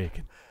 Oh,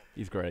 Bacon.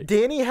 He's great.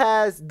 Danny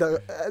has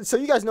the. So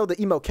you guys know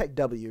the emo Keck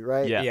W,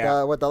 right? Yeah.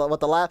 Yeah. With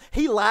the laugh,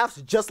 he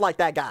laughs just like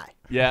that guy.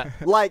 Yeah.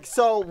 Like,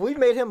 so we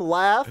made him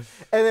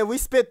laugh, and then we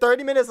spent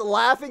 30 minutes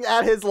laughing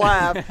at his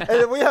laugh, and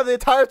then we have the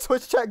entire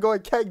Twitch chat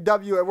going Keck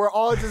W, and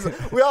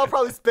we all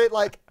probably spent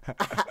like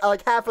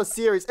half a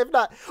series, if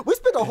not, we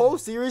spent a whole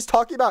series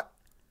talking about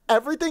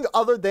everything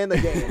other than the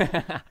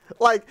game.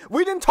 Like,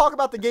 we didn't talk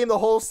about the game the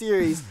whole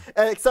series,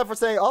 except for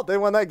saying, "Oh, they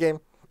won that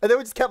game," and then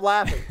we just kept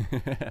laughing.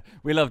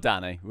 We love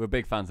Danny. We're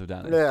big fans of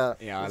Danny. Yeah,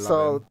 Yeah, I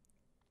love him.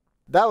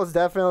 that was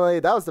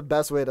the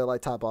best way to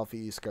like top off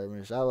EU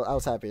skirmish. I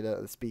was happy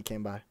that Speed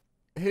came by.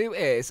 Who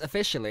is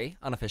officially,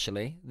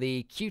 unofficially,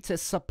 the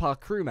cutest Subpar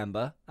crew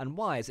member, and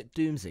why is it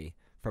Doomsy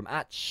from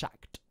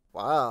 @Shacked?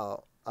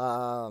 Wow,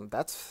 I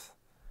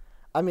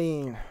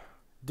mean,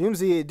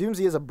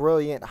 Doomsy is a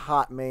brilliant,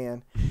 hot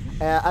man,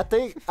 and I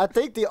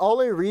think the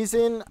only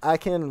reason I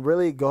can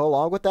really go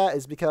along with that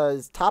is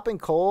because topping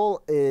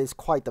Cole is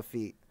quite the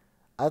feat.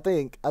 I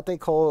think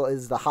Cole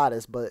is the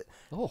hottest, but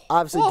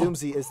obviously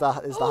Doomsy is the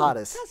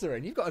hottest.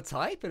 Dazerin, you've got a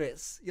type, and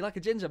you like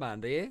a ginger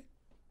man, do you?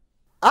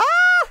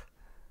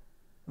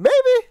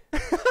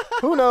 Maybe.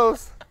 Who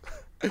knows?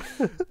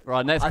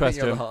 Right, next I think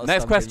you're question. the hottest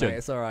Next something, question. mate.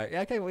 It's all right.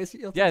 Yeah, okay. Well,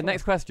 Yeah,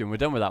 next question. We're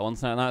done with that one.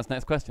 So now it's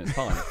next question. It's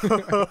fine.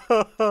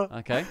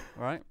 Okay,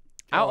 right.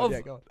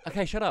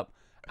 Okay, shut up.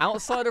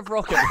 Outside of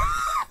Rocket,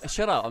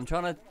 shut up. I'm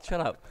trying to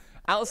shut up.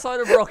 Outside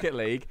of Rocket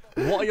League,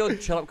 what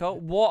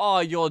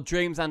are your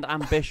dreams and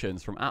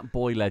ambitions from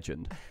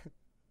 @BoyLegend?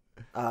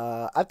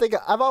 I think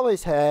I've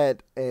always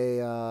had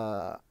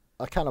a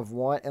kind of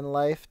want in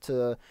life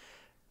to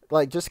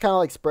like just kind of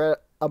like spread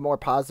a more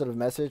positive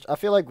message. I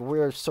feel like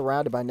we're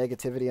surrounded by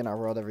negativity in our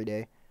world every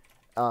day.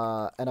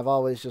 And I've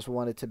always just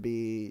wanted to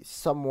be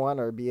someone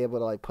or be able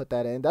to like put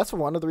that in. That's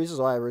one of the reasons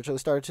why I originally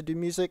started to do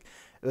music.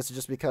 It was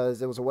just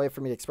because it was a way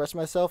for me to express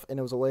myself, and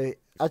it was a way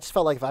I just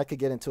felt like if I could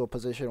get into a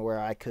position where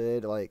I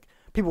could like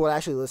people would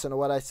actually listen to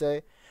what I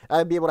say,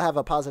 I'd be able to have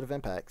a positive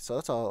impact. So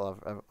that's all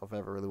I've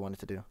ever really wanted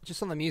to do.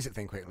 Just on the music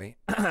thing quickly.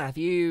 Have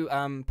you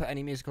put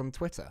any music on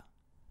Twitter?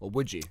 Or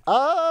would you?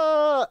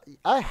 I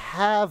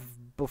have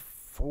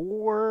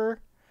before,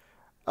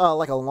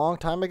 like a long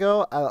time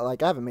ago. I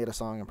haven't made a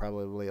song in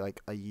probably like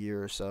a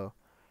year or so.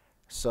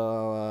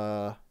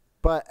 So,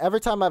 but every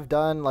time I've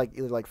done like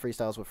either like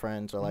freestyles with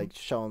friends or like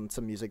shown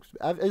some music,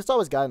 it's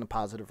always gotten a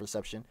positive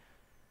reception.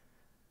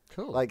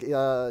 Cool. Like, you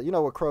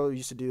know what Crow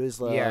used to do his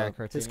cartoon,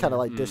 kind of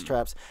like diss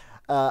traps.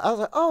 I was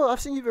like, oh, I've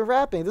seen you been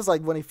rapping. This is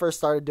like when he first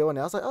started doing it.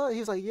 I was like, oh, he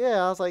was like,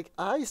 yeah. I was like,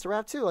 I used to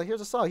rap too. Like,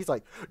 here's a song. He's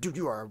like, dude,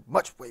 you are a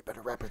much way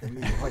better rapper than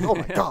me. I'm like, oh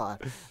my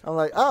god. I'm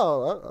like,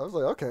 oh, I was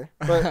like, okay,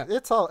 but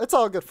it's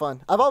all good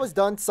fun. I've always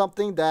done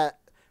something that,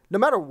 no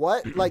matter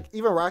what, like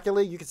even Rocket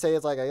League, you could say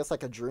it's like I guess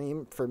like a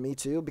dream for me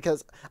too,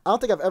 because I don't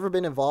think I've ever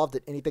been involved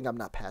in anything I'm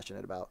not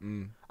passionate about.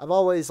 I've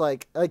always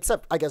like,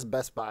 except I guess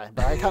Best Buy,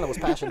 but I kind of was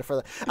passionate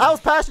for I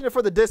was passionate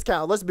for the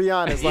discount. Let's be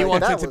honest. You like,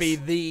 wanted that to was, be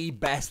the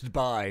Best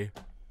Buy.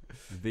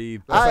 The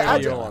That's I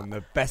what you're on,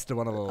 the best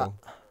one of all.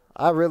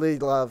 I really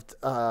loved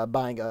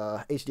buying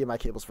HDMI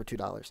cables for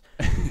 $2.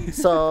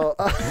 So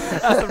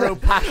that's a real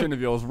passion of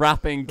yours: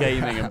 rapping,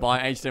 gaming, and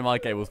buying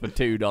HDMI cables for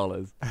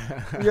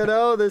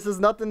 $2. This is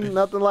nothing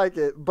like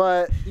it.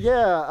 But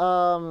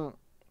yeah,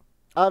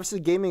 obviously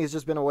gaming has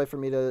just been a way for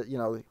me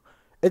to,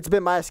 it's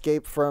been my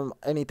escape from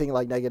anything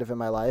like negative in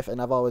my life,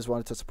 and I've always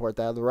wanted to support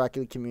that. The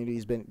Rocket League community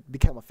has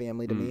become a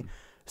family to me,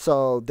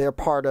 so they're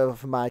part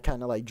of my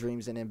kind of like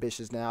dreams and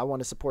ambitions now. I want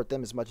to support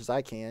them as much as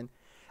I can.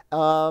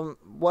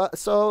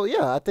 So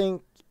yeah, I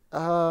think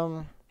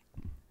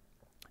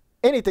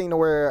anything to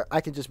where I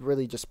can just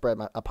really just spread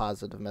a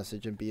positive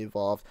message and be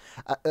involved.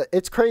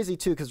 It's crazy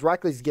too, because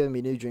Rocket League's giving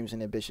me new dreams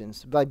and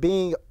ambitions. Like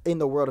being in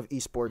the world of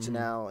esports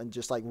now and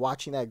just like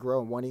watching that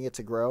grow and wanting it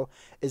to grow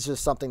is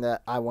just something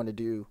that I want to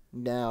do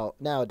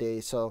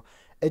nowadays. So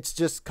it's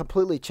just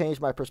completely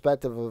changed my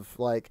perspective of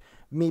like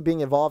me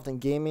being involved in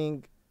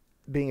gaming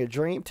being a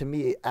dream to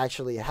me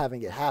actually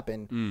having it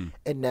happen.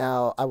 And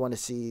now I want to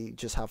see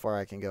just how far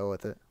I can go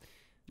with it.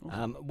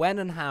 When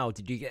and how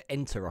did you get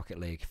into Rocket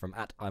League from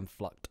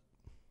 @I'mFlucked?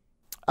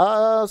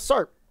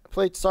 SARP.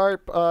 Played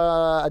SARP.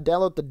 I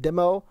downloaded the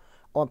demo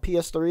on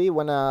PS3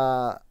 when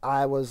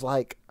I was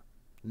like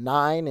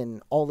 9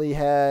 and only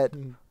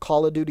had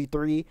Call of Duty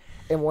 3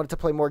 and wanted to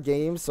play more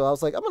games. So I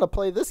was like, I'm going to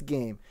play this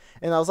game.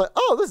 And I was like,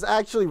 oh, this is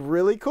actually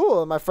really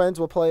cool. And my friends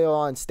would play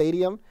on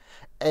Stadium.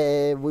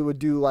 And we would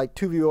do like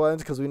 2v1s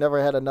because we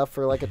never had enough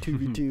for like a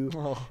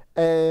 2v2.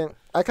 And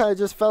I kind of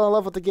just fell in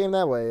love with the game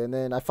that way. And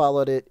then I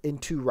followed it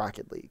into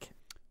Rocket League.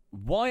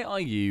 Why are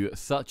you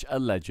such a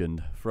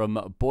legend? From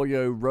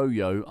Boyo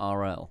Royo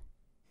RL.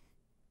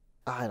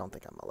 I don't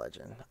think I'm a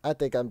legend. I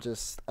think I'm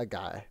just a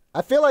guy.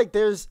 I feel like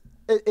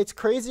it's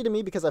crazy to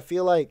me because I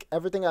feel like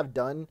everything I've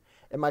done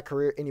in my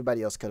career,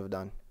 anybody else could have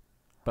done.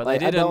 But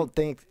like, they didn't. I don't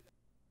think.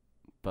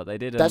 But they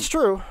didn't. That's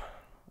true.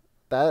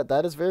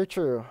 That is very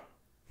true.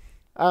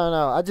 I don't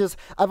know.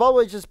 I've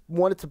always just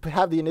wanted to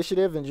have the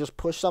initiative and just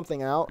push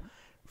something out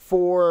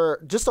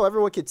just so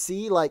everyone could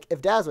see, like,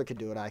 if Dazerin could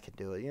do it, I could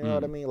do it. You know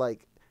what I mean?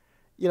 Like,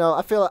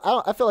 I feel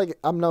like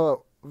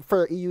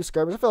for EU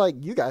Skirmish, I feel like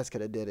you guys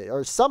could have did it,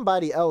 or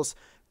somebody else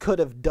could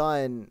have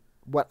done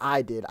what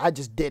I did. I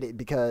just did it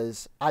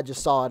because I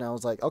just saw it and I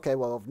was like, okay,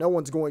 well, if no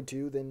one's going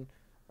to, then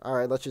all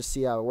right, let's just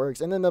see how it works.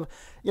 And then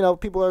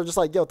people are just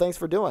like, yo, thanks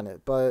for doing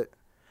it, but.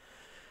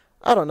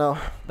 I don't know.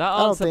 That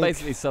answer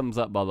basically sums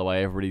up, by the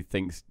way,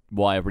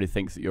 why everybody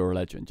thinks that you're a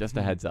legend. Just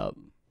a heads up.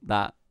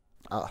 That's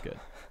good.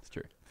 It's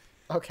true.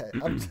 Okay,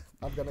 I'm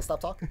gonna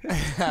stop talking.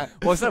 Well,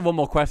 let's have one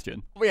more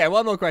question. Well, yeah,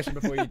 one more question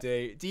before you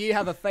do. Do you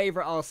have a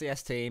favorite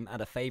RCS team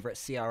and a favorite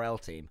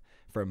CRL team?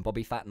 From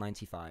Bobby Fat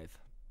 95.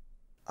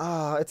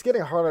 It's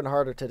getting harder and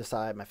harder to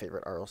decide my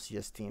favorite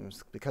RLCS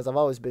teams because I've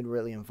always been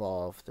really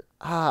involved.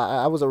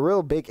 I was a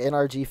real big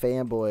NRG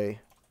fanboy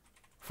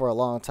for a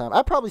long time.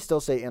 I'd probably still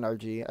say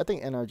NRG. I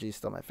think NRG is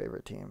still my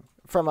favorite team.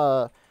 From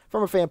a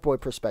fanboy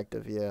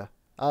perspective, yeah.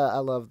 I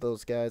love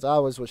those guys. I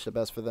always wish the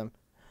best for them.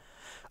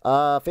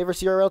 Favorite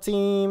CRL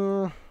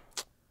team?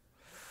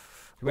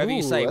 Whoever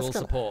you say will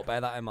support.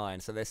 Bear that in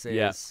mind. So this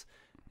is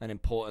an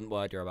important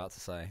word you're about to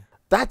say.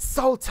 That's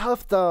so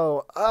tough,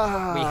 though.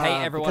 We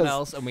hate everyone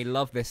else, and we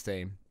love this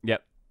team.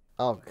 Yep.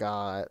 Oh,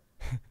 God.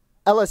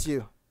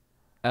 LSU.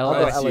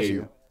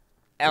 LSU.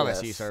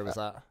 LSU, Yes. sorry, was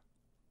that?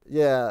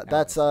 Yeah,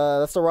 that's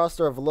the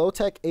roster of Low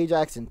Tech,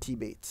 Ajax, and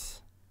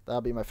T-Bates.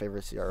 That'll be my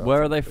favorite CRL.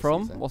 Where are they this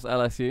from? season. What's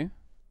LSU?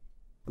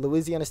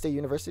 Louisiana State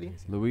University.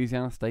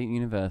 Louisiana State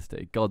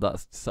University. God,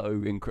 that's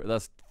so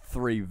that's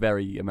 3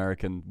 very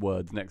American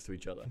words next to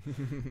each other.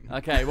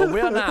 Okay, well,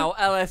 we are now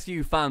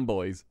LSU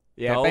fanboys.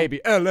 Yeah, Cole? baby.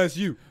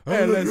 LSU.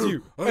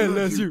 LSU.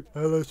 LSU.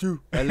 LSU.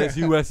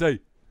 LSUSA.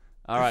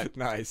 All right.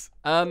 Nice.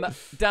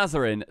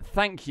 Dazerin,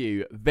 thank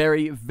you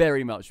very,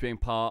 very much for being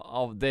part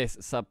of this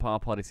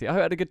subpar Poddy C. I hope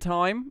you had a good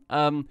time.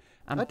 And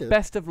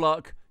best of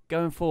luck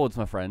going forwards,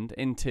 my friend,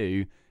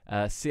 into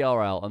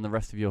CRL and the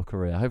rest of your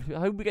career. I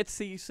hope we get to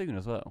see you soon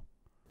as well.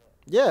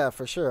 Yeah,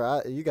 for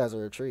sure. You guys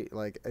are a treat.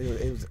 Like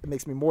it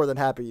makes me more than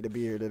happy to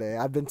be here today.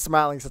 I've been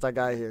smiling since I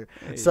got here,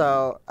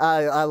 so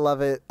I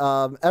love it.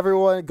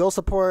 Everyone, go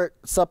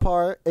support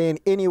Subpar in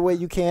any way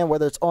you can,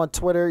 whether it's on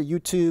Twitter,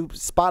 YouTube,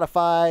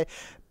 Spotify,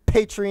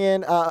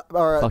 Patreon,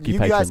 or you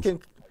guys can.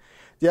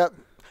 Yep.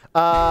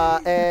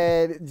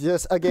 And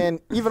just again,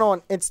 even on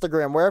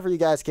Instagram, wherever you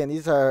guys can,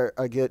 these are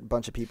a good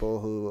bunch of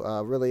people who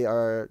really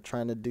are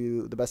trying to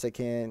do the best they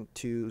can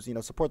to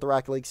support the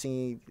Rocket League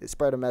scene,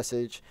 spread a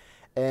message,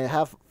 and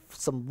have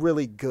some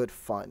really good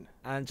fun.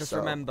 And just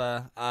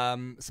remember,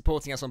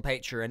 supporting us on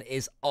Patreon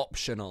is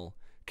optional.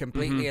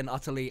 Completely and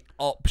utterly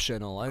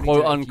optional. Only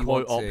quote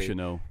unquote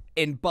optional.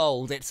 In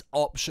bold, it's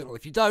optional.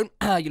 If you don't,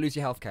 you lose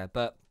your healthcare.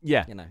 But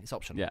yeah, it's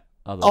optional. Yeah.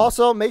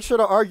 Also, make sure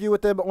to argue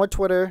with them on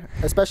Twitter,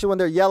 especially when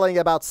they're yelling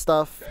about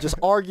stuff. Just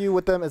argue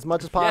with them as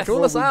much as possible.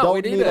 Call us out.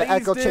 Don't need an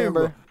echo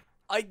chamber.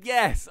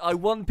 I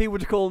want people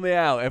to call me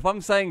out. If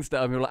I'm saying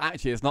stuff, people are like,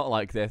 actually, it's not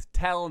like this.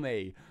 Tell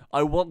me.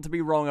 I want to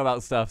be wrong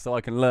about stuff so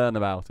I can learn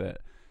about it.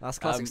 That's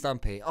classic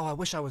Stumpy. Oh, I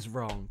wish I was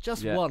wrong.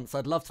 Just Yeah. once.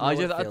 I'd love to know what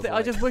it feels I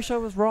like. just wish I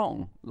was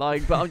wrong.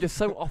 Like, but I'm just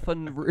so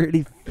often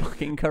really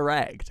fucking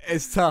correct.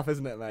 It's tough,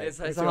 isn't it, mate? It's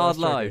a hard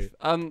life.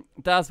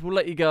 Daz, we'll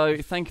let you go.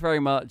 Thank you very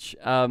much.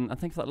 And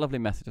thank you for that lovely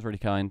message. It's really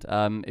kind.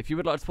 If you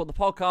would like to support the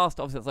podcast,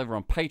 obviously that's over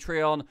on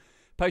Patreon.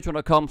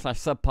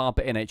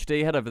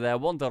 Patreon.com/subpar.nhd. Head over there.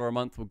 $1 a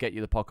month will get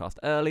you the podcast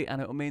early,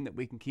 and it will mean that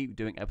we can keep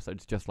doing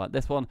episodes just like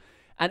this one.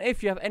 And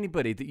if you have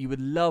anybody that you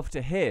would love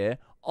to hear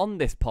on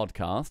this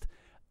podcast,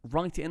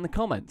 write it in the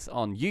comments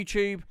on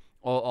YouTube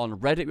or on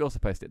Reddit. We also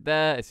post it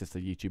there. It's just a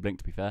YouTube link,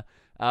 to be fair.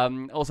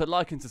 Also,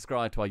 like and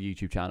subscribe to our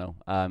YouTube channel.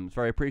 It's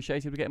very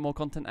appreciated. We're getting more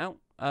content out.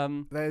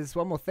 There's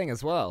one more thing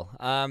as well.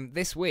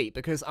 This week,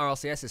 because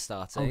RLCS is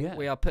starting,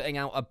 we are putting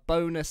out a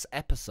bonus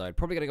episode,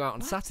 probably going to go out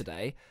on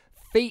Saturday,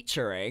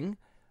 featuring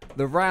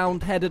the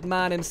round-headed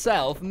man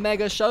himself,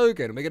 Mega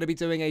Shogun. We're going to be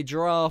doing a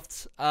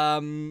draft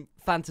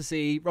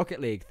fantasy Rocket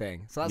League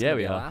thing. So that's going to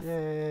be a laugh. So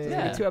there's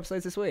going to be 2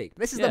 episodes this week.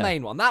 This is the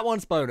main one. That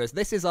one's bonus.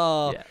 This is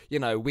our,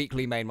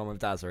 weekly main one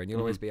with Dazerin. You'll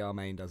always be our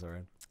main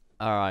Dazerin.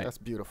 All right. That's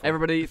beautiful.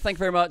 Everybody, thank you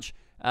very much.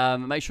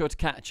 Make sure to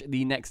catch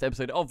the next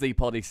episode of the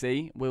Poddy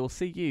C. We'll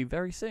see you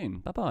very soon.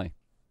 Bye-bye.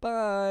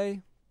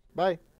 Bye. Bye.